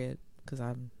 period. Because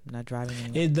I'm not driving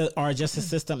anywhere. Our justice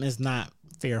system is not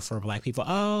fair for black people.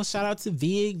 Oh, shout out to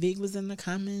Vig. Vig was in the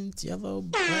comments. Yellow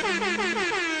button.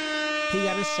 He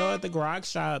got a show at the Grog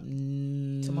Shop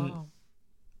Tomorrow.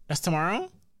 That's tomorrow?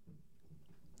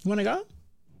 You want to go?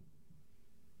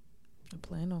 I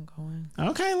plan on going.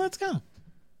 Okay, let's go.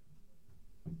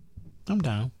 I'm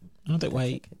down. I don't think.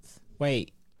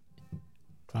 Wait.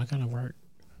 Do I gotta work?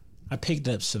 I picked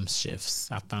up some shifts.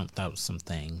 I found out some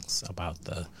things about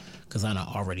because I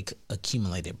already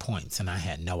accumulated points and I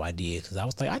had no idea because I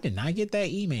was like, I did not get that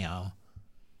email.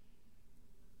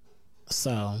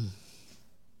 So,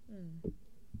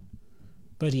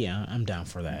 but yeah, I'm down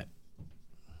for that.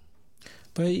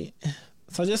 But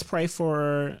so just pray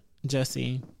for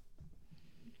Jesse.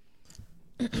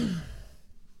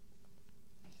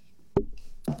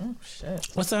 Oh shit!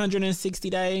 What's 160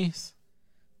 days?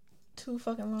 Too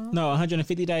fucking long. No,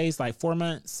 150 days, like 4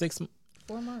 months,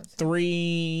 4 months.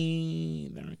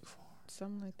 3,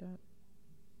 Something like that.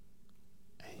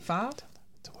 5?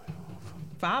 12.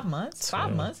 5 months?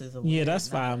 5 months is a Yeah, weird that's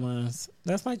 5 number. months.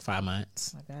 That's like 5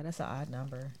 months. Oh my God, that's an odd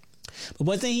number. But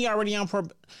wasn't he already on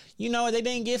You know, they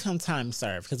didn't give him time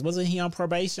served because wasn't he on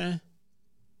probation?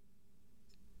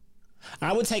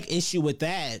 I would take issue with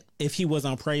that if he was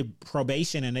on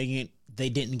probation and they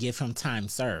didn't give him time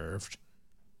served.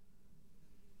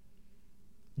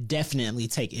 Definitely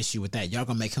take issue with that. Y'all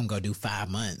gonna make him go do 5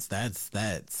 months. That's.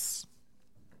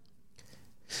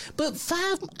 But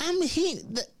 5.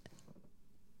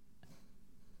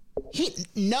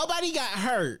 Nobody got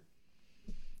hurt.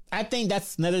 I think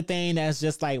that's another thing that's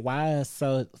just like, why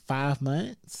so 5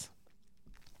 months?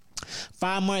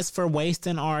 5 months for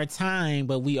wasting our time,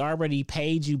 but we already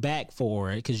paid you back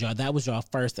for it because that was your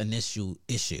first initial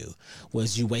issue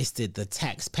was you wasted the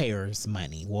taxpayers'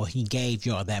 money. Well, he gave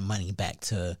y'all that money back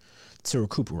to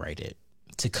recuperate it,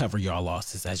 to cover y'all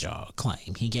losses as y'all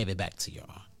claim. He gave it back to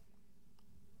y'all.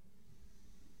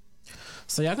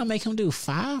 So y'all gonna make him do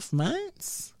 5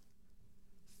 months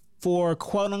for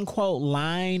quote unquote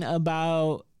lying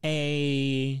about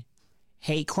a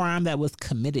hate crime that was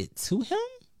committed to him?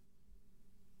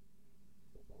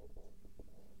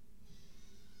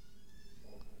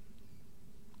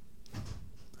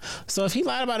 So if he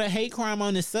lied about a hate crime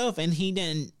on himself and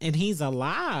he's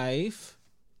alive,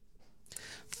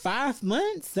 5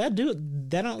 months? That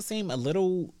don't seem a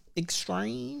little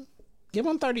extreme. Give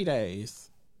him 30 days.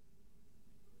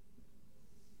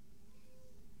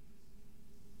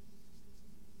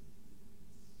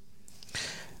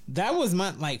 That was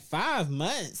 5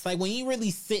 months. Like when you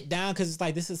really sit down, because it's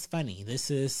like, this is funny. This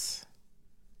is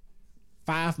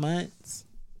 5 months.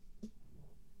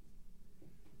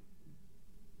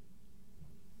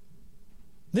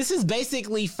 This is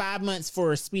basically 5 months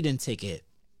for a speeding ticket.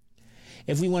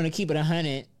 If we want to keep it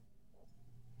 100,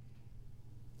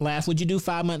 Laugh, would you do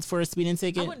 5 months for a speeding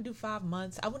ticket? I wouldn't do 5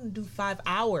 months. I wouldn't do 5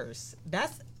 hours.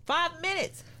 That's 5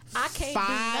 minutes. I can't do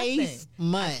 5 nothing.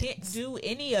 months. I can't do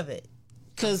any of it.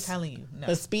 I'm Because telling you, no.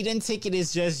 a speeding ticket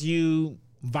is just you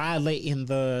violating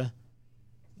the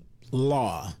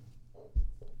law.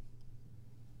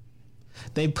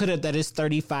 They put up that it's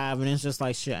 35 and it's just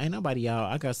like, shit, ain't nobody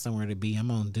out. I got somewhere to be. I'm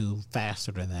going to do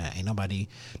faster than that.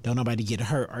 Don't nobody get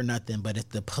hurt or nothing. But if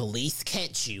the police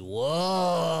catch you,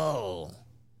 whoa.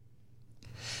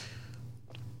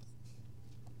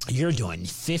 You're doing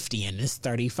 50 and it's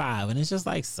 35. And it's just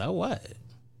like, so what?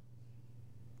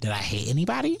 Did I hate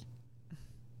anybody?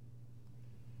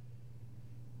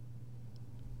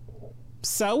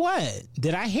 So what?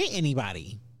 Did I hit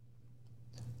anybody?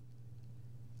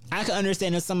 I could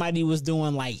understand if somebody was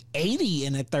doing like 80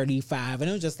 in a 35 and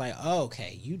it was just like, oh,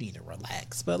 okay, you need to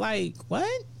relax. But like, what?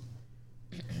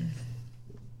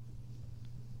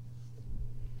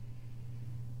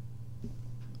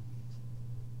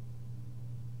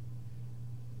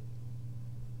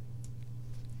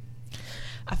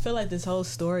 I feel like this whole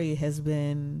story has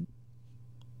been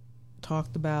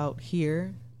talked about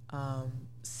here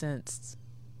since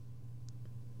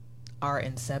our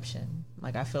inception.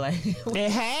 Like, I feel like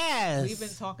It has. we've been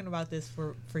talking about this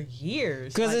for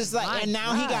years. Because it's like, my and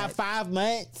now he got God. 5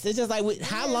 months. It's just like,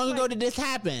 how it's long ago like- did this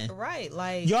happen? Right,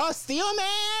 like Y'all still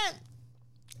mad?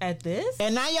 at this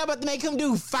And now y'all about to make him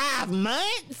do 5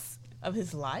 months? of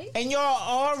his life. And y'all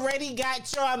already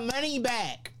got your money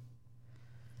back.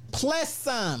 Plus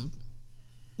some.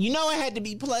 You know it had to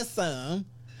be plus some.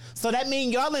 So that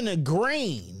means y'all in the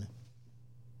green.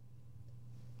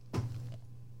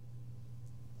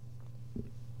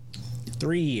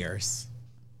 Three years.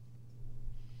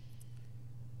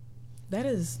 That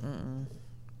is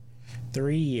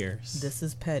 3 years. this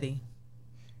is petty.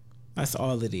 That's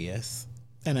all it is.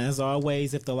 And as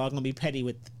always, if the law gonna be petty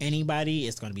with anybody,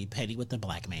 it's gonna be petty with the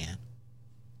black man.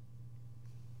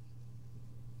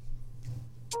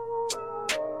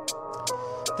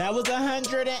 That was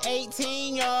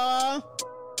 118, y'all.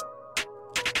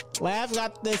 Lav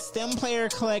got the stem player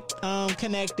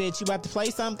connected. You about to play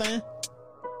something?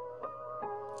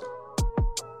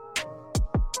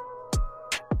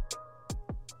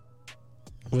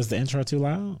 Was the intro too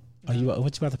loud? What you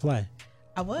about to play?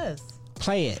 I was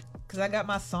Play it. because I got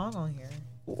my song on here.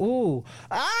 Ooh.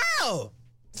 Oh!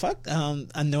 Fuck, no,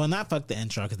 not fuck the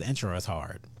intro, because the intro is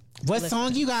hard. What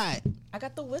song you got? I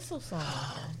got the whistle song on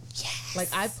here. Yes. Like,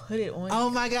 I put it on. Oh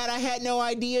my God, I had no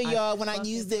idea, y'all, when I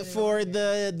fucking used it put it for on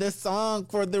the song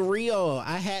for the reel.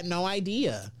 I had no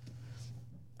idea.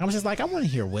 I was just like, I want to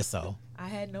hear whistle. I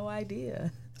had no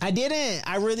idea. I didn't.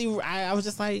 I was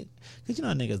just like, because you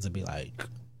know niggas would be like,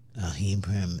 oh, he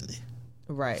permanently.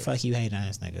 Right. Fuck you, hate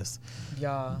ass niggas.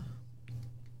 Y'all.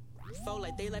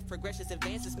 Like they like progressions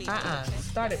advances me.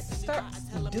 Start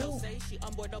do.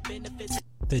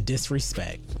 The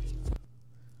disrespect.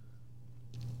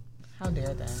 How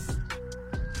dare they?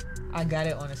 I got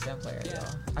it on a stem player, y'all.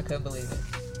 I couldn't believe it.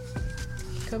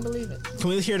 Couldn't believe it. Can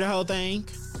we hear the whole thing?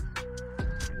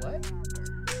 What?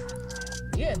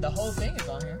 Yeah, the whole thing is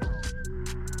on here.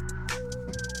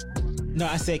 No,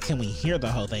 I said, can we hear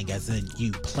the whole thing as in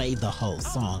you play the whole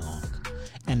song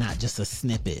and not just a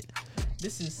snippet?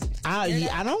 This is. I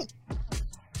don't.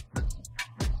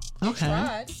 Okay.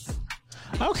 Tried.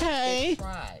 Okay.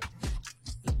 Tried.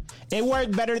 It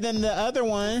worked better than the other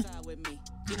one. Ride with me.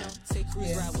 You know, say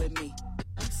cruise ride with me.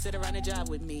 Sit around and jive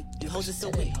with me. You hoes are so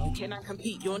weak. You cannot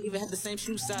compete. You don't even have the same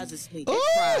shoe size as me. Ooh.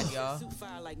 Tried, y'all. Suit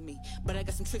fire like me. But I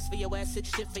got some tricks for your ass. Sit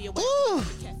shit for your Ooh.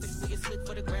 ass. Catfish for your slip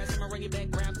for the grass. I'ma run your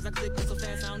background. Cause I click so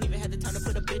fast. I don't even have the time to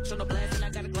put a bitch on the blast. And I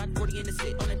got a Glock 40 in the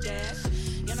sit on the dash.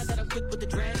 Y'all know that I'm quick with the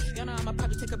drag. Y'all know I'ma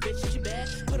probably take a bitch if she bad.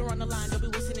 Put her on the line. Don't be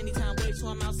wasting any time. Wait till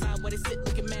I'm outside where they sit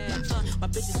looking mad. My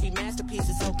bitches be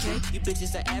masterpieces, okay? You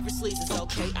bitches are average sleeves, it's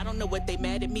okay. I don't know what they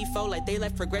mad at me for. Like they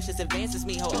like progressions advances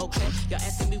me, ho, okay? Y'all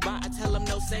asking me why, I tell them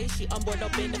no say. She on board, no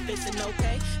benefits and no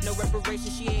pay. No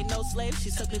reparation, she ain't no slave. She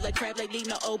suck me like crab, like need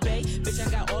no obey. Bitch, I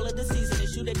got all of the seasoning.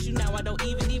 Shoot at you now, I don't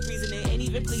even need reasoning. Ain't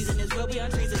even pleasing, it's well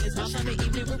beyond treason. It's my Sunday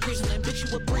evening with reasoning. Bitch,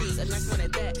 you a breeze. A nice one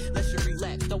at that, let you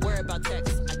relax. Don't worry about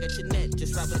text, I got your net.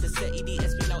 Just ride with the set,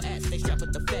 EDSP, no ass. They strap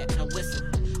with the fat, no whistle.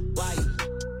 Why you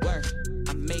work?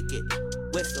 I make it.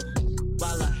 Whistle.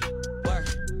 While I work,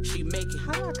 she make it.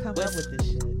 How do I come up Whistle. with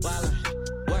this shit? While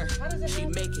I work, How does it she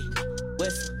happen? make it.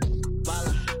 Whistle. While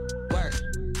I work,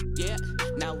 yeah.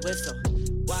 Now whistle.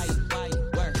 Why you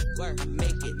work? I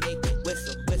make it.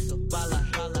 Whistle. While I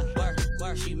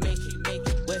work, she make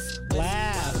it. Whistle.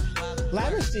 Laugh.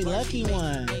 Laugh is the lucky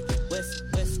one. Whistle.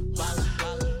 While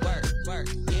I work,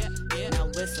 yeah. Now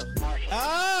whistle.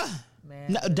 Ah!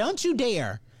 Man. No, don't you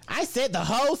dare. I said the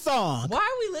whole song. Why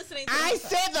are we listening to I this?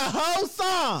 said the whole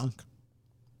song.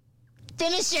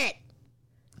 Finish it.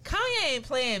 Kanye ain't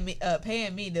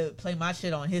paying me to play my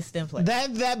shit on his stem player. But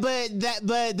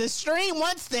the stream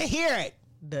wants to hear it.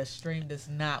 The stream does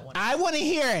not want to. I want to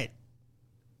hear it.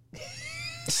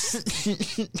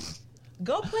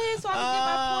 Go play it so I can get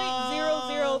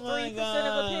my 0.003%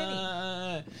 of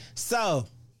a penny. So,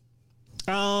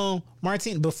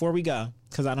 Martin, before we go,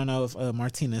 because I don't know if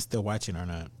Martina is still watching or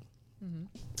not. Mm-hmm.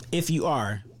 If you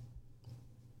are,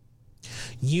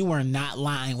 you are not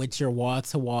lying with your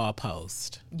wall-to-wall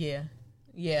post. Yeah.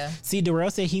 Yeah. See, Darrell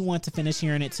said he wants to finish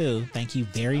hearing it too. Thank you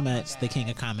very much, the king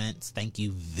of comments. Thank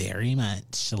you very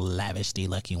much, Lavish the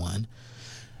Lucky One.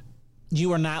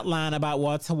 You are not lying about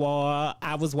wall to wall.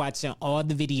 I was watching all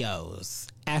the videos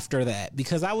after that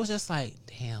because I was just like,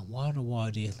 damn, wall to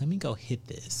wall did. Let me go hit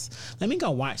this. Let me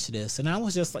go watch this. And I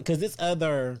was just like, because this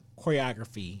other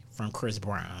choreography from Chris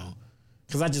Brown,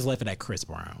 because I just left it at Chris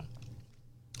Brown.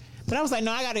 But I was like,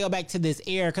 no, I got to go back to this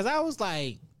air because I was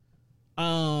like,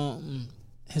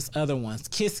 his other ones,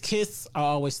 Kiss, I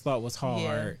always thought was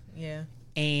hard. Yeah.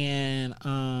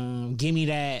 And Gimme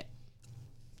That.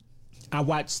 I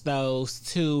watched those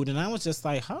too, and I was just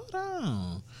like, hold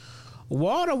on.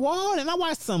 Wall to Wall, and I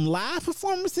watched some live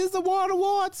performances of Wall to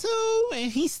Wall too, and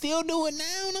he still do it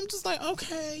now, and I'm just like,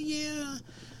 okay, yeah.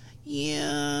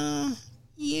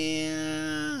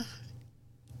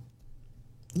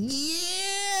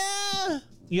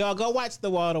 Y'all go watch the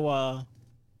Wall to Wall.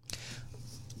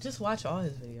 Just watch all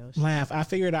his videos. Laugh. I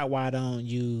figured out why I don't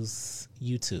use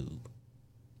YouTube.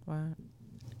 Why?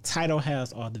 Tidal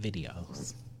has all the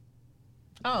videos.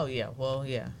 Oh, yeah. Well,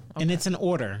 yeah. Okay. And it's in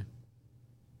order.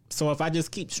 So if I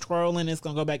just keep scrolling, it's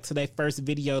going to go back to their first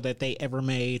video that they ever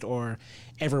made or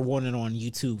ever wanted on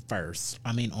YouTube first.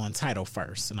 I mean, on Tidal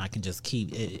first. And I can just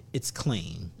keep it. It's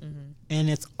clean. Mm-hmm.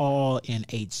 And it's all in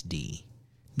HD.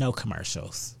 No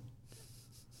commercials.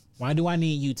 Why do I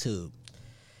need YouTube?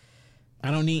 I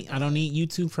don't need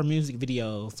YouTube for music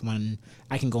videos when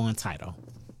I can go on Tidal.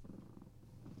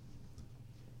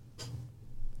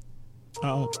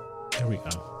 Oh, here we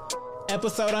go.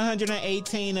 Episode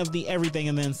 118 of the Everything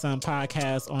and Then Some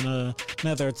podcast on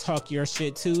another Talk Your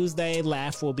Shit Tuesday.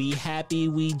 Laugh will be happy.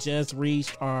 We just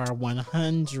reached our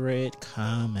 100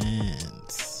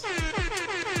 comments.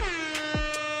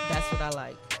 That's what I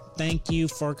like. Thank you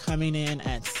for coming in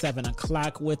at 7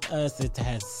 o'clock with us. It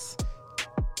has...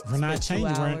 We're not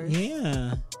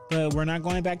changing. But we're not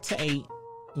going back to 8.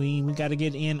 We got to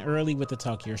get in early with the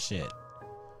Talk Your Shit.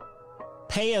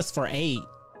 Pay us for 8.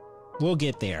 We'll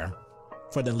get there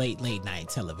for the late night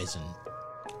television.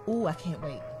 Ooh, I can't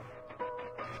wait.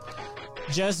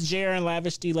 Just Jer and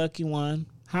Lavish the Lucky One.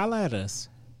 Holla at us.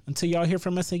 Until y'all hear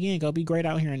from us again, go be great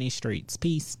out here in these streets.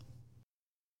 Peace.